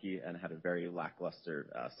clunky and had a very lackluster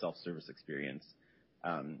self-service experience.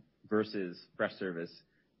 Versus Freshservice,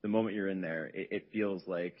 the moment you're in there, it feels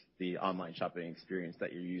like the online shopping experience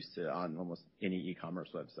that you're used to on almost any e-commerce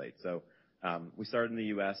website. So we started in the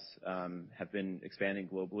U.S., have been expanding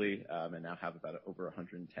globally, and now have about over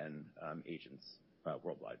 110 agents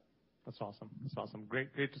worldwide. That's awesome.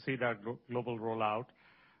 Great to see that global rollout.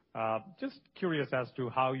 Just curious as to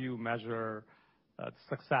how you measure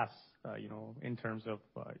success, in terms of,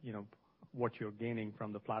 what you're gaining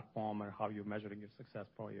from the platform, or how you're measuring your success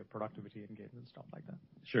for your productivity engagement, stuff like that.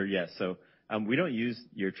 Sure, yes. So we don't use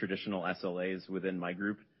your traditional SLAs within my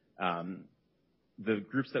group. The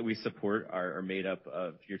groups that we support are made up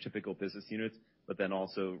of your typical business units, but then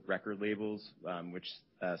also record labels, which,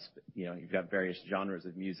 you've got various genres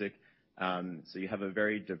of music. So you have a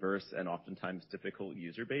very diverse and oftentimes difficult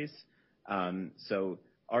user base. So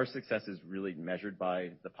our success is really measured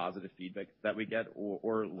by the positive feedback that we get,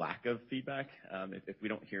 or lack of feedback. If we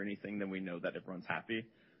don't hear anything, then we know that everyone's happy.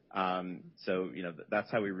 So, that's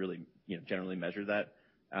how we really, generally measure that.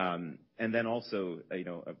 And then also, a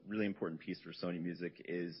really important piece for Sony Music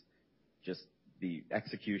is just the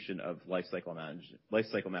execution of lifecycle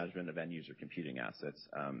management of end user computing assets.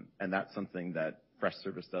 And that's something that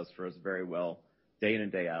Freshservice does for us very well, day in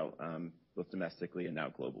and day out, both domestically and now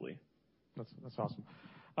globally. That's awesome.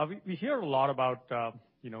 We hear a lot about,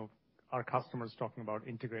 our customers talking about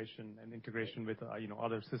integration with,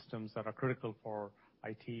 other systems that are critical for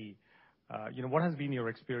IT. What has been your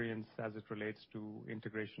experience as it relates to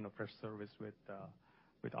integration of Freshservice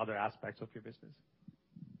with other aspects of your business?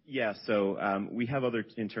 Yeah, so we have other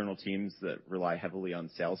internal teams that rely heavily on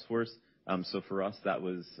Salesforce. So for us, that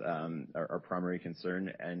was our primary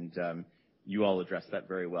concern, and you all addressed that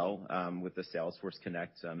very well with the Salesforce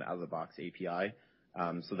Connect out-of-the-box API.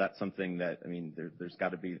 So that's something that, there's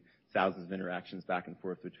got to be thousands of interactions back and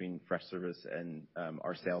forth between Freshservice and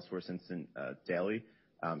our Salesforce instance daily.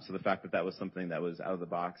 So the fact that was something that was out of the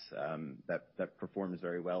box, that performs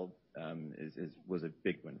very well, was a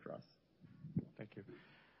big win for us. Thank you.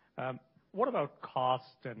 What about cost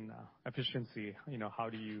and efficiency? How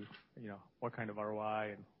do you, what kind of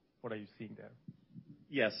ROI, and what are you seeing there?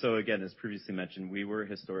 Yeah, so again, as previously mentioned, we were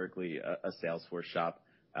historically a Salesforce shop.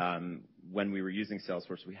 when we were using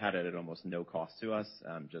Salesforce, we had it at almost no cost to us,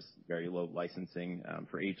 just very low licensing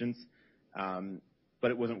for agents.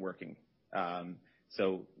 But it wasn't working.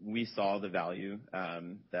 So we saw the value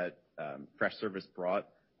that Freshservice brought,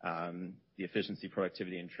 the efficiency,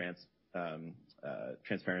 productivity, and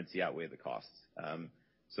transparency outweigh the costs.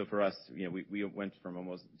 So for us, we went from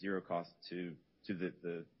almost zero cost to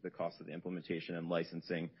the cost of the implementation and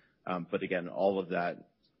licensing. But again, all of that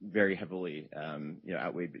very heavily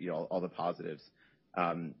outweighed all the positives.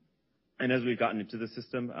 And as we've gotten into the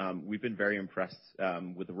system, we've been very impressed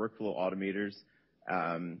with the workflow automators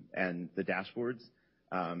and the dashboards.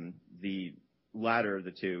 The latter of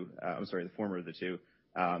the two, the former of the two,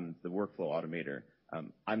 the workflow automator.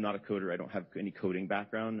 I'm not a coder. I don't have any coding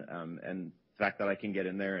background. And the fact that I can get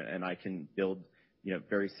in there and I can build,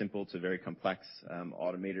 very simple to very complex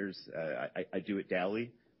automators, I do it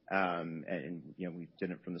daily. And we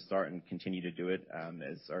did it from the start and continue to do it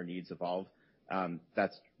as our needs evolve.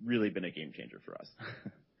 That's really been a game changer for us.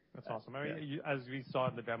 That's awesome. I mean, as we saw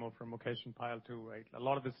in the demo from Mukesh and Payal too, right? A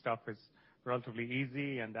lot of this stuff is relatively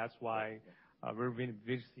easy, and that's why we're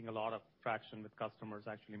seeing a lot of traction with customers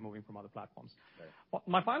actually moving from other platforms. Right. Well,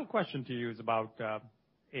 my final question to you is about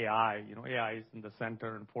AI. AI is in the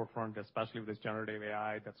center and forefront, especially with this generative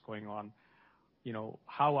AI that's going on.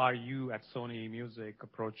 How are you at Sony Music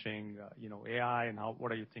approaching, AI, and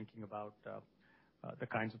what are you thinking about the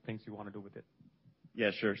kinds of things you want to do with it?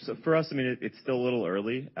 Yeah, sure. So for us, it's still a little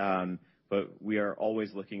early, but we are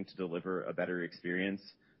always looking to deliver a better experience.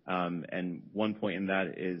 And one point in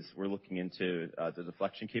that is we're looking into the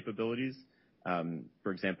deflection capabilities.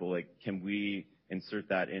 For example, can we insert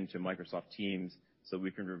that into Microsoft Teams so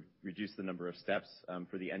we can reduce the number of steps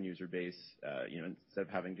for the end user base, instead of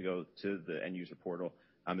having to go to the end user portal?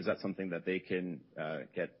 Is that something that they can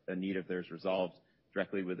get a need of theirs resolved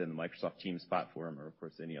directly within the Microsoft Teams platform, or of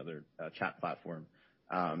course any other chat platform?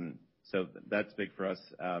 So that's big for us.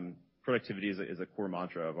 Productivity is a core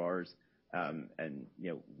mantra of ours. And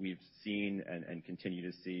we've seen and continue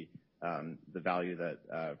to see the value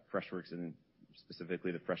that Freshworks and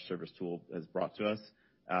specifically the Freshservice tool has brought to us.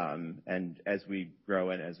 And as we grow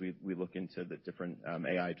and as we look into the different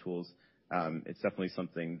AI tools, it's definitely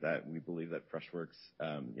something that we believe that Freshworks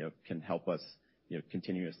can help us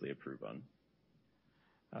continuously improve on.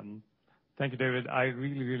 Thank you, David. I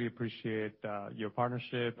really, really appreciate your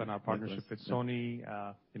partnership and our partnership with Sony.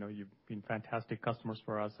 You've been fantastic customers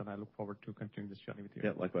for us, and I look forward to continuing this journey with you.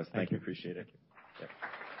 Yeah, likewise. Thank you. Appreciate it. Thank you.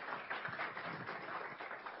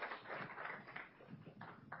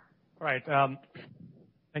 All right.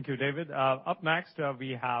 Thank you, David. Up next,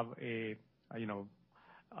 we have the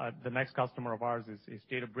next customer of ours is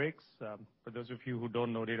Databricks. For those of you who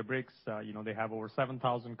don't know Databricks, they have over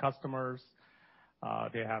 7,000 customers.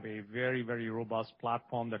 They have a very, very robust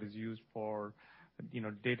platform that is used for,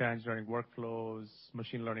 data engineering workflows,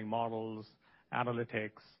 machine learning models,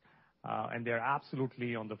 analytics, and they're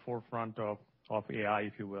absolutely on the forefront of AI,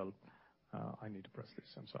 if you will. I need to press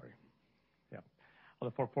this. I'm sorry. Yeah. On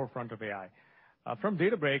the forefront of AI. From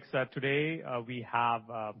Databricks, today, we have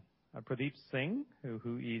Pradeep Singh,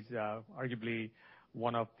 who is arguably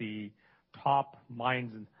one of the top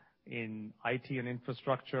minds in IT and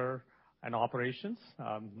infrastructure and operations,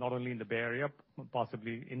 not only in the Bay Area,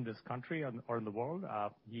 possibly in this country or in the world.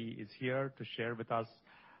 He is here to share with us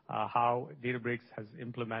how Databricks has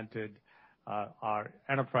implemented our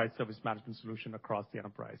enterprise service management solution across the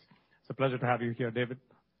enterprise. It's a pleasure to have you here, David.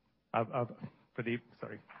 Pradeep,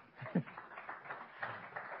 sorry.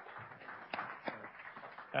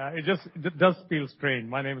 It does feel strange.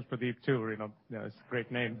 My name is Pradeep too. It's a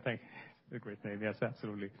great name. Thank you. It's a great name. Yes,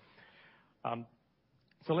 absolutely.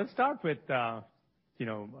 So let's start with, in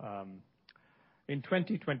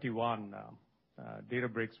 2021,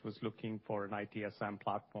 Databricks was looking for an ITSM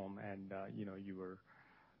platform, and you were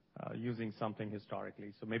using something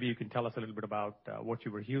historically. So maybe you can tell us a little bit about what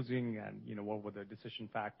you were using and what were the decision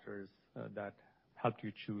factors that helped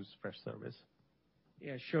you choose Freshservice.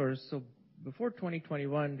 Yeah, sure. So before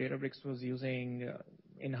 2021, Databricks was using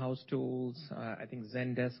in-house tools. I think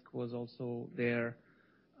Zendesk was also there.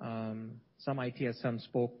 Some ITSM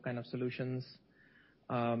spoke kind of solutions.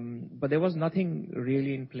 But there was nothing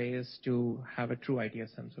really in place to have a true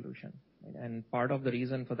ITSM solution. And part of the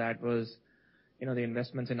reason for that was, the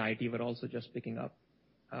investments in IT were also just picking up.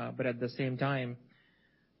 But at the same time,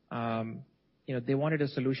 they wanted a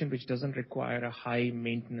solution which doesn't require a high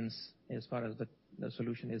maintenance as far as the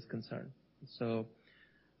solution is concerned. So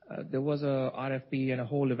there was a RFP and a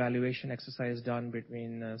whole evaluation exercise done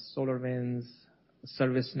between SolarWinds,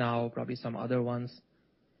 ServiceNow, probably some other ones,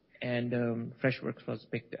 and Freshworks was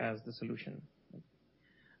picked as the solution.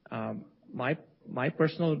 My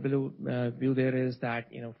personal view there is that,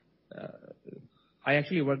 I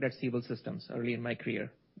actually worked at Siebel Systems early in my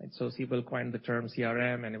career. Right? So Siebel coined the term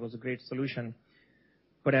CRM, and it was a great solution.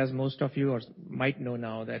 But as most of you might know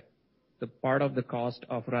now, that the part of the cost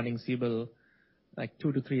of running Siebel, like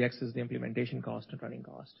 2 to 3x is the implementation cost and running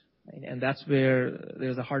cost. Right? And that's where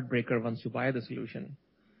there's a heartbreaker once you buy the solution.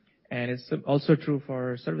 And it's also true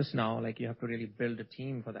for ServiceNow, like you have to really build a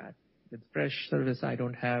team for that. With Freshservice, I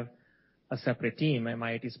don't have a separate team, and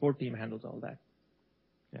my IT support team handles all that.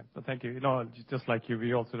 Yeah, but thank you. Just like you,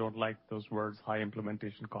 we also don't like those words, high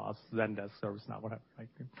implementation costs, Zendesk, ServiceNow, whatever. Right?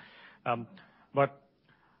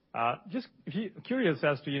 Just curious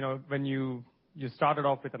as to, when you started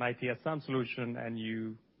off with an ITSM solution and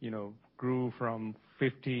you grew from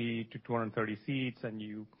 50 to 230 seats and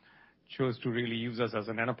you chose to really use us as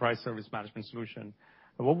an enterprise service management solution,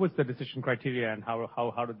 what was the decision criteria and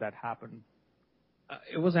how did that happen?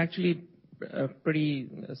 It was actually pretty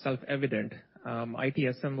self-evident.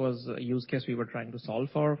 ITSM was a use case we were trying to solve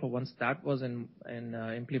for. Once that was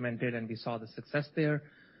implemented and we saw the success there,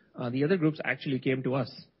 the other groups actually came to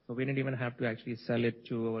us. So we didn't even have to actually sell it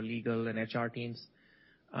to our legal and HR teams.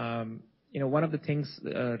 One of the things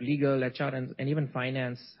legal, HR, and even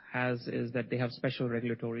finance has is that they have special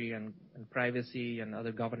regulatory and privacy and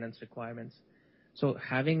other governance requirements. So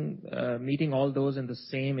meeting all those in the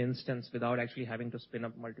same instance without actually having to spin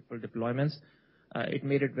up multiple deployments, it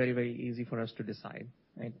made it very, very easy for us to decide.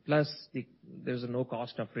 Right? Plus, there's no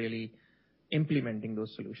cost of really implementing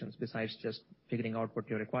those solutions besides just figuring out what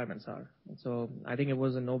your requirements are. And so I think it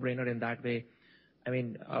was a no-brainer in that way. I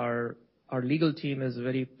mean, our legal team is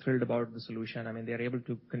very thrilled about the solution. I mean, they're able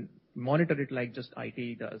to monitor it like just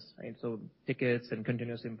IT does. Right? So tickets and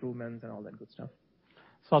continuous improvements and all that good stuff.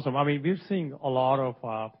 It's awesome. I mean, we're seeing a lot of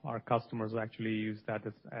our customers actually use that.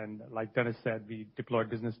 And like Dennis said, we deployed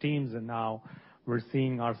business teams, and now we're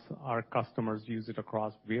seeing our customers use it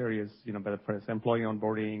across various, whether it's employee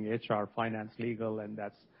onboarding, HR, finance, legal, and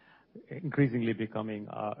that's increasingly becoming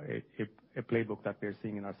a playbook that we're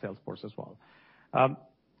seeing in our sales force as well.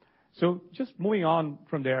 So just moving on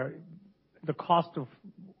from there,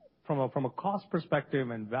 from a cost perspective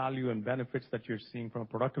and value and benefits that you're seeing from a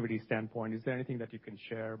productivity standpoint, is there anything that you can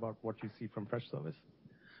share about what you see from Freshservice?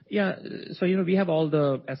 Yeah. So, we have all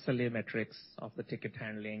the SLA metrics of the ticket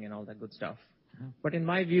handling and all that good stuff. Mm-hmm. But in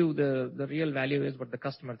my view, the real value is what the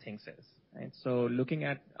customer thinks is. Right? So looking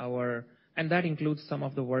at and that includes some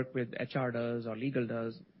of the work with HR does or legal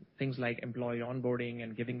does, things like employee onboarding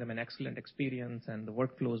and giving them an excellent experience and the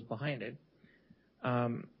workflows behind it.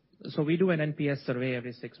 So we do an NPS survey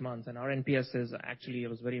every 6 months, and our NPS is actually, I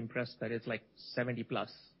was very impressed that it's like 70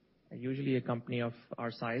 plus. Usually a company of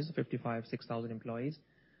our size, 6,000 employees,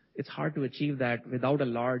 it's hard to achieve that without a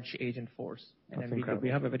large agent force. That's And we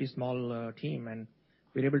have a very small team, and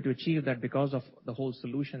we're able to achieve that because of the whole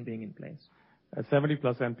solution being in place. 70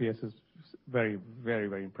 plus NPS is very, very,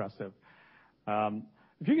 very impressive.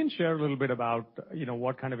 If you can share a little bit about,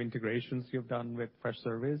 what kind of integrations you've done with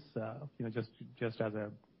Freshservice, just as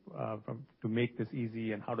to make this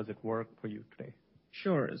easy, and how does it work for you today?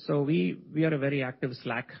 Sure. So we are a very active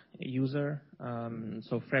Slack user.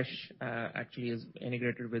 So Fresh actually is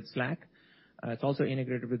integrated with Slack. It's also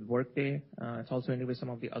integrated with Workday. It's also integrated with some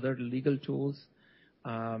of the other legal tools.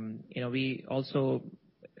 We also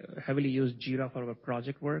heavily use Jira for our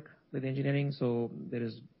project work with engineering, so there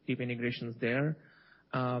is deep integrations there.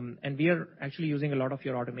 And we are actually using a lot of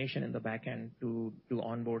your automation in the back end to do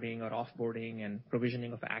onboarding or offboarding and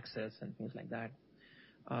provisioning of access and things like that.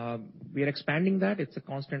 We are expanding that. It's a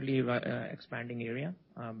constantly expanding area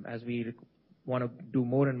as we want to do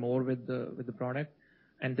more and more with the product.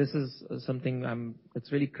 And this is something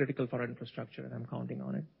it's really critical for our infrastructure, and I'm counting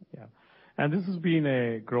on it. Yeah. And this has been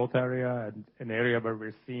a growth area and an area where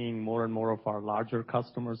we're seeing more and more of our larger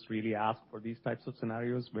customers really ask for these types of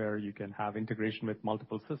scenarios where you can have integration with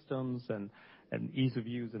multiple systems and ease of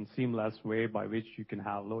use and seamless way by which you can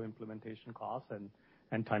have low implementation costs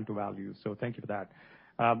and time to value. So thank you for that.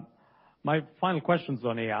 My final question's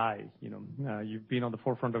on AI. You've been on the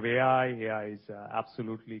forefront of AI. AI is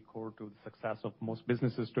absolutely core to the success of most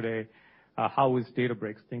businesses today. How is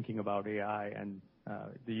Databricks thinking about AI and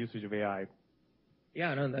the usage of AI?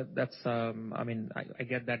 Yeah, no, that's, I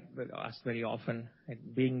get that asked very often.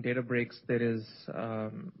 Being Databricks, there is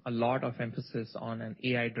a lot of emphasis on an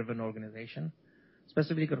AI-driven organization.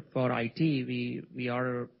 Specifically for IT,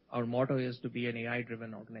 our motto is to be an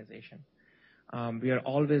AI-driven organization. We are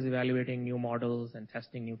always evaluating new models and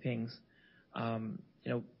testing new things.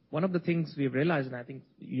 One of the things we've realized, and I think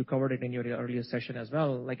you covered it in your earlier session as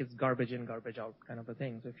well, like it's garbage in, garbage out kind of a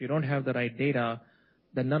thing. So if you don't have the right data,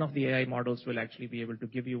 then none of the AI models will actually be able to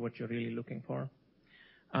give you what you're really looking for.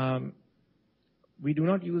 We do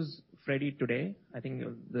not use Freddy today. I think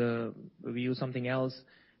we use something else,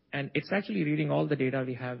 and it's actually reading all the data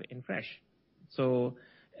we have in Fresh. So,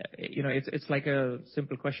 it's like a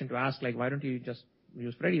simple question to ask, like, why don't you just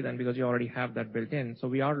use Freddy then? Because you already have that built in. So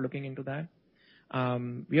we are looking into that.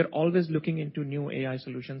 We are always looking into new AI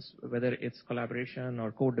solutions, whether it's collaboration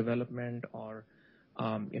or code development or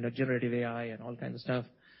generative AI and all kinds of stuff.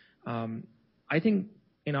 I think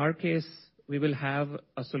in our case, we will have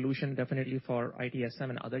a solution definitely for ITSM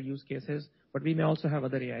and other use cases, but we may also have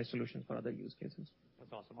other AI solutions for other use cases.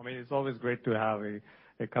 That's awesome. I mean, it's always great to have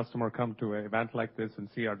a customer come to an event like this and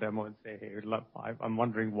see our demo and say, hey, look, I'm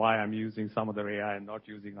wondering why I'm using some other AI and not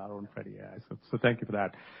using our own Freddy AI. So thank you for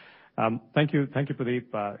that. Thank you,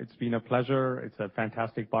 Pradeep. It's been a pleasure. It's a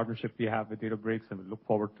fantastic partnership we have with Databricks, and we look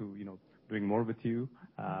forward to doing more with you.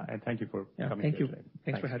 And thank you for coming thank here you. today.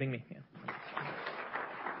 Thanks for having me. Yeah.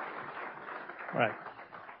 All right.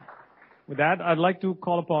 With that, I'd like to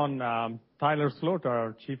call upon Tyler Sloat,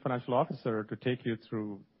 our Chief Financial Officer, to take you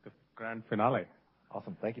through the grand finale.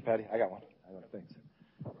 Awesome. Thank you, Patty. I got one. Thanks.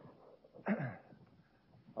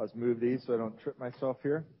 I'll just move these so I don't trip myself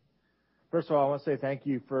here. First of all, I want to say thank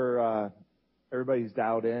you for everybody who's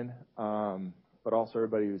dialed in, but also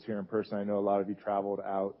everybody who's here in person. I know a lot of you traveled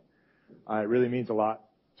out. It really means a lot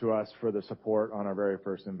to us for the support on our very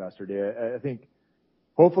first Investor Day. I think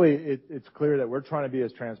hopefully it's clear that we're trying to be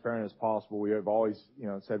as transparent as possible. We have always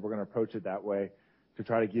said we're going to approach it that way to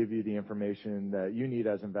try to give you the information that you need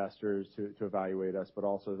as investors to evaluate us, but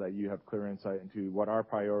also that you have clear insight into what our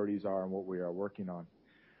priorities are and what we are working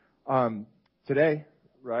on. Today,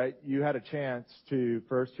 right, you had a chance to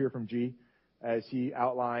first hear from G as he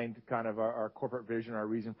outlined kind of our corporate vision, our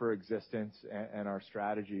reason for existence, and our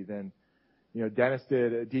strategy. Then, Dennis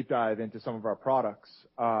did a deep dive into some of our products,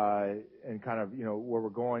 and kind of, where we're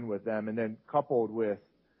going with them, and then coupled with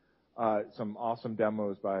some awesome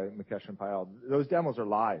demos by Mukesh and Payal. Those demos are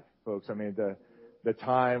live, folks. I mean, the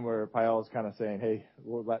time where Payal is kind of saying, hey,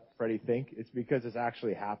 we'll let Freddy think, it's because it's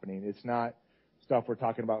actually happening. It's not stuff we're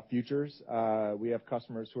talking about futures. We have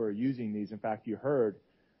customers who are using these. In fact, you heard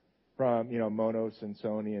from, Monos and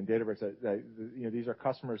Sony and Databricks that these are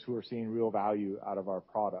customers who are seeing real value out of our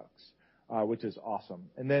products, which is awesome.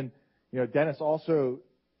 And then, Dennis also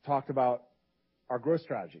talked about our growth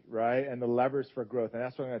strategy, right? And the levers for growth. And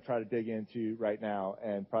that's what I'm going to try to dig into right now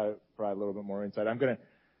and provide a little bit more insight. I'm going to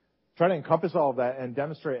try to encompass all of that and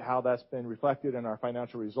demonstrate how that's been reflected in our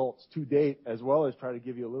financial results to date, as well as try to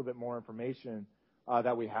give you a little bit more information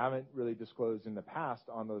that we haven't really disclosed in the past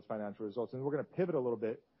on those financial results. And we're going to pivot a little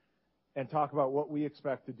bit and talk about what we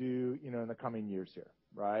expect to do, in the coming years here,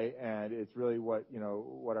 right? And it's really what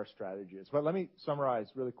our strategy is. But let me summarize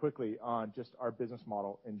really quickly on just our business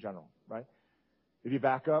model in general, right? If you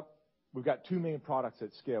back up, we've got two main products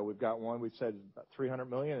at scale. We've got one we've said is about $300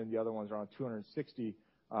 million, and the other one's around $260.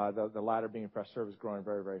 The latter being Freshservice, growing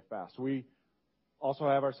very, very fast. We also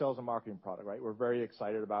have our sales and marketing product, right? We're very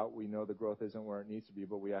excited about. We know the growth isn't where it needs to be,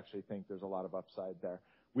 but we actually think there's a lot of upside there.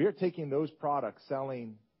 We are taking those products,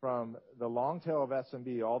 selling from the long tail of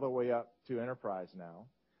SMB all the way up to enterprise now,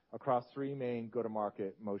 across three main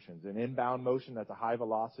go-to-market motions. An inbound motion, that's a high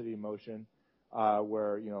velocity motion,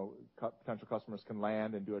 where potential customers can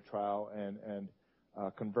land and do a trial and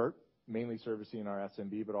convert, mainly servicing our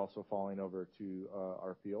SMB, but also falling over to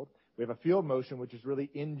our field. We have a field motion, which is really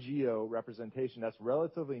in geo representation. That's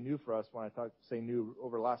relatively new for us. When I say new,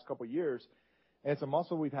 over the last couple of years, and it's a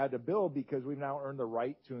muscle we've had to build because we've now earned the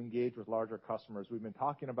right to engage with larger customers. We've been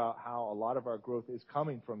talking about how a lot of our growth is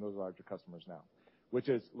coming from those larger customers now, which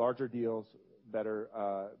is larger deals, better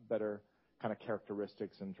kind of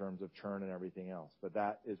characteristics in terms of churn and everything else. But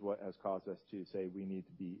that is what has caused us to say we need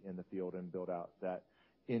to be in the field and build out that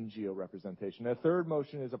in geo representation. The third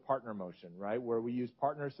motion is a partner motion, right? Where we use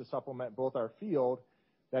partners to supplement both our field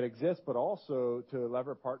that exists, but also to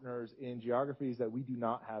lever partners in geographies that we do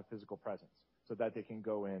not have physical presence, so that they can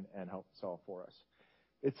go in and help solve for us.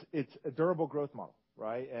 It's a durable growth model,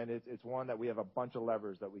 right? And it's one that we have a bunch of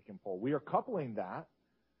levers that we can pull. We are coupling that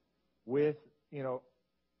with,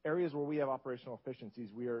 areas where we have operational efficiencies.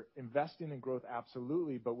 We are investing in growth,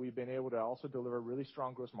 absolutely, but we've been able to also deliver really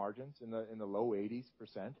strong gross margins in the low 80s%,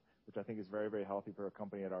 which I think is very, very healthy for a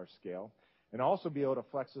company at our scale. And also be able to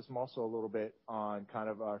flex this muscle a little bit on kind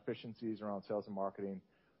of our efficiencies around sales and marketing,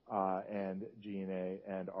 and G&A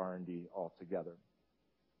and R&D altogether.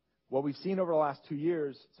 What we've seen over the last 2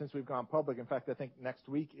 years since we've gone public, in fact, I think next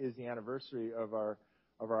week is the anniversary of our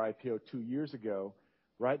IPO 2 years ago,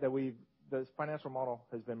 right? This financial model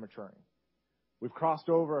has been maturing. We've crossed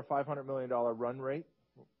over a $500 million run rate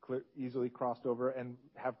easily crossed over, and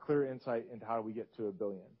have clear insight into how we get to $1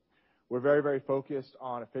 billion. We're very, very focused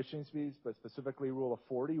on efficiencies, but specifically Rule of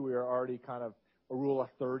 40. We are already kind of a Rule of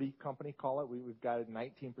 30 company, call it. We've got a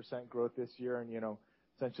 19% growth this year and,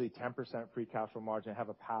 essentially 10% free cash flow margin, have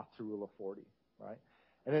a path to Rule of 40, right?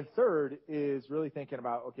 And then third is really thinking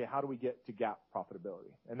about, okay, how do we get to GAAP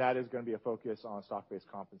profitability? And that is going to be a focus on stock-based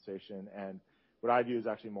compensation and what I view is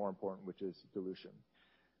actually more important, which is dilution.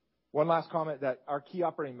 One last comment that our key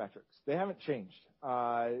operating metrics, they haven't changed.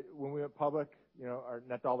 When we went public, our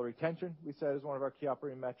net dollar retention, we said, is one of our key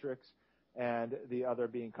operating metrics, and the other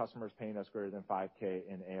being customers paying us greater than $5K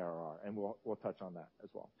in ARR, and we'll touch on that as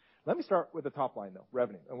well. Let me start with the top line, though,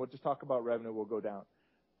 revenue, and we'll just talk about revenue. We'll go down.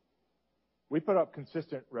 We put up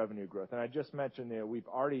consistent revenue growth, and I just mentioned we've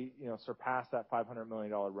already surpassed that $500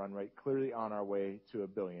 million run rate, clearly on our way to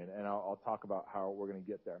 $1 billion, and I'll talk about how we're going to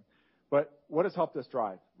get there. But what has helped us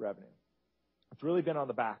drive revenue? It's really been on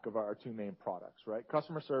the back of our two main products, right?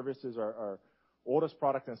 Customer service is our oldest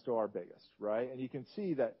product and still our biggest, right? And you can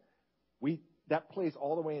see that that plays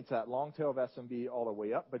all the way into that long tail of SMB all the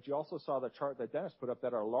way up. But you also saw the chart that Dennis put up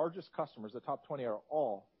that our largest customers, the top 20, are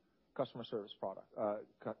all customer service product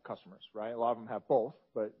customers, right? A lot of them have both,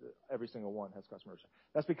 but every single one has customers.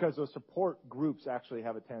 That's because those support groups actually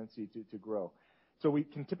have a tendency to grow. So we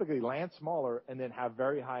can typically land smaller and then have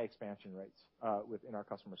very high expansion rates within our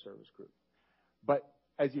customer service group. But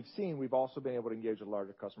as you've seen, we've also been able to engage with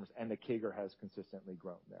larger customers, and the CAGR has consistently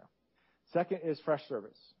grown there. Second is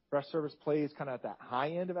Freshservice. Freshservice plays kind of at that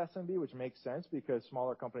high end of SMB, which makes sense because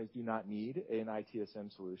smaller companies do not need an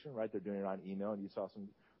ITSM solution, right? They're doing it on email, and you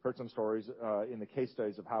heard some stories in the case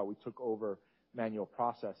studies of how we took over manual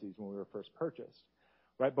processes when we were first purchased,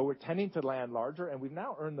 right? But we're tending to land larger, and we've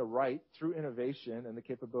now earned the right through innovation and the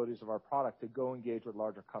capabilities of our product to go engage with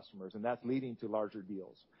larger customers, and that's leading to larger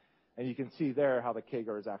deals. And you can see there how the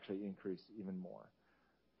CAGR has actually increased even more.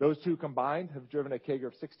 Those two combined have driven a CAGR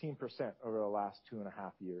of 16% over the last 2.5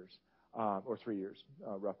 years, or 3 years,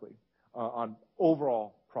 roughly, on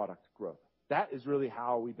overall product growth. That is really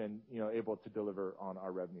how we've been, able to deliver on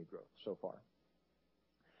our revenue growth so far.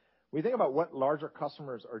 We think about what larger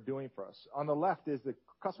customers are doing for us. On the left is the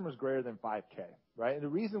customers greater than $5K, right? And the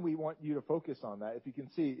reason we want you to focus on that, if you can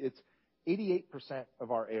see, it's 88%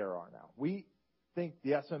 of our ARR now. We think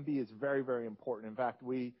the SMB is very, very important. In fact,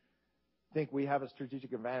 we think we have a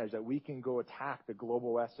strategic advantage that we can go attack the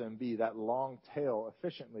global SMB, that long tail,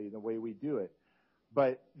 efficiently the way we do it.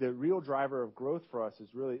 But the real driver of growth for us is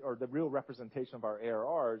really, or the real representation of our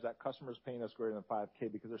ARR is that customers paying us greater than $5K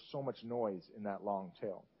because there's so much noise in that long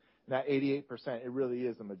tail. And that 88%, it really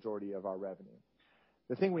is the majority of our revenue.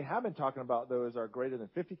 The thing we have been talking about, though, is our greater than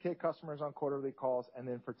 50K customers on quarterly calls. And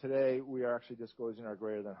then for today, we are actually disclosing our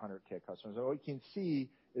greater than 100K customers. And what you can see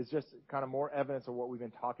is just kind of more evidence of what we've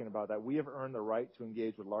been talking about, that we have earned the right to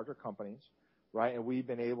engage with larger companies, right? And we've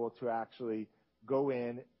been able to actually go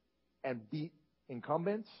in and beat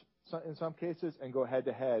incumbents in some cases and go head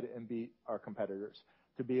to head and beat our competitors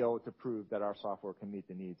to be able to prove that our software can meet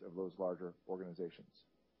the needs of those larger organizations.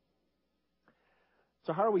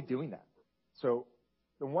 So how are we doing that? So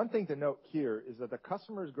the one thing to note here is that the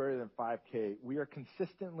customers greater than 5K, we are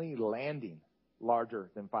consistently landing larger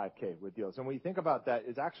than 5K with deals. And when you think about that,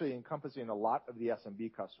 it's actually encompassing a lot of the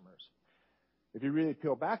SMB customers. If you really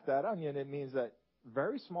peel back that onion, it means that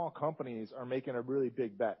very small companies are making a really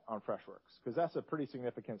big bet on Freshworks, because that's a pretty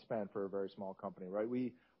significant spend for a very small company, right?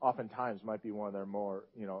 We oftentimes might be one of their more,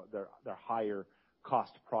 their higher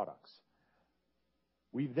cost products.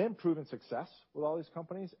 We've then proven success with all these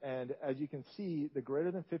companies, and as you can see, the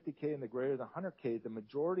greater than 50K and the greater than 100K, the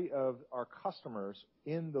majority of our customers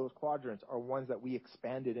in those quadrants are ones that we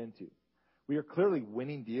expanded into. We are clearly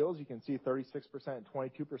winning deals. You can see 36% and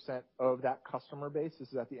 22% of that customer base. This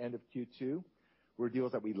is at the end of Q2. Were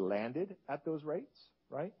deals that we landed at those rates,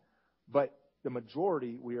 right? But the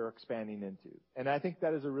majority we are expanding into. And I think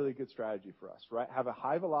that is a really good strategy for us, right? Have a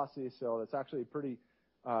high velocity sale that's actually a pretty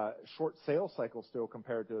short sales cycle still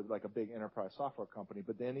compared to like a big enterprise software company,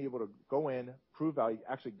 but then able to go in, prove value,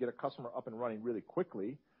 actually get a customer up and running really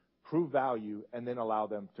quickly, prove value, and then allow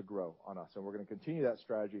them to grow on us. And we're going to continue that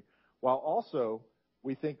strategy, while also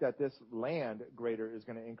we think that this land greater is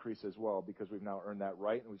going to increase as well because we've now earned that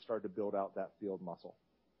right, and we've started to build out that field muscle.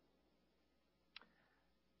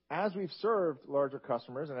 As we've served larger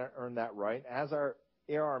customers and earned that right, as our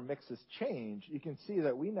ARR mixes change, you can see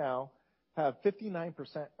that we now have 59%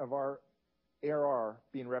 of our ARR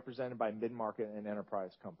being represented by mid-market and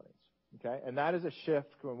enterprise companies, okay? And that is a shift.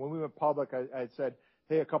 When we went public, I had said,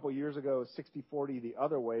 hey, a couple of years ago, 60-40 the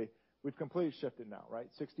other way. we've completely shifted now, right?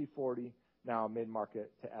 60/40 now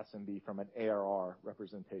mid-market to SMB from an ARR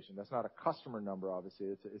representation. That's not a customer number, obviously.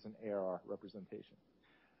 It's an ARR representation.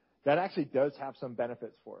 That actually does have some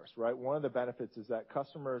benefits for us, right? One of the benefits is that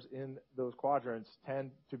customers in those quadrants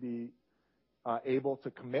tend to be able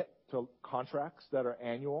to commit to contracts that are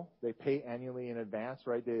annual. They pay annually in advance,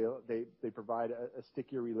 right? They provide a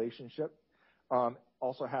stickier relationship.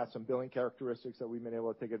 Also has some billing characteristics that we've been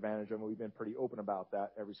able to take advantage of, and we've been pretty open about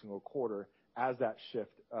that every single quarter as that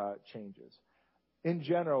shift changes. In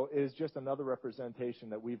general, it is just another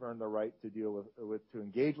representation that we've earned the right to deal with to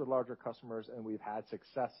engage with larger customers, and we've had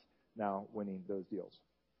success now winning those deals.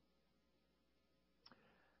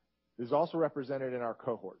 This is also represented in our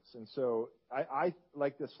cohorts. And so I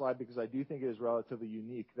like this slide because I do think it is relatively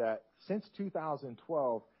unique that since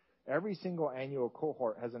 2012, every single annual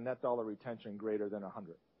cohort has a net dollar retention greater than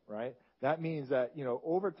 100, right? That means that,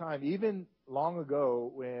 over time, even long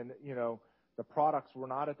ago when, the products were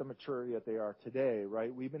not at the maturity that they are today,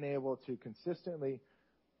 right? We've been able to consistently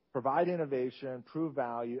provide innovation, prove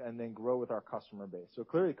value, and then grow with our customer base. So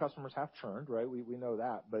clearly customers have churned, right? We know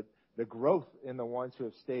that, but the growth in the ones who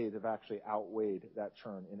have stayed have actually outweighed that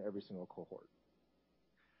churn in every single cohort.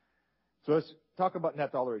 So let's talk about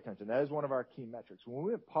net dollar retention. That is one of our key metrics. When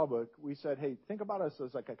we went public, we said, hey, think about us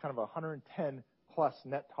as like a kind of 110 plus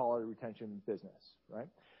net dollar retention business, right?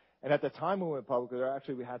 And at the time when we went public,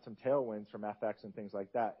 we had some tailwinds from FX and things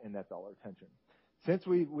like that in net dollar retention. Since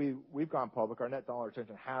we've gone public, our net dollar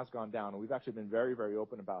retention has gone down, and we've actually been very, very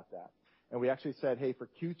open about that. And we actually said, hey, for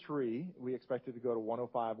Q3, we expected to go to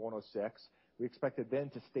 105, 106. We expected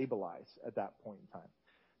then to stabilize at that point in time.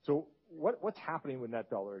 So what's happening with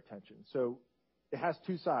net dollar retention? So it has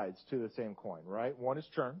two sides to the same coin, right? One is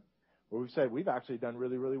churn, where we've said we've actually done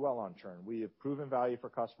really, really well on churn. We have proven value for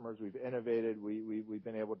customers. We've innovated. We've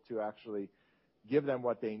been able to actually give them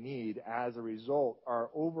what they need. As a result, our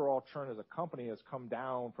overall churn as a company has come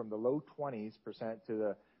down from the low 20% to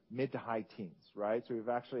the mid to high teens, right? So we've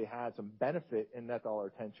actually had some benefit in net dollar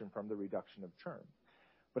retention from the reduction of churn.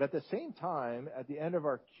 But at the same time, at the end of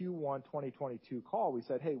our Q1 2022 call, we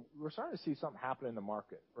said, hey, we're starting to see something happen in the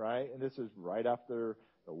market, right? And this is right after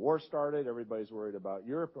the war started. Everybody's worried about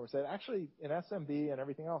Europe. And we said, actually, in SMB and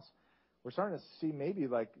everything else, we're starting to see maybe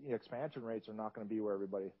expansion rates are not going to be where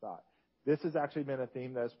everybody thought. This has actually been a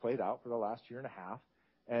theme that has played out for the last year and a half.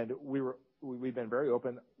 And we've been very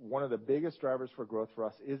open. One of the biggest drivers for growth for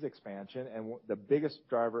us is expansion. And the biggest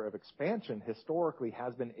driver of expansion historically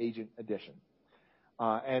has been agent addition.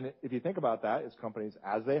 And if you think about that, it's companies,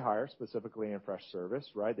 as they hire, specifically in Freshservice,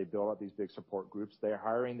 right? They build out these big support groups. They're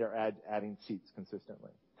hiring, they're adding seats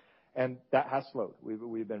consistently. And that has slowed.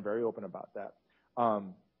 We've been very open about that.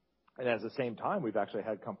 And at the same time, we've actually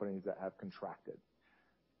had companies that have contracted.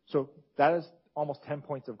 So that is almost 10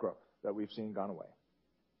 points of growth that we've seen gone away.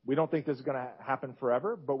 We don't think this is going to happen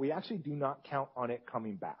forever, but we actually do not count on it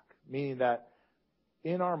coming back, meaning that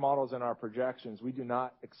in our models and our projections, we do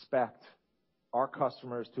not expect our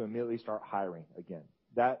customers to immediately start hiring again.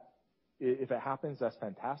 That, if it happens, that's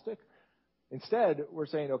fantastic. Instead, we're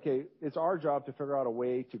saying, okay, it's our job to figure out a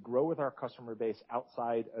way to grow with our customer base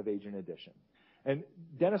outside of agent addition. And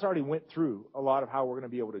Dennis already went through a lot of how we're going to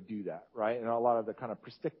be able to do that, right? And a lot of the kind of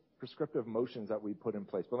prescriptive motions that we put in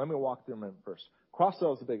place. But let me walk through them first.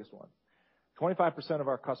 Cross-sell is the biggest one. 25% of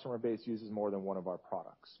our customer base uses more than one of our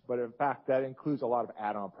products. But in fact, that includes a lot of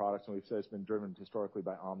add-on products, and we've said it's been driven historically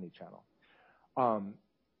by omni-channel.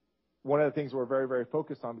 One of the things we're very, very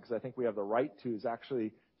focused on, because I think we have the right to, is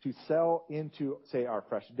actually to sell into, say, our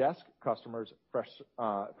Freshdesk customers,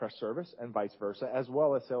 Freshservice, and vice versa, as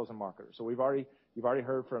well as sales and marketers. So you've already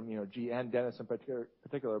heard from, G and Dennis in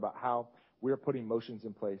particular about how we're putting motions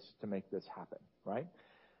in place to make this happen, right?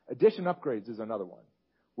 Addition upgrades is another one,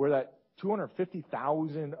 where that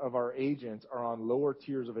 250,000 of our agents are on lower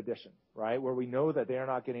tiers of addition, right? Where we know that they are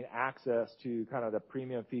not getting access to kind of the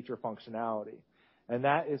premium feature functionality. And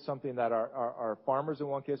that is something that our farmers, in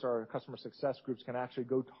one case, or our customer success groups can actually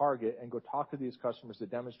go target and go talk to these customers to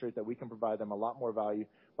demonstrate that we can provide them a lot more value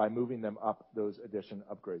by moving them up those addition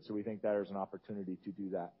upgrades. So we think there's an opportunity to do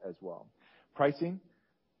that as well. Pricing.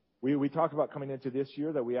 We talked about coming into this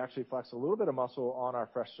year that we actually flex a little bit of muscle on our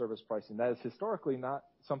Freshservice pricing. That is historically not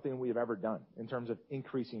something we have ever done in terms of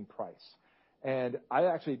increasing price. And I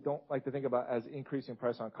actually don't like to think about it as increasing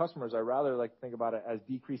price on customers. I rather like to think about it as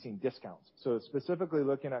decreasing discounts. So specifically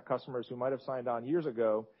looking at customers who might have signed on years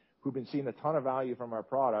ago, who've been seeing a ton of value from our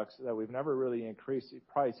products, that we've never really increased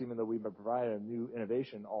price, even though we've been providing a new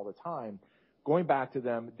innovation all the time, going back to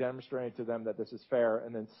them, demonstrating to them that this is fair,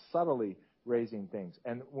 and then subtly raising things.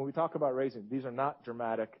 And when we talk about raising, these are not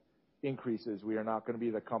dramatic increases. We are not gonna be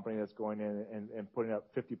the company that's going in and putting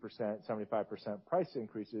up 50%, 75% price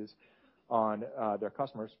increases on their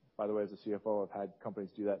customers. By the way, as a CFO, I've had companies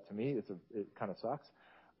do that to me. It kind of sucks.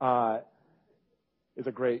 It's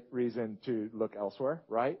a great reason to look elsewhere,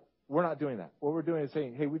 right? We're not doing that. What we're doing is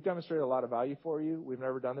saying, "Hey, we've demonstrated a lot of value for you. We've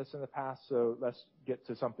never done this in the past, so let's get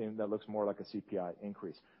to something that looks more like a CPI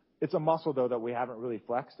increase." It's a muscle, though, that we haven't really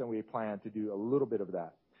flexed, and we plan to do a little bit of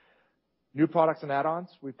that. New products and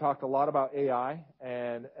add-ons. We've talked a lot about AI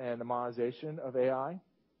and the monetization of AI.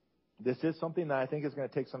 This is something that I think is gonna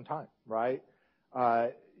take some time, right?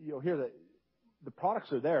 You'll hear that the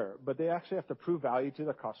products are there, but they actually have to prove value to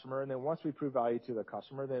the customer. And then once we prove value to the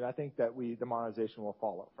customer, then I think that the monetization will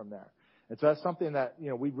follow from there. And so that's something that,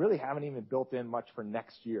 we really haven't even built in much for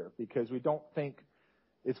next year because we don't think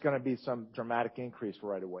it's gonna be some dramatic increase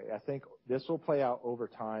right away. I think this will play out over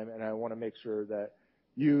time, and I wanna make sure that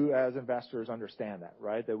you, as investors, understand that,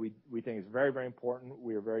 right? That we think it's very, very important.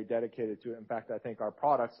 We are very dedicated to it. In fact, I think our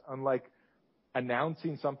products, unlike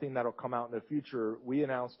announcing something that'll come out in the future, we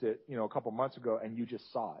announced it, a couple months ago, and you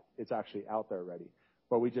just saw it. It's actually out there already,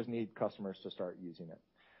 but we just need customers to start using it.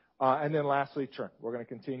 And then lastly, churn. We're gonna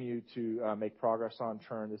continue to make progress on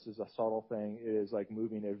churn. This is a subtle thing. It is like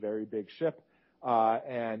moving a very big ship.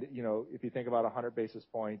 And, if you think about 100 basis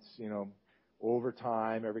points, over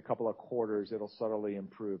time, every couple of quarters, it'll subtly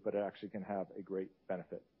improve, but it actually can have a great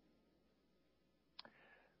benefit.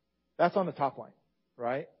 That's on the top line,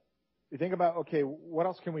 right? You think about, okay, what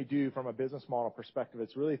else can we do from a business model perspective?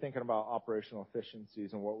 It's really thinking about operational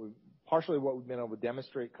efficiencies and what we've been able to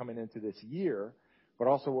demonstrate coming into this year, but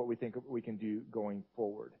also what we think we can do going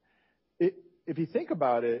forward. If you think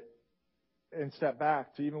about it and step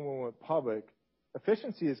back to even when we went public,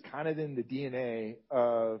 efficiency is kind of in the DNA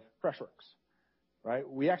of Freshworks, right?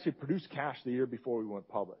 We actually produced cash the year before we went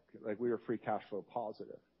public. Like, we were free cash flow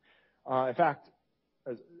positive. In fact,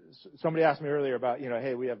 as somebody asked me earlier about,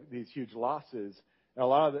 hey, we have these huge losses, and a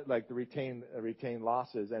lot of it, like the retained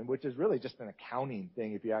losses, and which is really just an accounting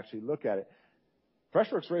thing if you actually look at it.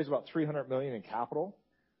 Freshworks raised about $300 million in capital.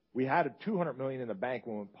 We had $200 million in the bank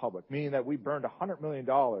when we went public, meaning that we burned $100 million.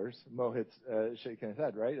 Mohit's shaking his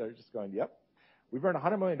head, right? They're just going, "Yep." We burned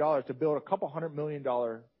 $100 million to build a couple $100 million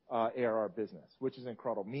ARR business, which is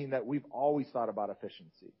incredible, meaning that we've always thought about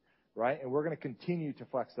efficiency, right? And we're gonna continue to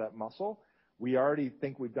flex that muscle. We already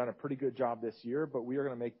think we've done a pretty good job this year, but we are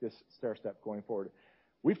gonna make this stairstep going forward.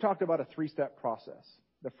 We've talked about a 3-step process.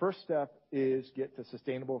 The first step is get to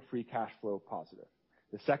sustainable free cash flow positive.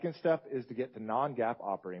 The second step is to get to non-GAAP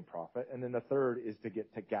operating profit, and then the third is to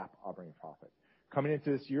get to GAAP operating profit. Coming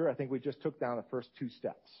into this year, I think we just took down the first 2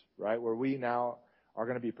 steps, right? Where we now are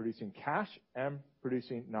gonna be producing cash and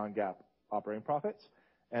producing non-GAAP operating profits,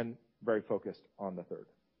 and very focused on the third.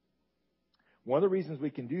 One of the reasons we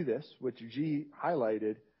can do this, which G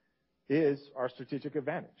highlighted, is our strategic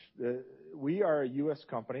advantage. We are a U.S.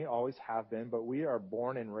 company, always have been, but we are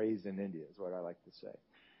born and raised in India, is what I like to say.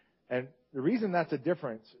 And the reason that's a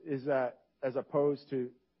difference is that, as opposed to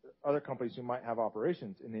other companies who might have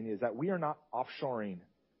operations in India, is that we are not offshoring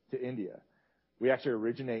to India. We actually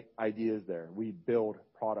originate ideas there. We build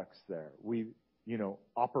products there. We,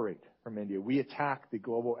 operate from India. We attack the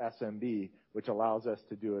global SMB, which allows us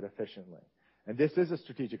to do it efficiently. And this is a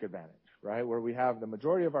strategic advantage, right? Where we have the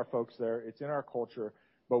majority of our folks there, it's in our culture,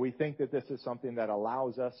 but we think that this is something that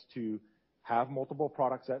allows us to have multiple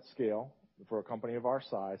products at scale for a company of our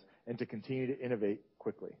size and to continue to innovate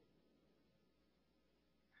quickly.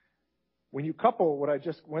 When you couple what I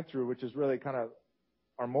just went through, which is really kind of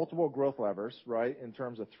our multiple growth levers, right? In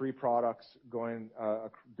terms of 3 products doing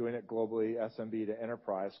it globally, SMB to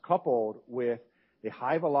enterprise, coupled with a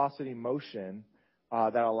high velocity motion,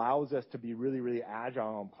 that allows us to be really, really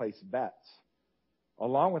agile and place bets.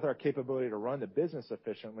 Along with our capability to run the business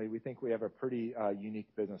efficiently, we think we have a pretty unique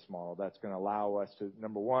business model that's gonna allow us to,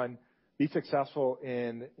 number one, be successful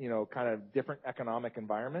in, kind of different economic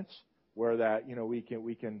environments where that,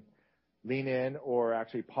 we can lean in or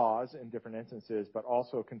actually pause in different instances, but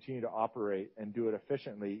also continue to operate and do it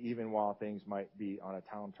efficiently, even while things might be on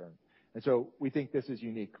a downturn. And so we think this is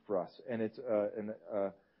unique for us, and it's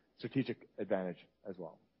a strategic advantage as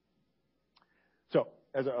well. So,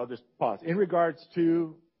 I'll just pause. In regards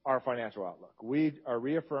to our financial outlook, we are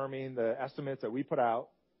reaffirming the estimates that we put out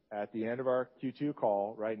at the end of our Q2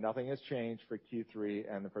 call, right? Nothing has changed for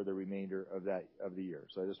Q3 and for the remainder of the year.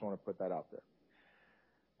 So I just want to put that out there.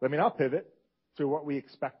 Let me now pivot to what we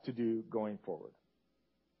expect to do going forward.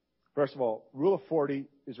 First of all, Rule of 40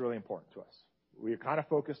 is really important to us. We are kind of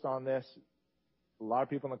focused on this. A lot of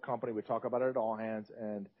people in the company, we talk about it at all hands,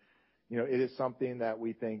 and it is something that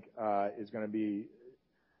we think is gonna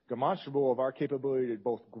demonstrable of our capability to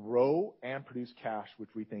both grow and produce cash, which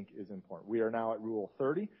we think is important. We are now at Rule of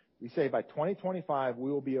 30. We say by 2025,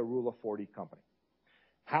 we will be a Rule of 40 company.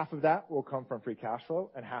 Half of that will come from free cash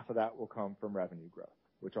flow, and half of that will come from revenue growth,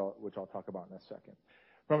 which I'll talk about in a second.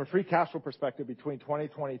 From a free cash flow perspective, between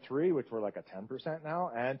 2023, which we're like at 10%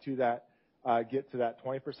 now, and to that, get to that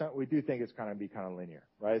 20%, we do think it's gonna be kind of linear,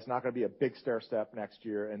 right? It's not gonna be a big stair step next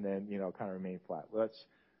year and then, kind of remain flat. Let's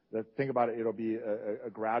think about it. It'll be a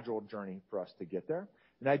gradual journey for us to get there.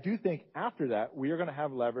 And I do think after that, we are gonna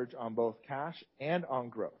have leverage on both cash and on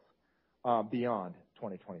growth, beyond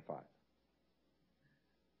 2025.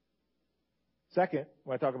 Second,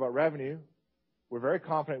 when I talk about revenue, we're very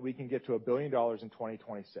confident we can get to $1 billion in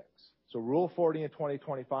 2026. So Rule of 40 in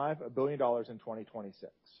 2025, $1 billion in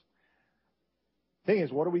 2026. Thing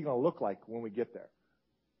is, what are we gonna look like when we get there?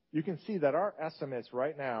 You can see that our estimates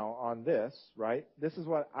right now on this, right? This is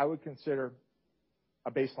what I would consider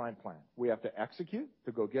a baseline plan. We have to execute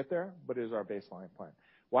to go get there, but it is our baseline plan.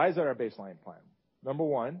 Why is that our baseline plan? Number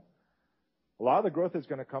one, a lot of the growth is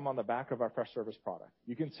gonna come on the back of our Freshservice product.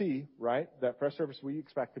 You can see, right, that Freshservice, we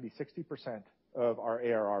expect to be 60% of our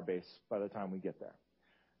ARR base by the time we get there.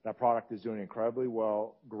 That product is doing incredibly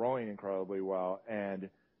well, growing incredibly well, and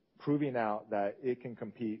proving out that it can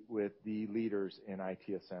compete with the leaders in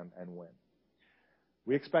ITSM and win.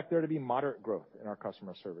 We expect there to be moderate growth in our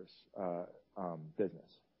customer service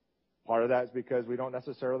business. Part of that is because we don't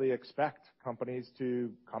necessarily expect companies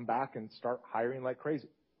to come back and start hiring like crazy,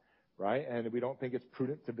 right? And we don't think it's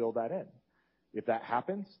prudent to build that in. If that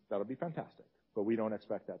happens, that'll be fantastic, but we don't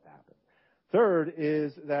expect that to happen. Third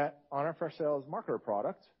is that on our Freshsales Marketer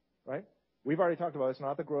product, right? We've already talked about it. It's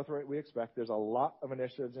not the growth rate we expect. There's a lot of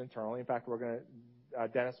initiatives internally. In fact,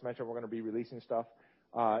 Dennis mentioned we're gonna be releasing stuff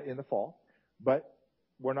in the fall, but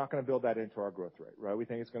we're not gonna build that into our growth rate, right? We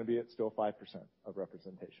think it's gonna be at still 5% of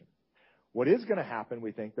representation. What is gonna happen,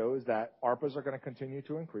 we think, though, is that ARPAs are gonna continue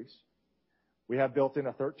to increase. We have built in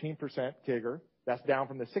a 13% CAGR. That's down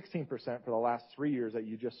from the 16% for the last 3 years that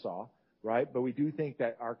you just saw, right? But we do think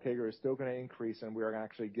that our CAGR is still gonna increase, and we are gonna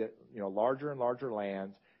actually get, larger and larger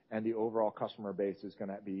lands, and the overall customer base is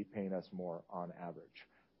gonna be paying us more on average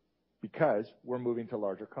because we're moving to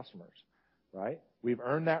larger customers, right? We've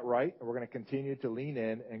earned that right, and we're gonna continue to lean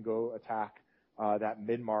in and go attack that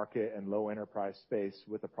mid-market and low enterprise space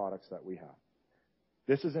with the products that we have.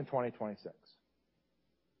 This is in 2026.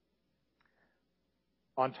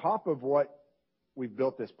 On top of what we've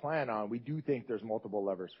built this plan on, we do think there's multiple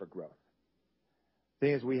levers for growth.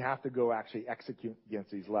 Thing is, we have to go actually execute against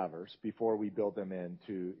these levers before we build them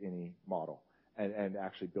into any model and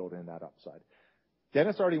actually build in that upside.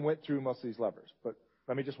 Dennis already went through most of these levers, but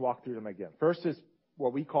let me just walk through them again. First is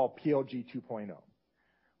what we call PLG 2.0.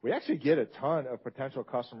 We actually get a ton of potential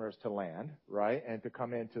customers to land, right, and to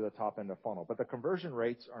come into the top end of funnel, but the conversion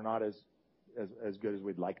rates are not as good as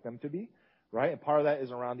we'd like them to be, right? And part of that is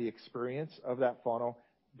around the experience of that funnel.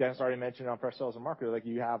 Dennis already mentioned on Freshsales and Marketer, like,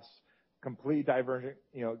 you have complete divergent,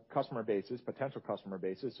 customer bases, potential customer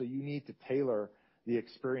bases, so you need to tailor the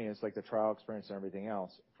experience, like the trial experience and everything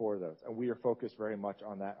else, for those. And we are focused very much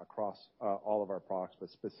on that across all of our products, but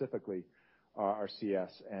specifically our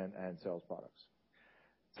CS and sales products.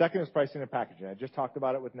 Second is pricing and packaging. I just talked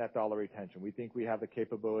about it with net dollar retention. We think we have the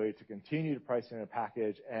capability to continue to price in a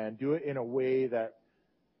package and do it in a way that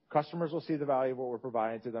customers will see the value of what we're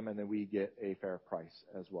providing to them, and then we get a fair price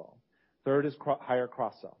as well. Third is higher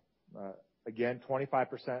cross-sell. Again,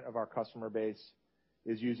 25% of our customer base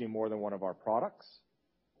is using more than one of our products.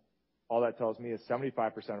 All that tells me is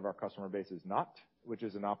 75% of our customer base is not, which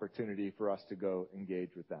is an opportunity for us to go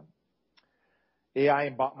engage with them. AI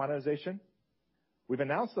and bot monetization. We've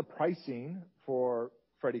announced the pricing for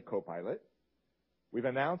Freddy Copilot. We've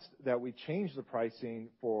announced that we changed the pricing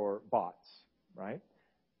for bots, right?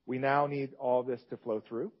 We now need all this to flow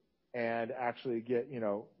through and actually get,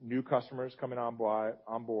 new customers coming on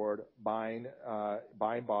board, buying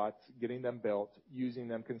bots, getting them built, using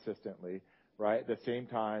them consistently, right? At the same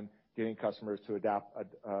time, getting customers to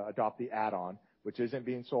adopt the add-on, which isn't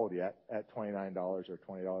being sold yet, at $29 or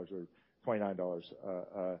 $20 or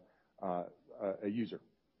 $29 a user,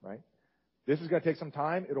 right? This is gonna take some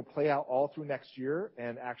time. It'll play out all through next year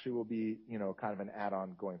and actually will be, kind of an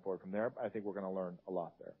add-on going forward from there. I think we're gonna learn a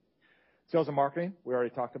lot there. Sales and marketing, we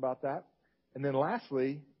already talked about that. And then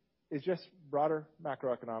lastly is just broader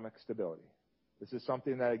macroeconomic stability. This is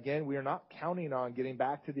something that, again, we are not counting on getting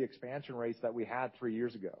back to the expansion rates that we had 3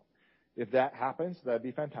 years ago. If that happens, that'd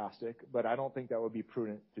be fantastic, but I don't think that would be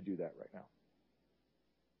prudent to do that right now.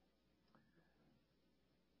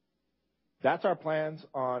 That's our plans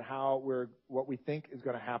on what we think is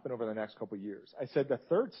gonna happen over the next couple of years. I said the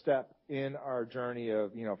third step in our journey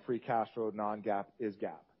of, free cash flow, non-GAAP is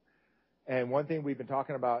GAAP. One thing we've been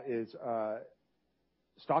talking about is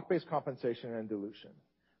stock-based compensation and dilution.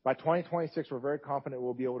 By 2026, we're very confident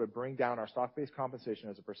we'll be able to bring down our stock-based compensation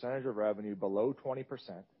as a percentage of revenue below 20%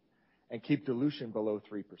 and keep dilution below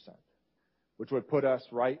 3%, which would put us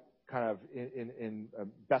right kind of in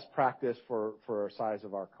best practice for our size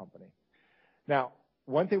of our company. Now,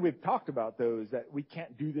 one thing we've talked about, though, is that we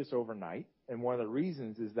can't do this overnight, and one of the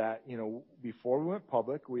reasons is that, before we went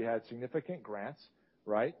public, we had significant grants,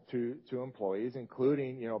 right, to employees,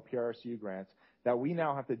 including, PRSU grants, that we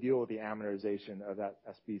now have to deal with the amortization of that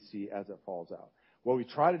SBC as it falls out. What we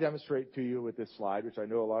try to demonstrate to you with this slide, which I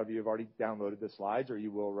know a lot of you have already downloaded the slides, or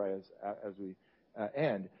you will right as we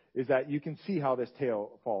end, is that you can see how this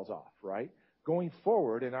tail falls off, right? Going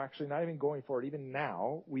forward, and actually not even going forward, even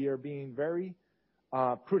now, we are being very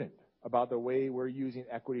prudent about the way we're using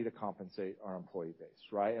equity to compensate our employee base,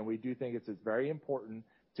 right? And we do think it's very important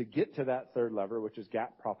to get to that third lever, which is GAAP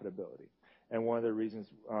profitability. And one of the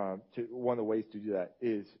ways to do that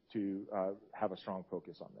is to have a strong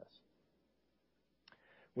focus on this.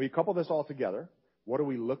 When you couple this all together, what do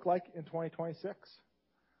we look like in 2026?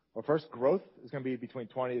 Well, first, growth is gonna be between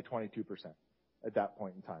 20 to 22% at that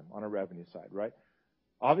point in time on a revenue side, right?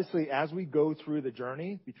 Obviously, as we go through the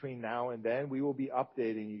journey between now and then, we will be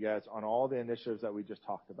updating you guys on all the initiatives that we just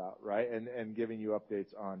talked about, right? And giving you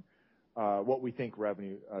updates on what we think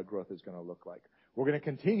revenue growth is gonna look like. We're gonna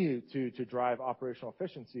continue to drive operational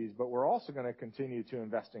efficiencies, but we're also gonna continue to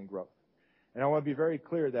invest in growth. And I wanna be very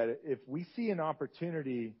clear that if we see an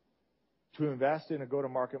opportunity to invest in a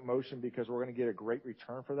go-to-market motion because we're gonna get a great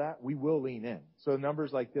return for that, we will lean in. So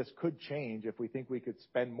numbers like this could change if we think we could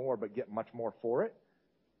spend more but get much more for it.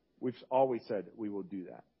 We've always said we will do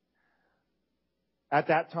that. At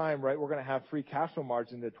that time, right, we're gonna have free cash flow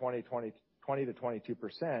margin to 20 to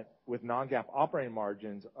 22%, with non-GAAP operating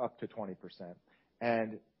margins up to 20%,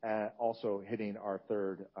 and also hitting our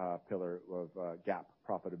third pillar of GAAP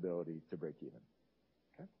profitability to break even.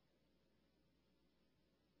 Okay?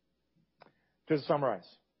 To summarize,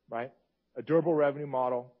 right? A durable revenue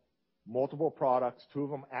model, multiple products, 2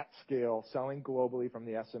 of them at scale, selling globally from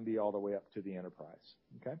the SMB all the way up to the enterprise.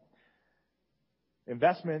 Okay?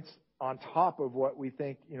 Investments on top of what we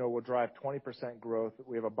think, will drive 20% growth.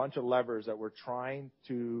 We have a bunch of levers that we're trying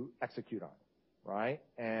to execute on, right?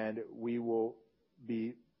 And we will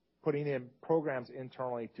be putting in programs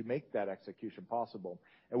internally to make that execution possible,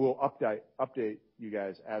 and we'll update you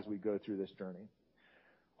guys as we go through this journey.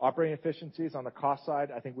 Operating efficiencies on the cost side,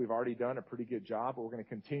 I think we've already done a pretty good job, but we're gonna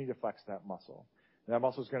continue to flex that muscle. And that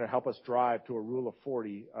muscle is gonna help us drive to a Rule of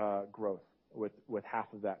 40 growth, with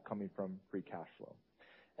half of that coming from free cash flow.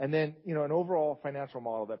 And then, an overall financial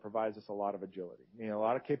model that provides us a lot of agility. A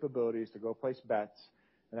lot of capabilities to go place bets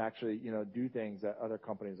and actually, do things that other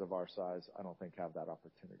companies of our size, I don't think, have that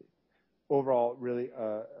opportunity. Overall, really,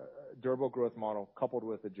 a durable growth model coupled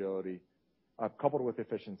with agility, coupled with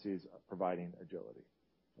efficiencies, providing agility.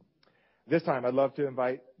 This time, I'd love to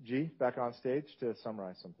invite G back on stage to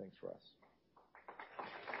summarize some things for us.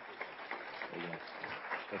 There you go.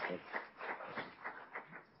 Thanks, bud.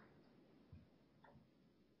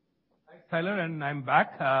 Thanks, Tyler, and I'm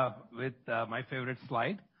back with my favorite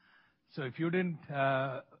slide. So if you didn't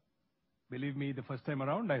believe me the first time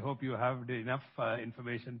around, I hope you have enough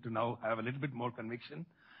information to now have a little bit more conviction.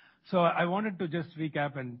 So I wanted to just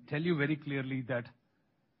recap and tell you very clearly that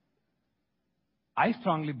I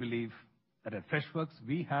strongly believe that at Freshworks,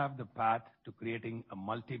 we have the path to creating a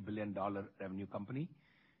multi-billion-dollar revenue company.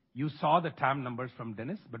 You saw the TAM numbers from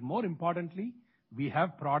Dennis, but more importantly, we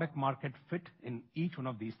have product market fit in each one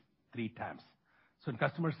of these 3 TAMs. So in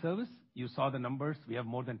customer service, you saw the numbers. We have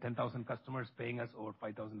more than 10,000 customers paying us over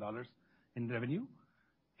 $5,000 in revenue.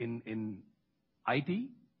 In IT,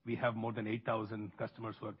 we have more than 8,000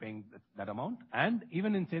 customers who are paying that amount. And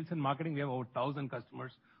even in sales and marketing, we have over 1,000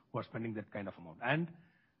 customers who are spending that kind of amount. And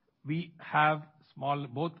we have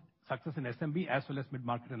both success in SMB as well as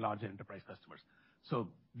mid-market and larger enterprise customers. So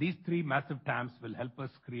these 3 massive TAMs will help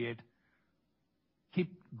us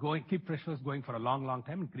keep Freshworks going for a long, long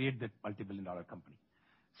time and create that multi-billion-dollar company.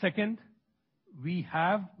 Second, we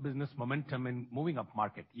have business momentum in moving up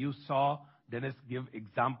market. You saw Dennis give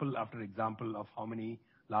example after example of how many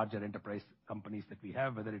larger enterprise companies that we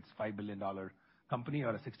have, whether it's $5 billion company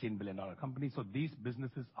or a $16 billion company. So these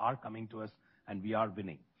businesses are coming to us, and we are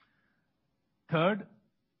winning. Third,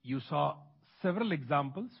 you saw several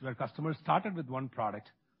examples where customers started with 1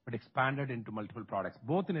 product but expanded into multiple products,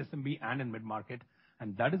 both in SMB and in mid-market,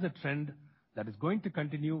 and that is a trend That is going to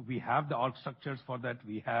continue. We have the org structures for that.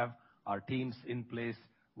 We have our teams in place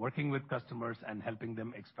working with customers and helping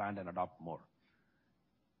them expand and adopt more.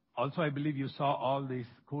 Also, I believe you saw all these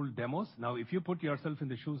cool demos. Now, if you put yourself in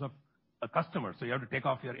the shoes of a customer, so you have to take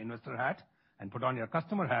off your investor hat and put on your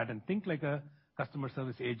customer hat and think like a customer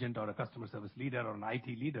service agent or a customer service leader or an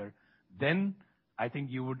IT leader, then I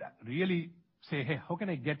think you would really say, "Hey, how can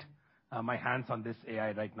I get my hands on this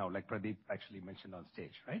AI right now?" Like Pradeep actually mentioned on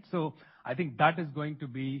stage, right? So I think that is going to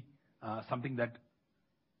be something that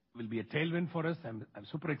will be a tailwind for us. I'm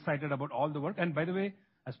super excited about all the work. And by the way,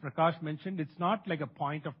 as Prakash mentioned, it's not like a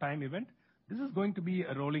point-of-time event. This is going to be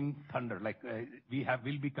a rolling thunder. Like,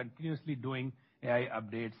 we'll be continuously doing AI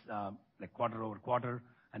updates, like quarter over quarter,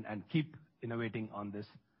 and keep innovating on this.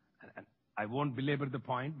 And I won't belabor the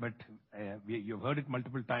point, but you've heard it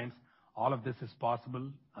multiple times. All of this is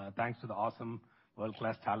possible thanks to the awesome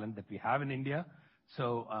world-class talent that we have in India.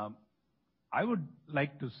 So I would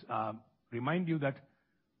like to remind you that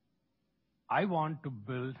I want to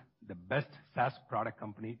build the best SaaS product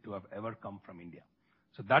company to have ever come from India.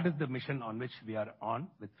 So that is the mission on which we are on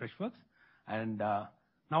with Freshworks. And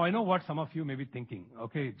now I know what some of you may be thinking.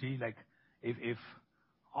 Okay, gee, like if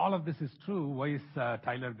all of this is true, why is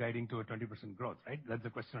Tyler guiding to a 20% growth, right? That's the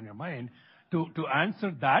question on your mind. To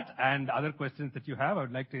answer that and other questions that you have, I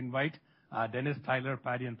would like to invite Dennis, Tyler,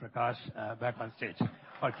 Paddy, and Prakash back on stage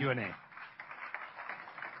for Q&A.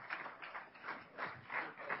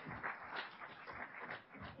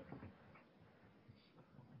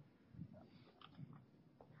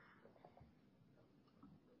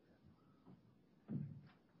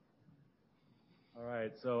 All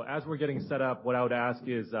right, so as we're getting set up, what I would ask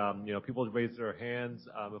is, people to raise their hands.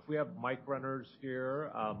 If we have mic runners here,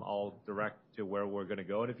 I'll direct to where we're going to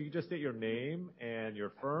go. And if you could just state your name and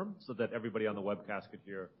your firm so that everybody on the webcast could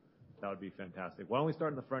hear, that would be fantastic. Why don't we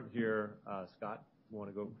start in the front here? Scott, you want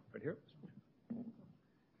to go right here?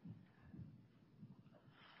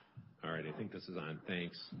 All right, I think this is on.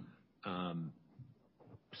 Thanks.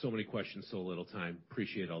 So many questions, so little time.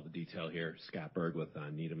 Appreciate all the detail here. Scott Berg with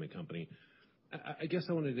Needham & Company. I guess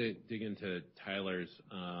I wanted to dig into Tyler's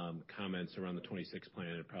comments around the 26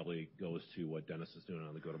 plan. It probably goes to what Dennis is doing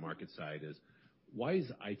on the go-to-market side is, why is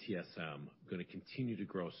ITSM going to continue to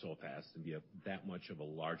grow so fast and be that much of a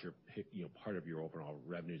larger part of your overall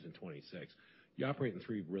revenues in 26? You operate in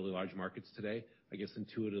 3 really large markets today. I guess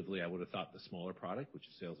intuitively, I would have thought the smaller product, which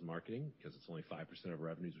is sales and marketing, because it's only 5% of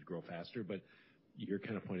revenues, would grow faster. But you're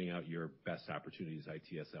kind of pointing out your best opportunities,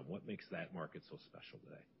 ITSM. What makes that market so special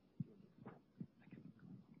today?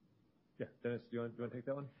 Yeah, Dennis, do you want to take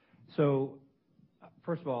that one? So,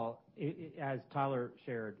 first of all, as Tyler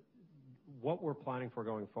shared, what we're planning for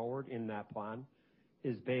going forward in that plan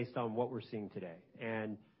is based on what we're seeing today.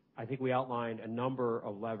 And I think we outlined a number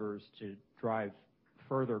of levers to drive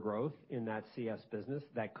further growth in that CS business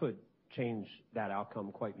that could change that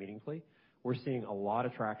outcome quite meaningfully. We're seeing a lot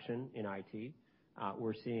of traction in IT.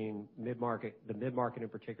 We're seeing mid-market, the mid-market in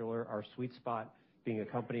particular, our sweet spot being a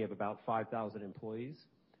company of about 5,000 employees,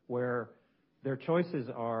 where their choices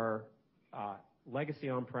are legacy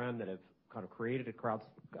on-prem that have kind of created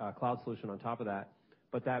a cloud solution on top of that,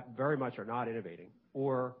 but that very much are not innovating,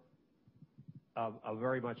 or a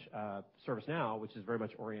very much ServiceNow, which is very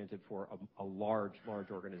much oriented for a large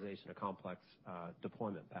organization, a complex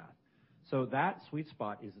deployment path. So that sweet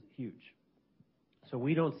spot is huge. So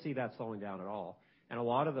we don't see that slowing down at all. And a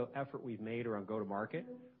lot of the effort we've made around go-to-market,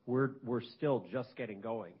 we're still just getting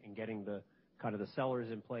going and getting the kind of the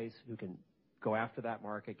sellers in place who can go after that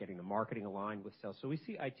market, getting the marketing aligned with sales. So we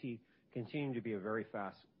see IT continuing to be a very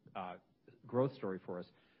fast growth story for us.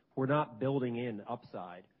 We're not building in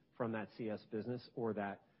upside from that CS business or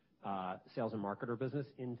that sales and marketer business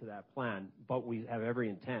into that plan, but we have every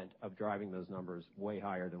intent of driving those numbers way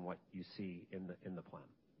higher than what you see in the plan.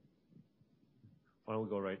 Why don't we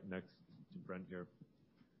go right next to Brent here?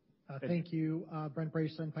 Thank you. Brent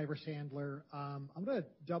Bracelin, Piper Sandler. I'm going to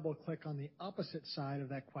double-click on the opposite side of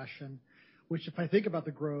that question, which, if I think about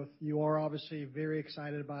the growth, you are obviously very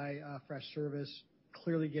excited by Freshservice,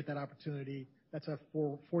 clearly get that opportunity. That's a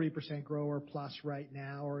 40% grower plus right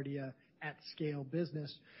now, already a at-scale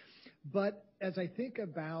business. But as I think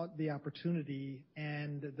about the opportunity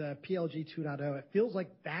and the PLG 2.0, it feels like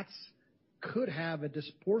that's could have a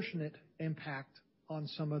disproportionate impact on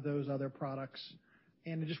some of those other products.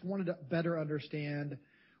 And I just wanted to better understand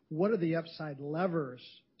what are the upside levers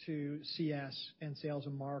to CS and sales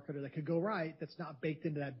and marketer that could go right that's not baked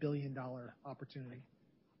into that billion-dollar opportunity.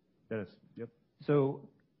 Dennis, yep. So,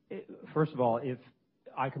 first of all, if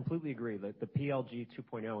I completely agree that the PLG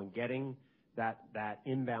 2.0 and getting that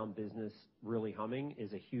inbound business really humming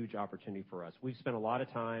is a huge opportunity for us. We've spent a lot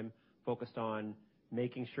of time focused on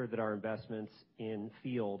making sure that our investments in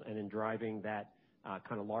field and in driving that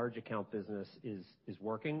kind of large account business is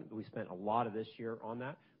working. We spent a lot of this year on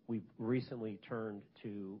that. We've recently turned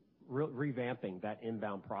to revamping that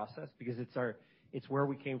inbound process because it's where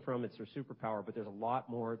we came from. It's our superpower, but there's a lot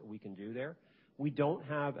more that we can do there. We don't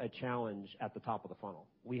have a challenge at the top of the funnel.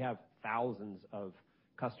 We have thousands of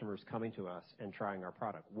customers coming to us and trying our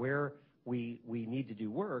product. Where we need to do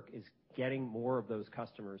work is getting more of those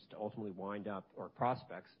customers to ultimately wind up, or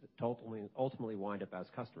prospects to ultimately wind up as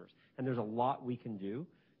customers. And there's a lot we can do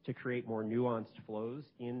to create more nuanced flows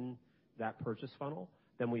in that purchase funnel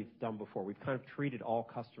than we've done before. We've kind of treated all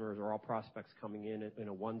customers or all prospects coming in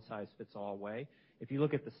a one-size-fits-all way. If you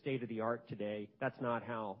look at the state of the art today, that's not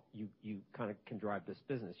how you kind of can drive this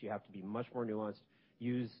business. You have to be much more nuanced,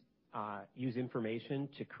 use information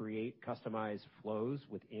to create customized flows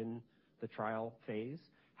within the trial phase,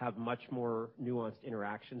 have much more nuanced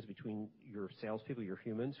interactions between your salespeople, your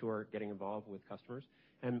humans who are getting involved with customers.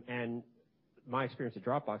 And my experience at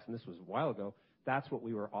Dropbox, and this was a while ago, that's what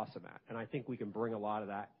we were awesome at. And I think we can bring a lot of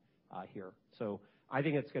that here. So I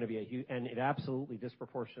think it's going to be a huge, and it absolutely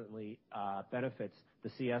disproportionately benefits the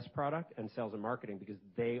CS product and sales and marketing because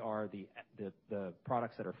they are the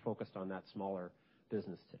products that are focused on that smaller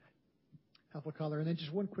business today. Helpful color. And then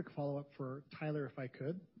just one quick follow-up for Tyler, if I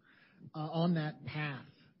could. On that path,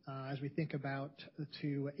 as we think about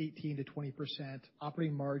to 18 to 20%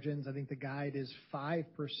 operating margins, I think the guide is 5%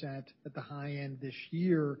 at the high end this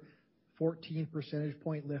year. 14 percentage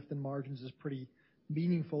point lift in margins is pretty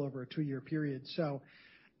meaningful over a 2-year period. So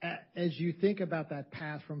as you think about that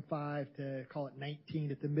path from 5 to, call it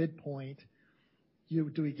 19 at the midpoint,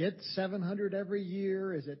 do we get 700 every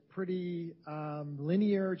year? Is it pretty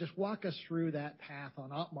linear? Just walk us through that path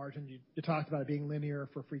on op margins. You talked about it being linear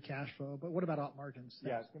for free cash flow, but what about op margins?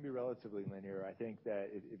 Yeah, it's going to be relatively linear. I think that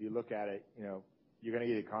if you look at it, you're going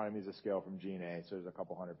to get economies of scale from G&A, so there's a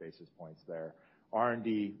couple hundred basis points there.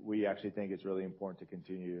 R&D, we actually think it's really important to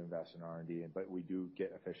continue to invest in R&D, but we do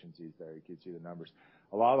get efficiencies there. You can see the numbers.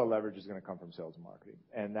 A lot of the leverage is going to come from sales and marketing,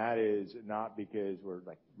 and that is not because we're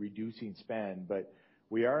like reducing spend, but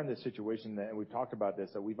we are in this situation that, and we've talked about this,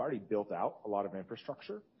 that we've already built out a lot of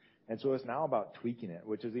infrastructure, and so it's now about tweaking it,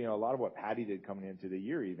 which is a lot of what Patty did coming into the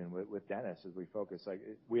year, even with Dennis, as we focus. Like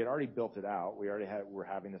we had already built it out. We're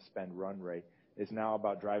having a spend run rate. It's now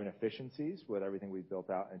about driving efficiencies with everything we've built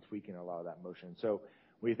out and tweaking a lot of that motion. So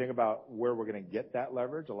when you think about where we're going to get that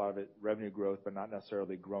leverage, a lot of it revenue growth, but not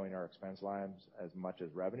necessarily growing our expense lines as much as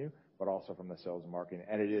revenue, but also from the sales and marketing.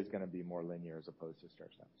 And it is going to be more linear as opposed to stair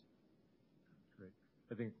steps. Great.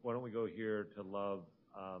 I think, why don't we go here to Love,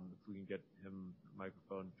 if we can get him a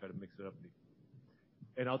microphone, try to mix it up.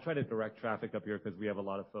 And I'll try to direct traffic up here because we have a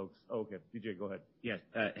lot of folks. Oh, okay. DJ, go ahead. Yes.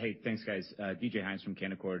 Hey, thanks, guys. DJ Hines from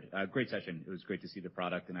Canaccord. Great session. It was great to see the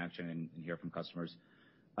product in action and hear from customers.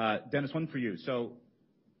 Dennis, one for you. So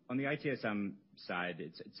on the ITSM side,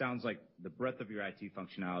 it sounds like the breadth of your IT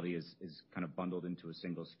functionality is kind of bundled into a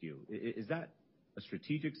single SKU. Is that a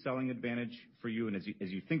strategic selling advantage for you? And as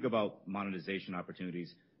you think about monetization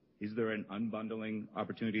opportunities, is there an unbundling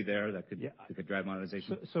opportunity there that could drive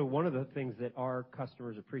monetization? So one of the things that our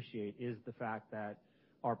customers appreciate is the fact that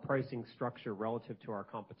our pricing structure relative to our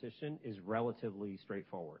competition is relatively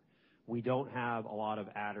straightforward. We don't have a lot of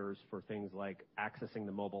adders for things like accessing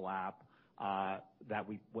the mobile app that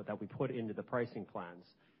we put into the pricing plans.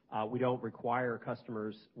 We don't require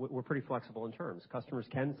customers. We're pretty flexible in terms. Customers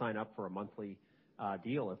can sign up for a monthly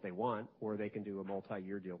deal if they want, or they can do a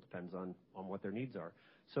multi-year deal. Depends on what their needs are.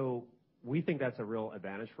 So we think that's a real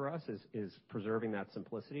advantage for us is preserving that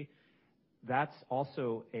simplicity. That's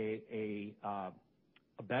also a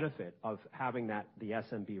benefit of having the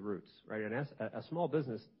SMB roots, right? And a small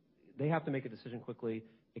business, they have to make a decision quickly.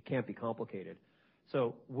 It can't be complicated.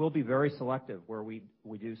 So we'll be very selective where we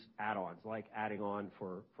do add-ons, like adding on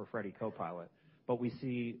for Freddy Copilot. But we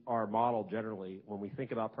see our model generally, when we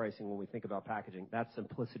think about pricing, when we think about packaging, that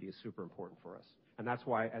simplicity is super important for us. And that's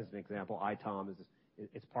why, as an example, ITOM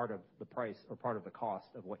it's part of the price or part of the cost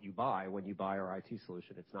of what you buy when you buy our IT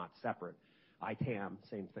solution. It's not separate. ITAM,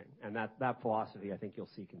 same thing. And that philosophy, I think you'll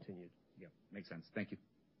see continued. Yeah, makes sense. Thank you.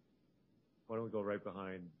 Why don't we go right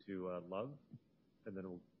behind to Love, and then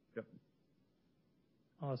yep.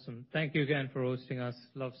 Awesome. Thank you again for hosting us.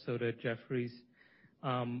 Love Soda, Jefferies.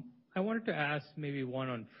 I wanted to ask maybe one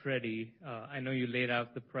on Freddy. I know you laid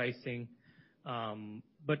out the pricing,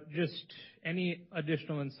 but just any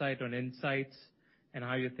additional insight on insights and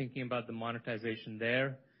how you're thinking about the monetization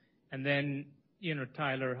there. And then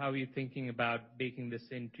Tyler, how are you thinking about baking this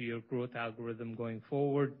into your growth algorithm going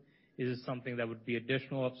forward? Is it something that would be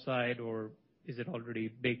additional upside, or is it already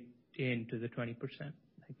baked into the 20%? Thank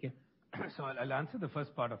you. So I'll answer the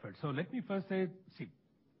first part of it. So let me first say, see,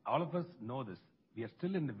 all of us know this. We are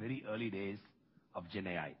still in the very early days of Gen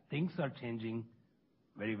AI. Things are changing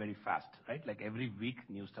very, very fast, right? Like every week,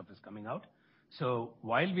 new stuff is coming out. So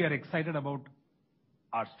while we are excited about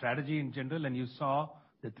our strategy in general, and you saw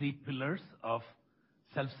the 3 pillars of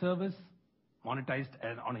self-service, monetized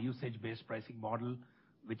and on a usage-based pricing model,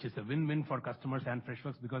 which is a win-win for customers and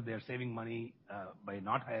Freshworks because they are saving money by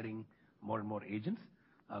not hiring more and more agents.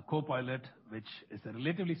 Copilot, which is a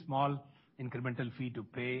relatively small incremental fee to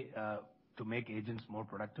pay to make agents more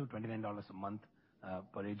productive. $29 a month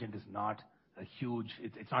per agent is not a huge.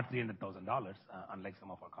 It's not $300,000 unlike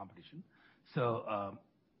some of our competition. So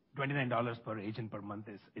 $29 per agent per month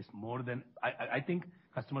is more than I think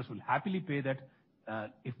customers will happily pay that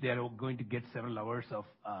if they are going to get several hours of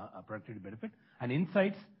productivity benefit. And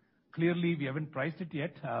insights, clearly we haven't priced it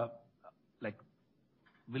yet.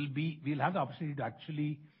 We'll have the opportunity to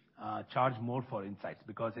actually charge more for insights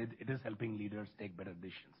because it is helping leaders take better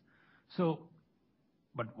decisions. So,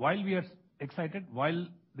 but while we are excited, while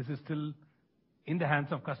this is still in the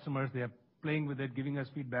hands of customers, they are playing with it, giving us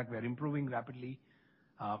feedback, we are improving rapidly.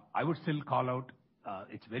 I would still call out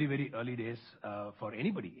it's very, very early days for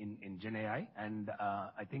anybody in Gen AI, and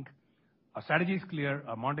I think our strategy is clear,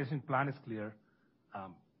 our monetization plan is clear.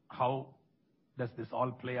 How does this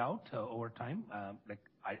all play out over time?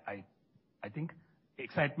 I think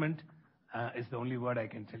excitement is the only word I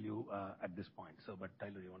can tell you at this point. So, but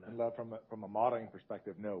Tyler, you want to? From a modeling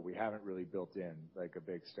perspective, no, we haven't really built in like a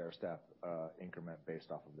big stair-step increment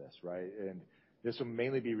based off of this, right? And this will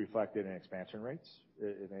mainly be reflected in expansion rates,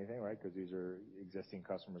 if anything, right? Because these are existing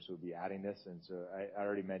customers who will be adding this. And so I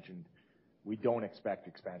already mentioned we don't expect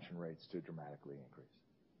expansion rates to dramatically increase.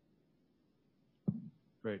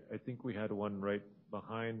 Great. I think we had one right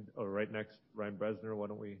behind or right next, Ryan Bresner. Why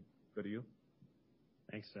don't we go to you?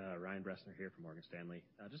 Thanks, Ryan Bresner here from Morgan Stanley.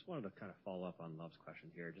 I just wanted to kind of follow up on Love's question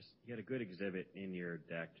here. Just you had a good exhibit in your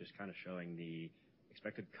deck, just kind of showing the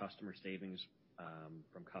expected customer savings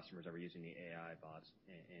from customers that were using the AI bots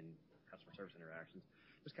in customer service interactions.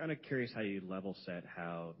 Just kind of curious how you level set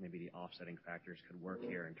how maybe the offsetting factors could work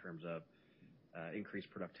here in terms of increased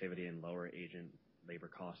productivity and lower agent labor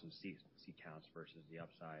costs and seat counts versus the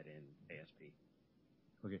upside in ASP.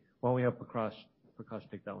 Okay. Why don't we have Prakash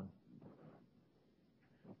take that one?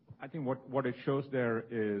 I think what it shows there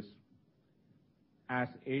is as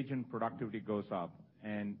agent productivity goes up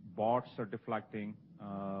and bots are deflecting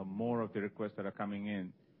more of the requests that are coming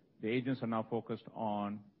in, the agents are now focused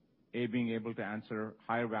on being able to answer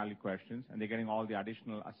higher value questions, and they're getting all the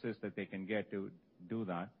additional assist that they can get to do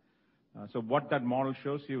that. So what that model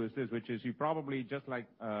shows you is this, which is you probably, just like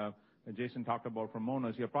Jason talked about from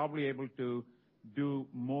Monos, you're probably able to do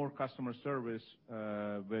more customer service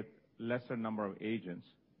with lesser number of agents.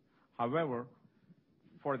 However,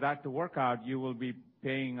 for that to work out, you will be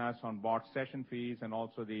paying us on bot session fees and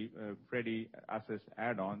also the Freddy Assist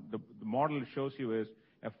add-on. The model shows you is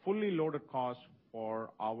a fully loaded cost for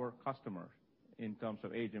our customers in terms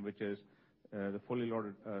of agent, which is the fully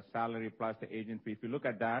loaded salary plus the agent fee. If you look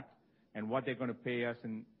at that and what they're going to pay us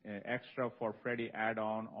in extra for Freddy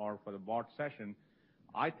add-on or for the bot session,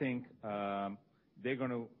 I think they're going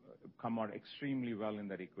to come out extremely well in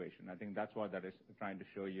that equation. I think that's what that is trying to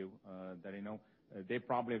show you, that, they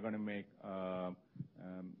probably are going to make,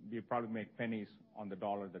 we probably make pennies on the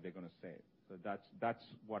dollar that they're going to save. So that's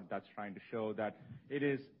what that's trying to show, that it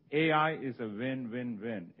is, AI is a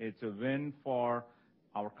win-win-win. It's a win for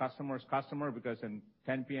our customer, because in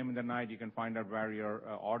 10 p.m. in the night, you can find out where your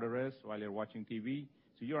order is while you're watching TV.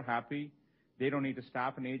 So you're happy. They don't need to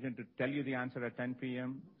staff an agent to tell you the answer at 10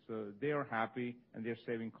 p.m. So they are happy and they're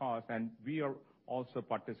saving costs. And we are also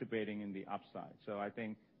participating in the upside. So I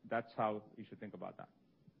think that's how you should think about that.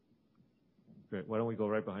 Great. Why don't we go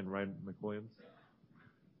right behind Ryan McWilliams?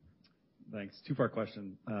 Thanks. Two-part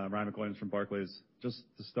question. Ryan McWilliams from Barclays. Just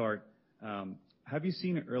to start, have you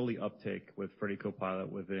seen an early uptake with Freddy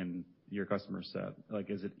Copilot within your customer set? Like,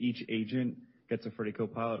 is it each agent gets a Freddy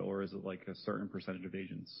Copilot, or is it like a certain percentage of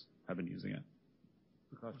agents have been using it?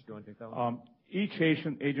 Prakash, do you want to take that one? Each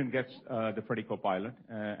agent gets the Freddy Copilot,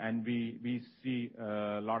 and we see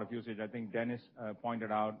a lot of usage. I think Dennis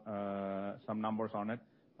pointed out some numbers on it.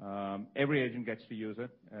 Every agent gets to use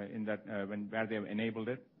it in that where they have enabled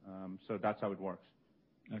it. So that's how it works.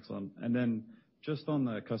 Excellent. And then just on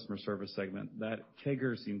the customer service segment, that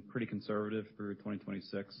CAGR seemed pretty conservative through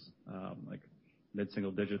 2026, like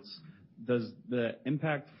mid-single digits. does the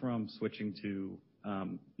impact from switching to,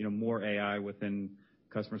 more AI within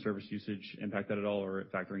customer service usage impact that at all, or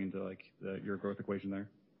factoring into, like, your growth equation there?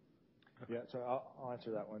 Yeah, so I'll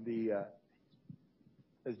answer that one.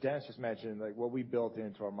 As Dennis just mentioned, like, what we built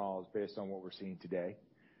into our model is based on what we're seeing today.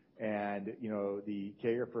 And, the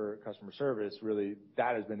CAGR for customer service, really,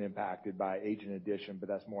 that has been impacted by agent addition, but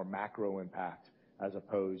that's more macro impact as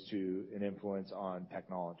opposed to an influence on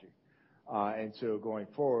technology. And so going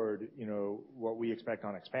forward, what we expect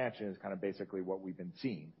on expansion is kind of basically what we've been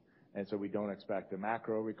seeing. And so we don't expect a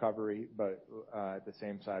macro recovery, but at the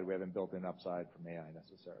same side, we haven't built in upside from AI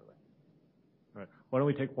necessarily. All right. Why don't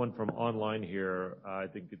we take one from online here? I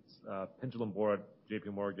think it's Pendulum Board,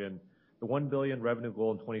 JP Morgan. The $1 billion revenue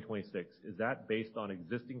goal in 2026, is that based on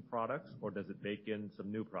existing products, or does it bake in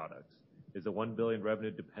some new products? Is the $1 billion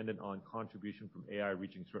revenue dependent on contribution from AI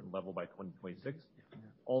reaching a certain level by 2026?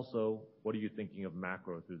 Also, what are you thinking of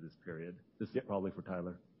macro through this period? This is probably for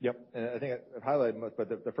Tyler. Yep. And I think I've highlighted most, but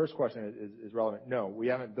the first question is relevant. No, we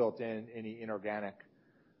haven't built in any inorganic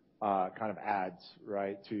kind of adds,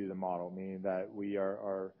 right, to the model, meaning that we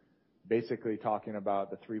are basically talking about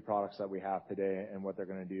the 3 products that we have today and what they're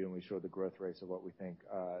gonna do, and we show the growth rates of what we think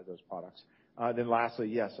those products. Then lastly,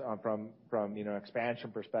 yes, from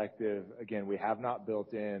expansion perspective, again, we have not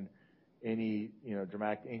built in any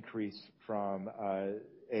dramatic increase from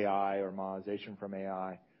AI or monetization from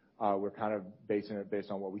AI. We're kind of basing it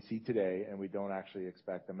based on what we see today, and we don't actually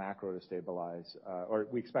expect the macro to stabilize, or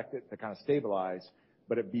we expect it to kind of stabilize,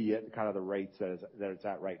 but it be at kind of the rates that it's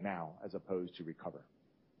at right now, as opposed to recover.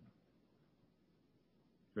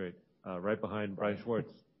 Great. Right behind Brian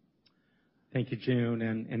Schwartz. Thank you, June,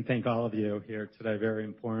 and thank all of you here today. Very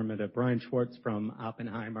informative. Brian Schwartz from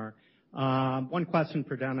Oppenheimer. One question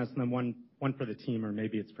for Dennis and then one for the team, or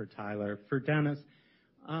maybe it's for Tyler. For Dennis,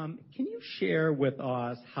 can you share with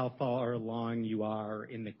us how far along you are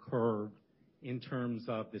in the curve in terms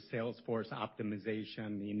of the Salesforce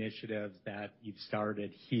optimization, the initiatives that you've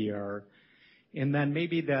started here? And then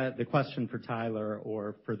maybe the question for Tyler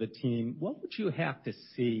or for the team, what would you have to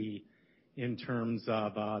see in terms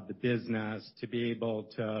of the business to be able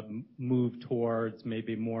to move towards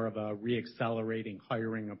maybe more of a re-accelerating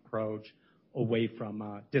hiring approach away from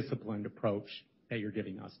a disciplined approach that you're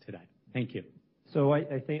giving us today? Thank you. So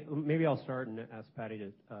I think maybe I'll start and ask Patty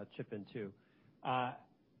to chip in too.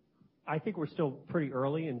 I think we're still pretty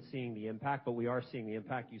early in seeing the impact, but we are seeing the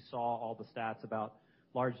impact. You saw all the stats about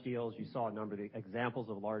large deals. You saw a number of the examples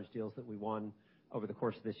of large deals that we won over the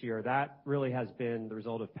course of this year. That really has been the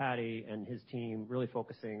result of Patty and his team really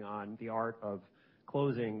focusing on the art of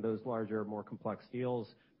closing those larger, more complex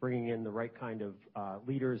deals, bringing in the right kind of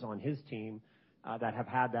leaders on his team that have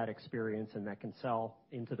had that experience and that can sell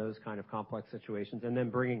into those kind of complex situations, and then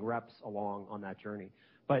bringing reps along on that journey.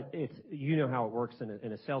 But it's, how it works in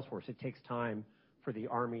a sales force. It takes time for the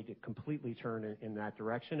army to completely turn in that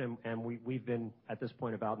direction, and we've been, at this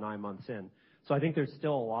point, about 9 months in. So I think there's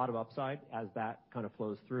still a lot of upside as that kind of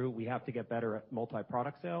flows through. We have to get better at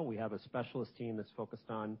multi-product sale. We have a specialist team that's focused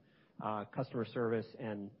on customer service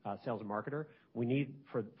and sales and marketer. We need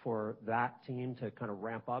for that team to kind of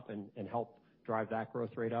ramp up and help drive that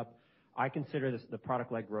growth rate up. I consider this, the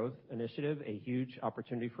product-led growth initiative, a huge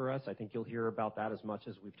opportunity for us. I think you'll hear about that as much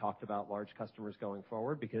as we've talked about large customers going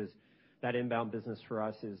forward, because that inbound business for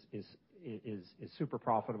us is super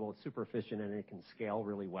profitable, it's super efficient, and it can scale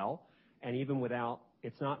really well. And even without,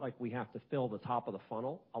 it's not like we have to fill the top of the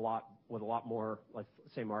funnel with a lot more, let's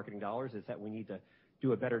say, marketing dollars. It's that we need to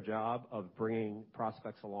do a better job of bringing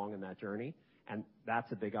prospects along in that journey, and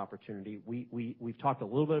that's a big opportunity. We've talked a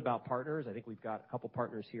little bit about partners. I think we've got a couple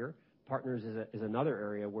partners here. Partners is another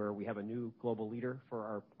area where we have a new global leader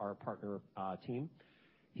for our partner team.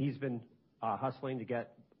 He's been hustling to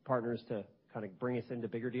get partners to kind of bring us into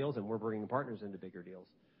bigger deals, and we're bringing partners into bigger deals.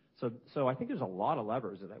 So I think there's a lot of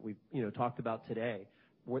levers that we've talked about today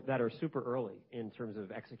that are super early in terms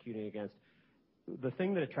of executing against. The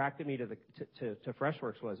thing that attracted me to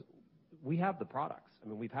Freshworks was we have the products. I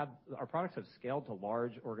mean, our products have scaled to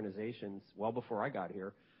large organizations well before I got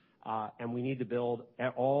here, and we need to build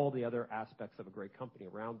all the other aspects of a great company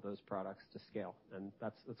around those products to scale, and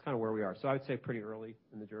that's kind of where we are. So I would say pretty early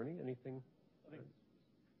in the journey. Anything?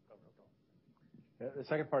 The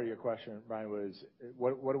second part of your question, Brian, was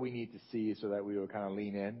what do we need to see so that we would kind of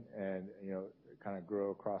lean in and kind of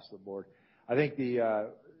grow across the board? I think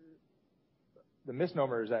the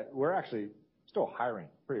misnomer is that we're actually still hiring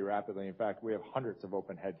pretty rapidly. In fact, we have hundreds of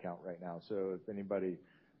open headcount right now. So if anybody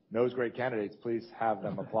knows great candidates, please have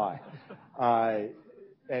them apply.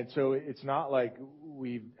 And so it's not like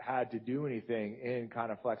we've had to do anything in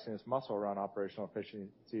kind of flexing this muscle around operational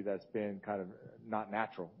efficiency that's been kind of not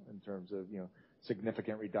natural in terms of,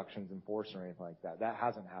 significant reductions in force or anything like that. That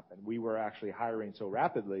hasn't happened. We were actually hiring so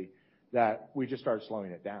rapidly that we just started slowing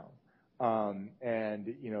it down.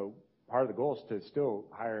 Part of the goal is to still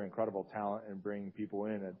hire incredible talent and bring people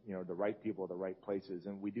in at, the right people at the right places,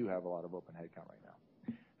 and we do have a lot of open headcount right now.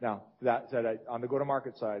 Now, that said, on the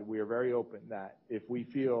go-to-market side, we are very open that if we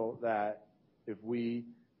feel that if we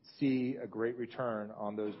see a great return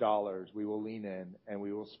on those dollars, we will lean in and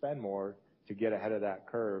we will spend more to get ahead of that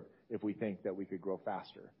curve if we think that we could grow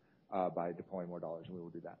faster by deploying more dollars, and we will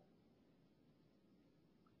do that.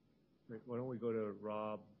 Great. Why don't we go to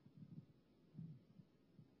Rob?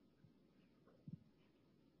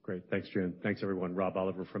 Great. Thanks, June. Thanks, everyone. Rob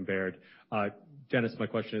Oliver from Baird. Dennis, my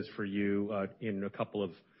question is for you. In a couple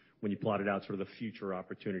of when you plotted out sort of the future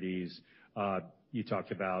opportunities, you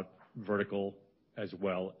talked about vertical as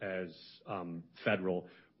well as federal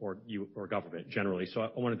or government generally. So I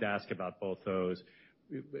wanted to ask about both those.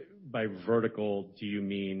 By vertical, do you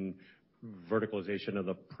mean verticalization of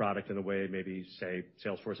the product in a way maybe, say,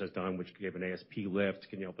 Salesforce has done, which gave an ASP lift?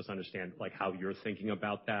 Can you help us understand, like, how you're thinking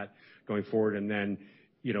about that going forward? And then,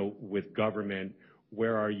 with government,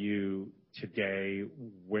 where are you today?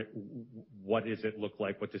 What does it look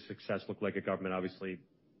like? What does success look like at government? Obviously,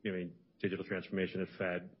 digital transformation at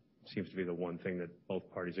Fed seems to be the one thing that both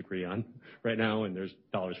parties agree on right now, and there's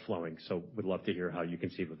dollars flowing. So would love to hear how you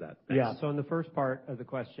conceive of that. Thanks. Yeah. So in the first part of the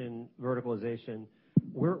question, verticalization,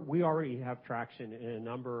 we already have traction in a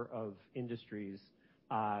number of industries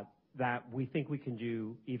that we think we can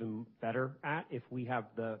do even better at if we have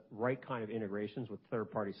the right kind of integrations with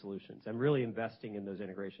third-party solutions and really investing in those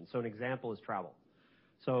integrations. So an example is travel.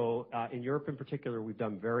 So in Europe in particular, we've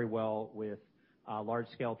done very well with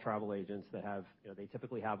large-scale travel agents that have, they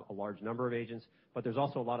typically have a large number of agents, but there's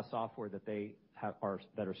also a lot of software that they have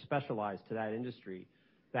that are specialized to that industry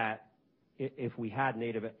that if we had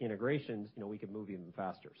native integrations, we could move even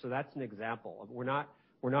faster. So that's an example. We're not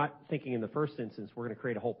thinking in the first instance we're going to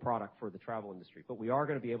create a whole product for the travel industry, but we are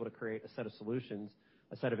going to be able to create a set of solutions,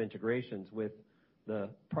 a set of integrations with the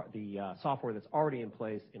software that's already in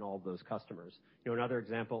place in all of those customers. Another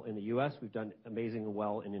example in the U.S., we've done amazingly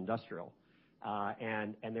well in industrial.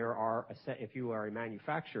 And there are if you are a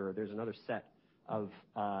manufacturer, there's another set of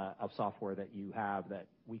software that you have that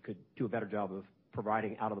we could do a better job of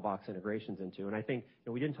providing out-of-the-box integrations into. And I think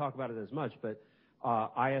we didn't talk about it as much, but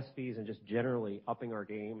ISVs and just generally upping our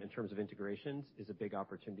game in terms of integrations is a big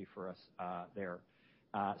opportunity for us there.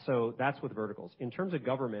 So that's with verticals. In terms of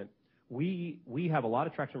government, we have a lot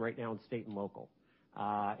of traction right now in state and local.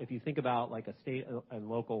 If you think about like a state and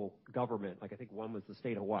local government, like I think one was the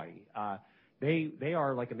state of Hawaii, they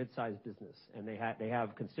are like a mid-sized business, and they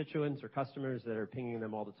have constituents or customers that are pinging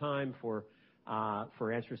them all the time for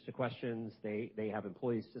answers to questions. They have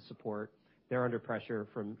employees to support. They're under pressure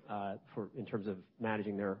in terms of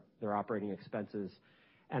managing their operating expenses,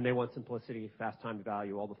 and they want simplicity, fast time to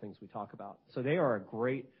value, all the things we talk about. So they are a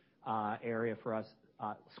great area for us.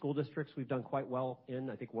 School districts we've done quite well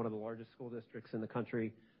in. I think one of the largest school districts in the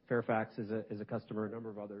country, Fairfax, is a customer. A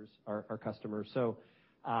number of others are customers. So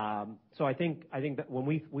I think that when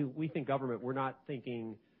we think government, we're not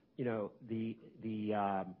thinking the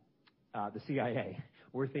CIA.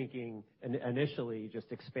 We're thinking initially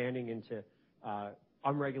just expanding into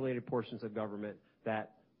unregulated portions of government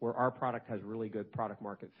where our product has really good product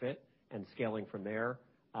market fit and scaling from there,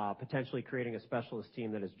 potentially creating a specialist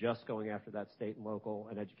team that is just going after that state and local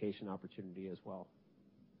and education opportunity as well.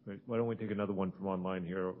 Great. Why don't we take another one from online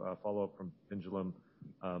here, follow-up from Pendulum,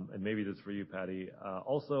 and maybe this is for you, Patty.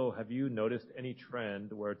 Also, have you noticed any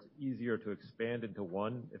trend where it's easier to expand into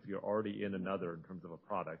one if you're already in another in terms of a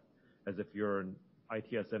product? As if you're an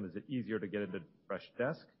ITSM, is it easier to get into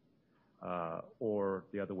Freshdesk or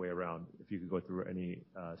the other way around? If you could go through any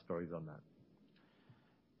stories on that.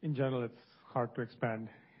 In general, it's hard to expand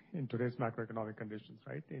in today's macroeconomic conditions,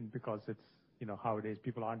 right? Because it's, how it is.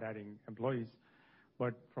 People aren't adding employees.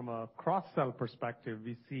 But from a cross-sell perspective,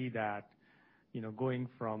 we see that, going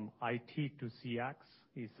from IT to CX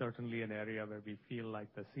is certainly an area where we feel like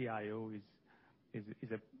the CIO is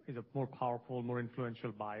a more powerful, more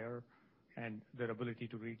influential buyer, and their ability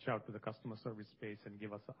to reach out to the customer service space and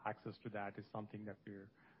give us access to that is something that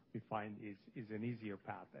we find is an easier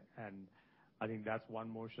path. And I think that's one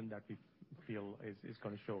motion that we feel is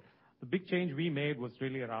going to show. The big change we made was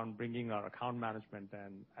really around bringing our account management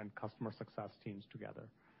and customer success teams together.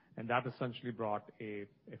 And that essentially brought a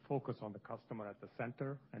focus on the customer at the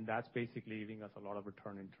center, and that's basically giving us a lot of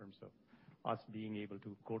return in terms of us being able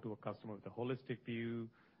to go to a customer with a holistic view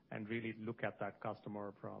and really look at that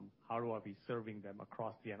customer from how do I be serving them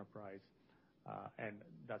across the enterprise, and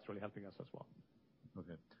that's really helping us as well.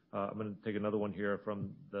 Okay. I'm going to take another one here from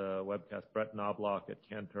the webcast. Brett Knobloch at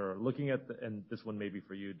Cantor. And this one may be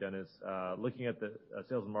for you, Dennis. Looking at the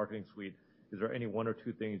sales and marketing suite, is there any one or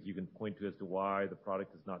two things you can point to as to why the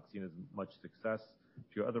product has not seen as much success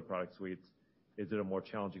to your other product suites? Is it a more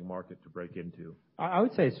challenging market to break into? I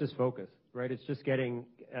would say it's just focus, right? It's just getting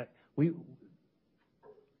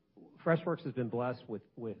Freshworks has been blessed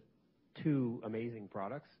with two amazing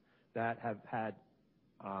products that have had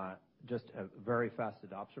just a very fast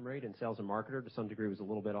adoption rate, and sales and marketer to some degree was a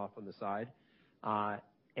little bit off on the side.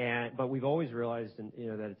 But we've always realized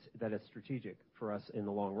that it's strategic for us in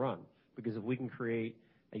the long run, because if we can create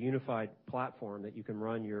a unified platform that you can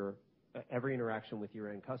run your every interaction with your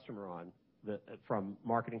end customer on, from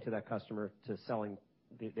marketing to that customer to selling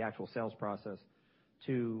the actual sales process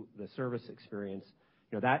to the service experience,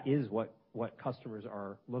 that is what customers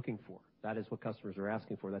are looking for. That is what customers are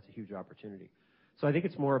asking for. That's a huge opportunity. So I think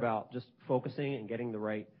it's more about just focusing and getting the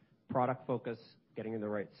right product focus, getting in the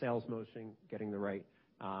right sales motion, getting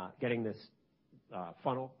this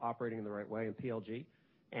funnel operating in the right way in PLG.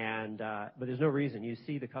 But there's no reason. You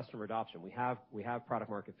see the customer adoption. We have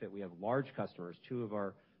product market fit. We have large customers. 2 of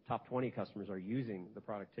our top 20 customers are using the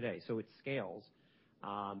product today. So it scales.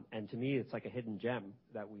 And to me, it's like a hidden gem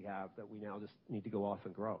that we have that we now just need to go off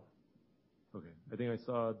and grow. Okay. I think I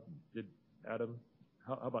saw, did Adam,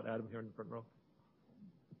 how about Adam here in the front row?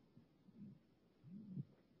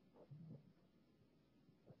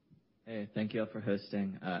 Hey, thank you all for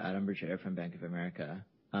hosting. Adam Bergere from Bank of America.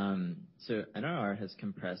 So NRR has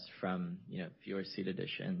compressed from, fewer seat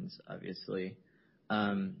additions, obviously.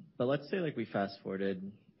 But let's say we fast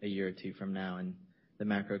forwarded a year or 2 from now and the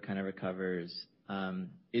macro kind of recovers.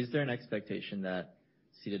 Is there an expectation that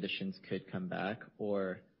seat additions could come back,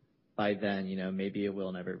 or by then, maybe it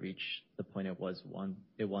will never reach the point it once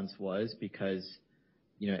was because,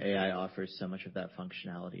 AI offers so much of that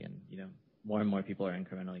functionality and, more and more people are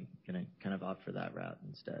incrementally going to kind of opt for that route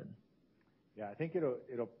instead? Yeah, I think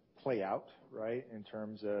it'll play out, right, in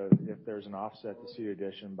terms of if there's an offset to seat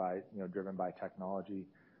addition by, driven by technology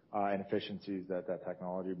and efficiencies that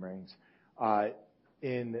technology brings.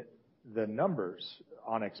 In the numbers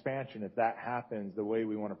on expansion, if that happens, the way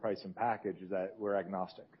we want to price and package is that we're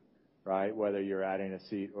agnostic, right? Whether you're adding a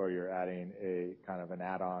seat or you're adding a kind of an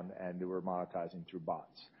add-on, and we're monetizing through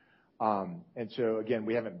bots. And so again,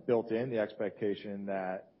 we haven't built in the expectation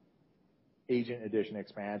that agent addition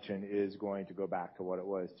expansion is going to go back to what it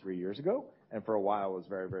was 3 years ago, and for a while it was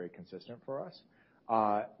very, very consistent for us.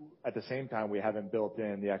 At the same time, we haven't built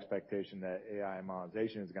in the expectation that AI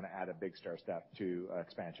monetization is going to add a big stair step to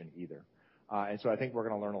expansion either. And so I think we're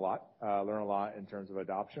going to learn a lot in terms of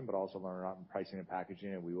adoption, but also learn a lot in pricing and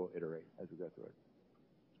packaging, and we will iterate as we go through it.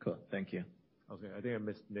 Cool. Thank you. Okay. I think I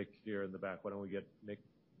missed Nick here in the back. Why don't we get Nick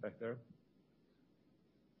back there?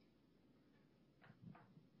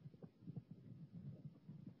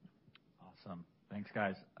 Awesome. Thanks,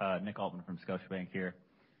 guys. Nick Altman from Scotiabank here.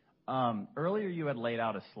 Earlier, you had laid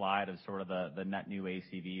out a slide of sort of the net new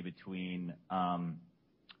ACV between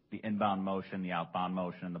the inbound motion, the outbound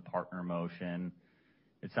motion, and the partner motion.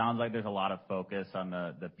 It sounds like there's a lot of focus on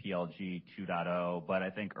the PLG 2.0, but I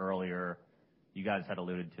think earlier you guys had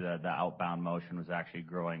alluded to the outbound motion was actually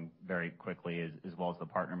growing very quickly as well as the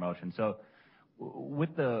partner motion. So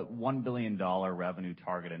with the $1 billion revenue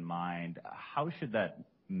target in mind, how should that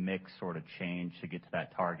mix sort of change to get to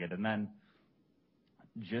that target? And then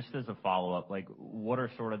just as a follow-up, what are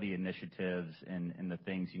sort of the initiatives and the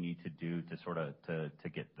things you need to do to sort of to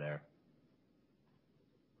get there?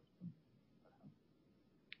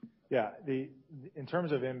 Yeah, in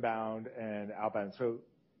terms of inbound and outbound, so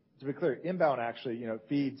to be clear, inbound actually,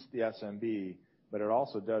 feeds the SMB, but it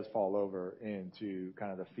also does fall over into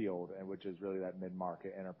kind of the field, and which is really that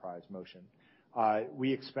mid-market enterprise motion.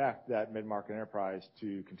 We expect that mid-market enterprise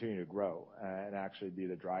to continue to grow and actually be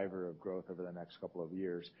the driver of growth over the next couple of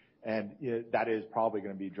years. And that is probably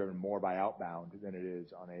going to be driven more by outbound than it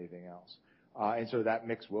is on anything else. And so that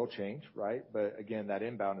mix will change, right? But again, that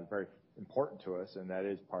inbound is very important to us, and that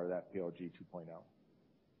is part of that PLG 2.0.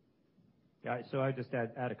 Yeah, so I just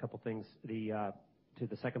add a couple things. To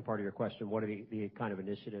the second part of your question, what are the kind of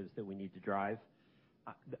initiatives that we need to drive?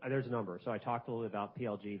 There's a number. So I talked a little bit about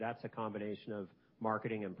PLG. That's a combination of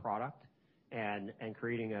marketing and product, and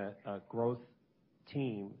creating a growth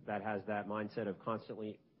team that has that mindset of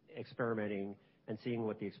constantly experimenting and seeing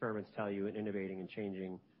what the experiments tell you and innovating and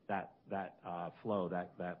changing that flow,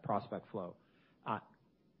 that prospect flow.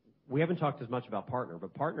 We haven't talked as much about partner,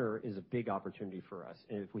 but partner is a big opportunity for us.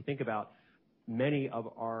 And if we think about many of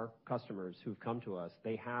our customers who've come to us,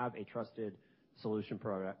 they have a trusted solution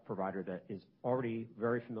provider that is already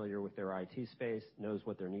very familiar with their IT space, knows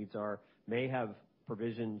what their needs are, may have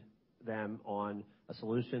provisioned them on a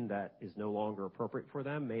solution that is no longer appropriate for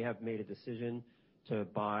them, may have made a decision to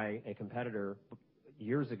buy a competitor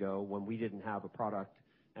years ago when we didn't have a product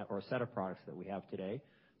or a set of products that we have today.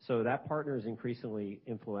 So that partner is increasingly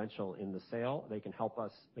influential in the sale. They can help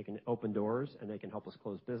us, they can open doors, and they can help us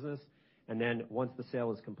close business. And then once the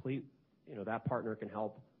sale is complete, that partner can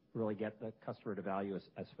help really get the customer to value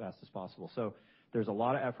as fast as possible. So there's a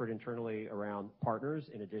lot of effort internally around partners,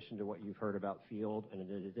 in addition to what you've heard about field, and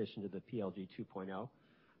in addition to the PLG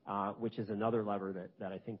 2.0, which is another lever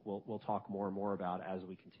that I think we'll talk more and more about as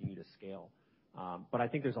we continue to scale. But I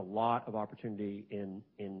think there's a lot of opportunity in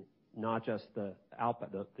not just the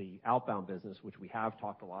outbound business, which we have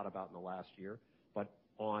talked a lot about in the last year, but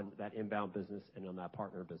on that inbound business and on that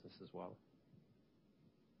partner business as well.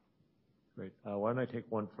 Great. Why don't I take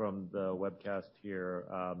one from the webcast here?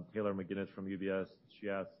 Taylor McGinnis from UBS. She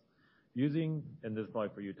asks, and this is probably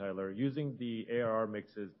for you, Tyler, using the ARR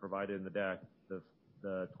mixes provided in the deck,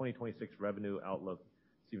 the 2026 revenue outlook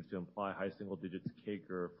seems to imply high single digits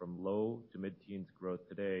CAGR from low to mid-teens growth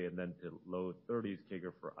today, and then to low 30s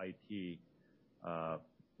CAGR for IT in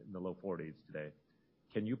the low 40s today.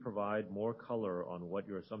 Can you provide more color on what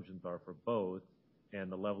your assumptions are for both and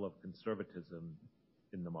the level of conservatism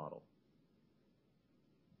in the model?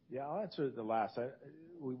 Yeah, I'll answer the last.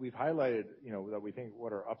 We've highlighted, that we think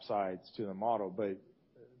what are upsides to the model, but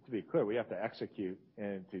to be clear, we have to execute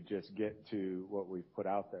and to just get to what we've put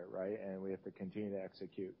out there, right? And we have to continue to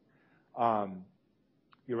execute.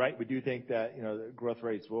 You're right. We do think that, the growth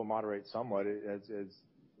rates will moderate somewhat as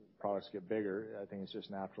products get bigger. I think it's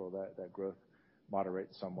just natural that growth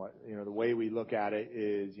moderates somewhat. The way we look at it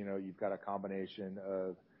is, you've got a combination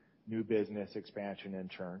of new business expansion and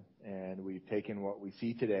churn, and we've taken what we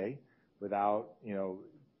see today without,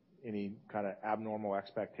 any kind of abnormal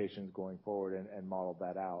expectations going forward and modeled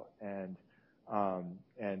that out. And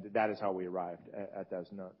that is how we arrived at those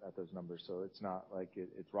numbers. So it's not like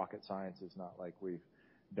it's rocket science. It's not like we've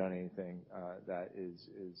done anything that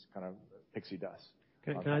is kind of pixie dust.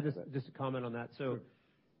 Can I just comment on that? So,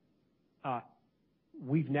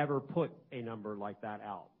 we've never put a number like that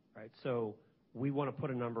out, right? So we want to put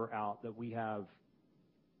a number out that we have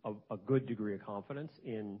a good degree of confidence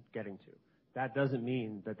in getting to. That doesn't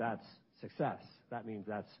mean that that's success. That means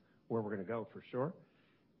that's where we're going to go for sure.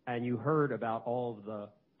 And you heard about all of the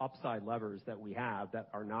upside levers that we have that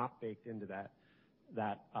are not baked into that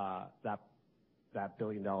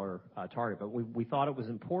billion-dollar target. But we thought it was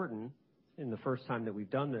important in the first time that we've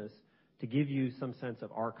done this to give you some sense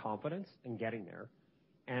of our confidence in getting there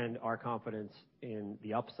and our confidence in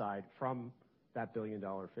the upside from that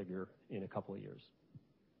billion-dollar figure in a couple of years.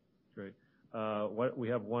 Great. We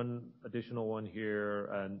have one additional one here,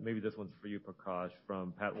 and maybe this one's for you, Prakash,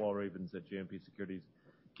 from Pat Walravens at JMP Securities.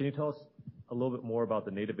 Can you tell us a little bit more about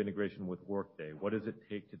the native integration with Workday? What does it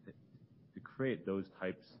take to create those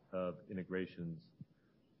types of integrations?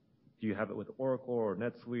 Do you have it with Oracle or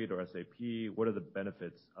NetSuite or SAP? What are the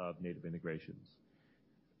benefits of native integrations?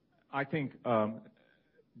 I think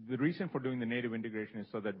the reason for doing the native integration is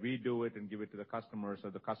so that we do it and give it to the customer, so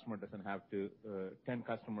the customer doesn't have to, 10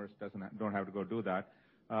 customers don't have to go do that.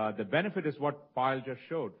 The benefit is what Payal just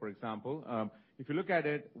showed, for example. If you look at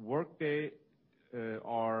it, Workday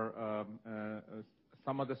or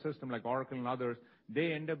some other system like Oracle and others,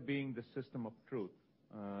 they end up being the system of truth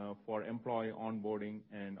for employee onboarding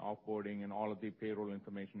and offboarding and all of the payroll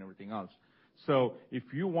information and everything else. So if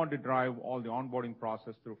you want to drive all the onboarding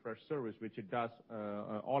process through Freshservice, which it does,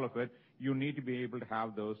 all of it, you need to be able to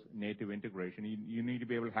have those native integration. You need to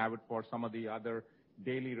be able to have it for some of the other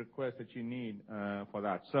daily requests that you need for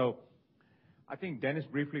that. So I think Dennis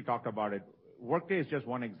briefly talked about it. Workday is just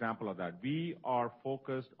one example of that. We are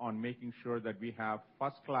focused on making sure that we have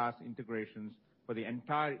first-class integrations for the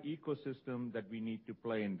entire ecosystem that we need to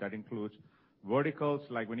play in. That includes verticals,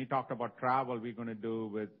 like when you talked about travel, we're going to do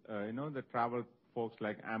with, the travel folks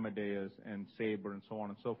like Amadeus and Sabre and so on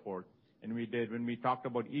and so forth. And when we talked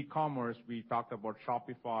about e-commerce, we talked about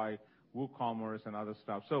Shopify, WooCommerce, and other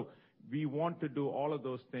stuff. So we want to do all of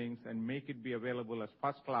those things and make it be available as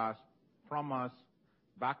first class from us,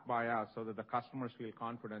 backed by us, so that the customers feel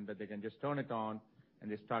confident that they can just turn it on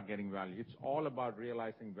and they start getting value. It's all about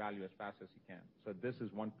realizing value as fast as you can. So this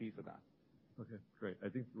is one piece of that. Okay, great. I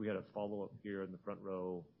think we had a follow-up here in the front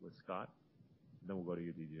row with Scott. Then we'll go to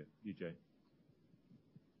you, DJ.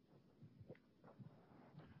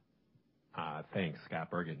 Thanks,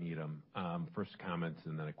 Scott Berg at Needham. First comments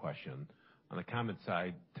and then a question. On the comment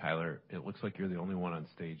side, Tyler, it looks like you're the only one on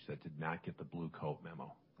stage that did not get the blue coat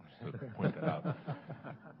memo. Just to point that out.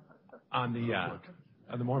 On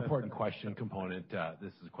the more important question component,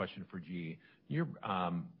 this is a question for G. Your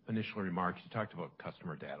initial remarks, you talked about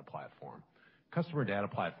customer data platform. Customer data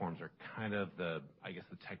platforms are kind of the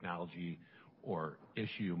technology or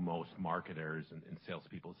issue most marketers and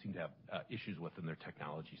salespeople seem to have issues with in their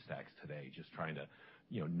technology stacks today, just trying to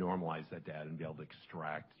normalize that data and be able to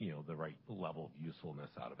extract the right level of usefulness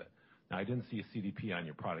out of it. Now, I didn't see a CDP on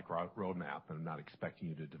your product roadmap, and I'm not expecting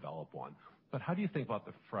you to develop one. But how do you think about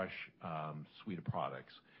the Fresh suite of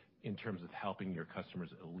products in terms of helping your customers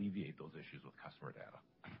alleviate those issues with customer data?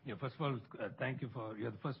 Yeah, first of all, thank you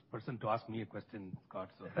you're the first person to ask me a question, Scott,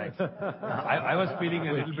 so thanks. I was feeling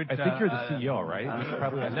a little bit. I think you're the CEO, right? You should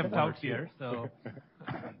probably have left out here. So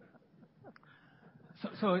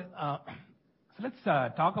let's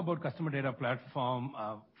talk about customer data platform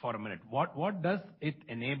for a minute. What does it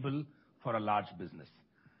enable for a large business?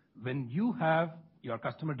 When you have your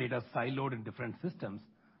customer data siloed in different systems,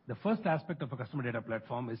 the first aspect of a customer data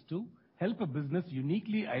platform is to help a business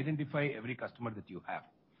uniquely identify every customer that you have.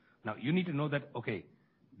 Now, you need to know that, okay,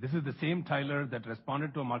 this is the same Tyler that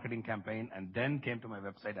responded to a marketing campaign and then came to my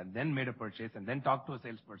website and then made a purchase and then talked to a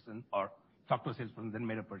salesperson, then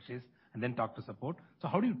made a purchase, and then talked to support. So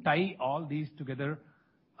how do you tie all these together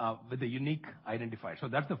with a unique identifier? So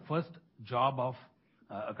that's the first job of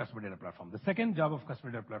a customer data platform. The second job of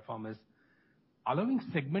customer data platform is allowing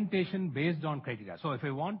segmentation based on criteria. So if I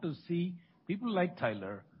want to see people like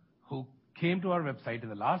Tyler who came to our website in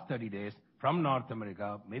the last 30 days from North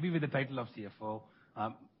America, maybe with the title of CFO,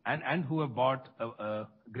 and who have bought a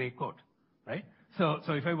gray coat, right? So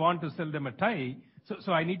if I want to sell them a tie,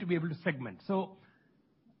 so I need to be able to segment. So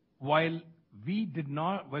while we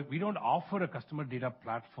don't offer a customer data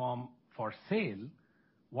platform for sale,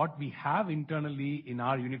 what we have internally in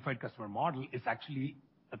our unified customer model is actually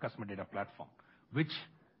a customer data platform, which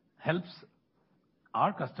helps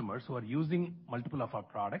our customers who are using multiple of our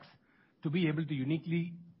products to be able to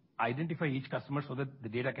uniquely identify each customer so that the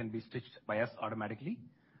data can be stitched by us automatically.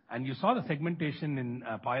 And you saw the segmentation in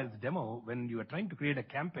Payal's demo. When you were trying to create a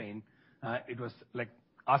campaign, it was like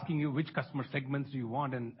asking you which customer segments do you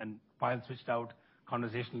want, and Payal switched out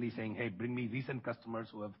conversationally saying, hey, bring me recent customers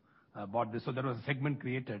who have bought this. So there was a segment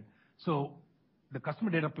created. So the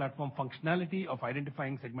customer data platform functionality of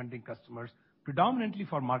identifying segmenting customers predominantly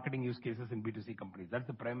for marketing use cases in B2C companies. That's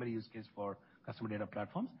the primary use case for customer data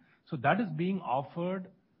platforms. So that is being offered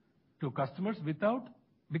to customers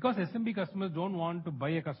because SMB customers don't want to buy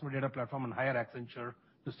a customer data platform and hire Accenture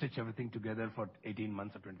to stitch everything together for 18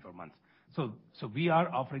 months or 24 months. So we are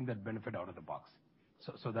offering that benefit out of the box.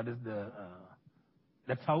 So that is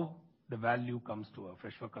that's how the value comes to a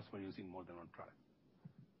Freshworks customer using more than one product.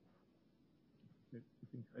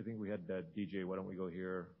 I think we had DJ. Why don't we go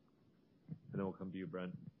here, and then we'll come to you,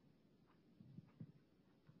 Brent.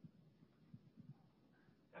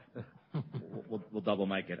 We'll double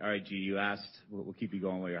mic it. All right, G, you asked. We'll keep you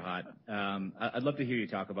going while you're hot. I'd love to hear you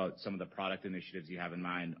talk about some of the product initiatives you have in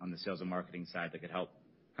mind on the sales and marketing side that could help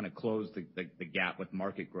kind of close the gap with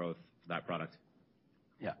market growth for that product.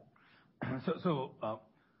 Yeah. So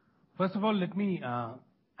first of all, let me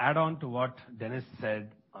add on to what Dennis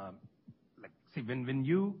said. When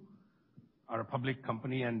you are a public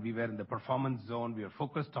company and we were in the performance zone, we are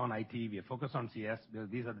focused on IT, we are focused on CS, because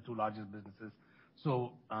these are the two largest businesses.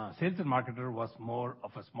 So sales and marketer was more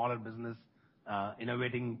of a smaller business,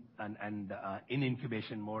 innovating and in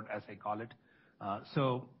incubation mode, as I call it.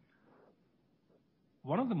 So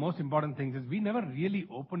one of the most important things is we never really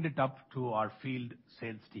opened it up to our field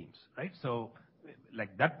sales teams, right? So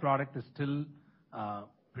like that product is still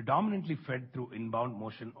predominantly fed through inbound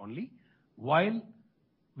motion only, while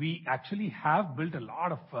we actually have built a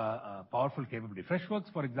lot of powerful capability.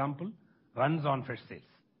 Freshworks, for example, runs on Freshsales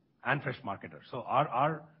and Freshmarketer. So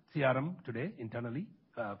our CRM today internally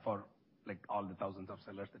for like all the thousands of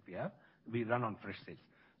sellers that we run on Freshsales.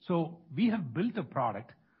 So we have built a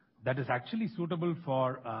product that is actually suitable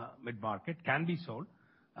for mid-market, can be sold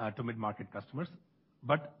to mid-market customers,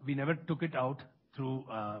 but we never took it out through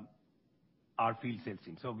our field sales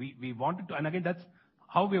team. So we wanted to, and again, that's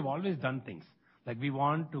how we've always done things. Like we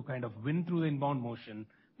want to kind of win through the inbound motion,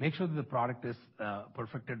 make sure that the product is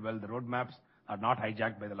perfected well, the roadmaps are not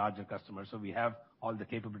hijacked by the larger customers, so we have all the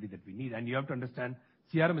capability that we need. And you have to understand,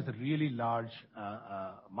 CRM is a really large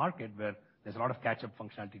market where there's a lot of catch-up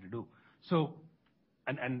functionality to do. So,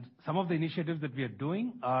 and some of the initiatives that we are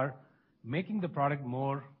doing are making the product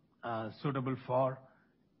more suitable for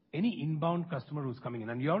any inbound customer who's coming in.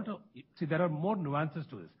 And you have to see there are more nuances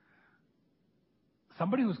to this.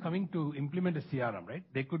 somebody who's coming to implement a CRM, right?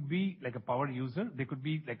 They could be like a power user. They could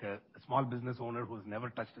be like a small business owner who's never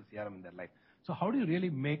touched a CRM in their life. So how do you really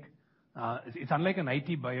make, it's unlike an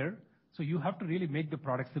IT buyer, so you have to really make the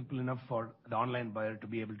product simple enough for the online buyer to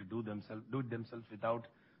be able to do it themselves without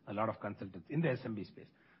a lot of consultants in the SMB space.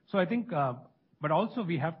 So I think, but also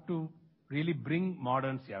we have to really bring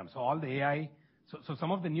modern CRM. So all the AI, so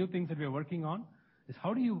some of the new things that we are working on is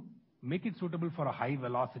how do you make it suitable for a high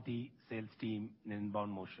velocity sales team in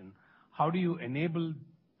inbound motion? How do you enable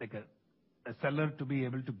like a seller to be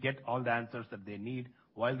able to get all the answers that they need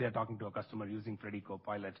while they're talking to a customer using Freddy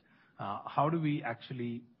Copilot? How do we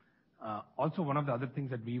actually, also one of the other things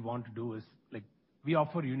that we want to do is like, we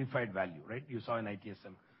offer unified value, right? You saw in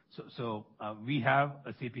ITSM. So we have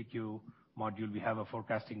a CPQ module, we have a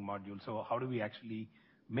forecasting module. So how do we actually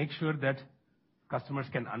make sure that customers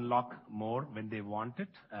can unlock more when they want it?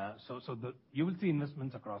 You will see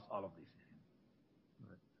investments across all of these areas. All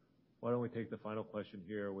right. Why don't we take the final question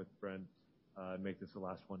here with Brent, and make this the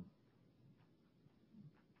last one.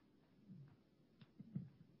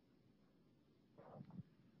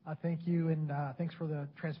 Thank you, and thanks for the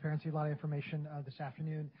transparency, a lot of information this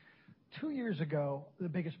afternoon. 2 years ago, the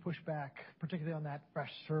biggest pushback, particularly on that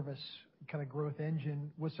Freshservice kind of growth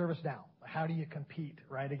engine, was ServiceNow. How do you compete,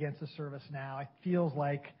 right, against a ServiceNow? It feels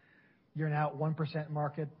like you're now at 1%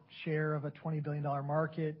 market share of a $20 billion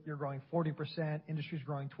market. You're growing 40%, industry's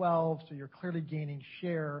growing 12%, so you're clearly gaining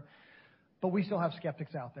share. But we still have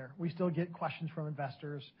skeptics out there. We still get questions from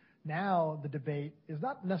investors. Now the debate is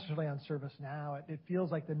not necessarily on ServiceNow. It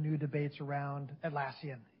feels like the new debate's around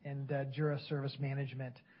Atlassian and Jira Service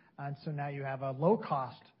Management. And so now you have a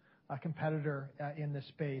low-cost competitor in this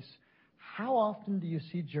space. How often do you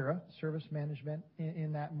see Jira Service Management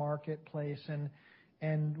in that marketplace,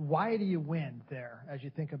 and why do you win there as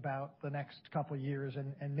you think about the next couple of years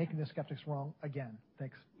and making the skeptics wrong again?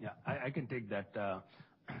 Thanks. Yeah, I can take that.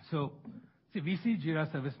 So see, we see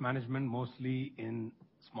Jira Service Management mostly in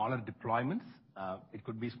smaller deployments. It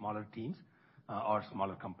could be smaller teams or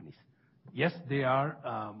smaller companies. Yes, they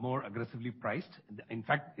are more aggressively priced. In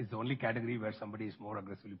fact, it's the only category where somebody is more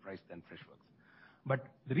aggressively priced than Freshworks. But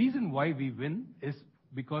the reason why we win is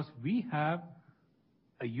because we have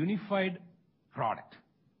a unified product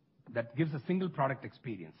that gives a single product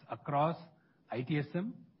experience across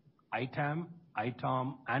ITSM, ITAM,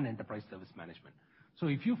 ITOM, and Enterprise Service Management. So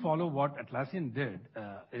if you follow what Atlassian did,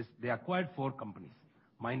 is they acquired 4 companies.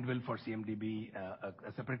 Mindville for CMDB,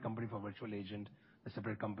 a separate company for virtual agent, a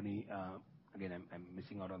separate company, again, I'm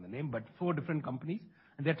missing out on the name, but 4 different companies,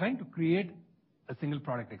 and they're trying to create a single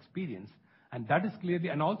product experience, and that is clearly,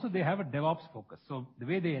 and also they have a DevOps focus. So the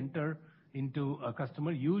way they enter into a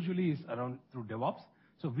customer usually is around through DevOps.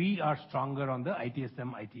 So we are stronger on the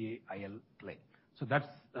ITSM, ITIL play. So that's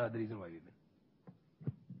the reason why we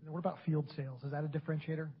win. What about field sales? Is that a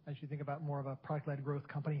differentiator as you think about more of a product-led growth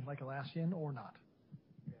company like Atlassian or not?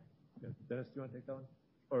 Yeah. Dennis, do you want to take that one?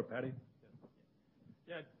 Or Patty?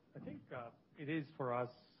 Yeah, I think it is for us,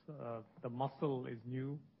 the muscle is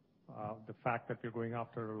new. The fact that we're going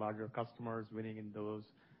after larger customers, winning in those,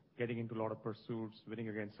 getting into a lot of pursuits, winning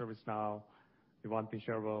against ServiceNow, Ivanti,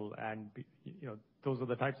 Cherwell, and those are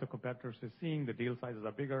the types of competitors we're seeing. The deal sizes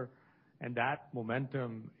are bigger, and that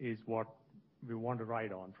momentum is what we want to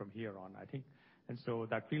ride on from here on, I think. And so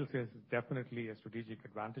that field sales is definitely a strategic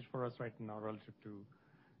advantage for us right now relative to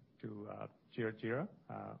Jira.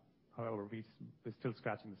 However, we're still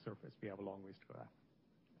scratching the surface. We have a long ways to go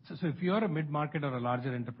there. So if you're a mid-market or a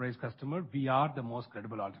larger enterprise customer, we are the most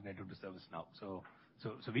credible alternative to ServiceNow. So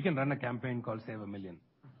we can run a campaign called Save a Million.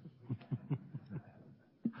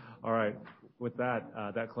 All right. With that,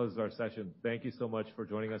 that closes our session. Thank you so much for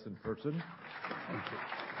joining us in person. Thank you.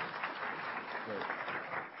 Great.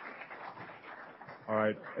 All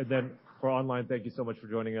right. And then for online, thank you so much for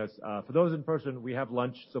joining us. For those in person, we have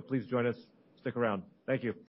lunch, so please join us. Stick around. Thank you.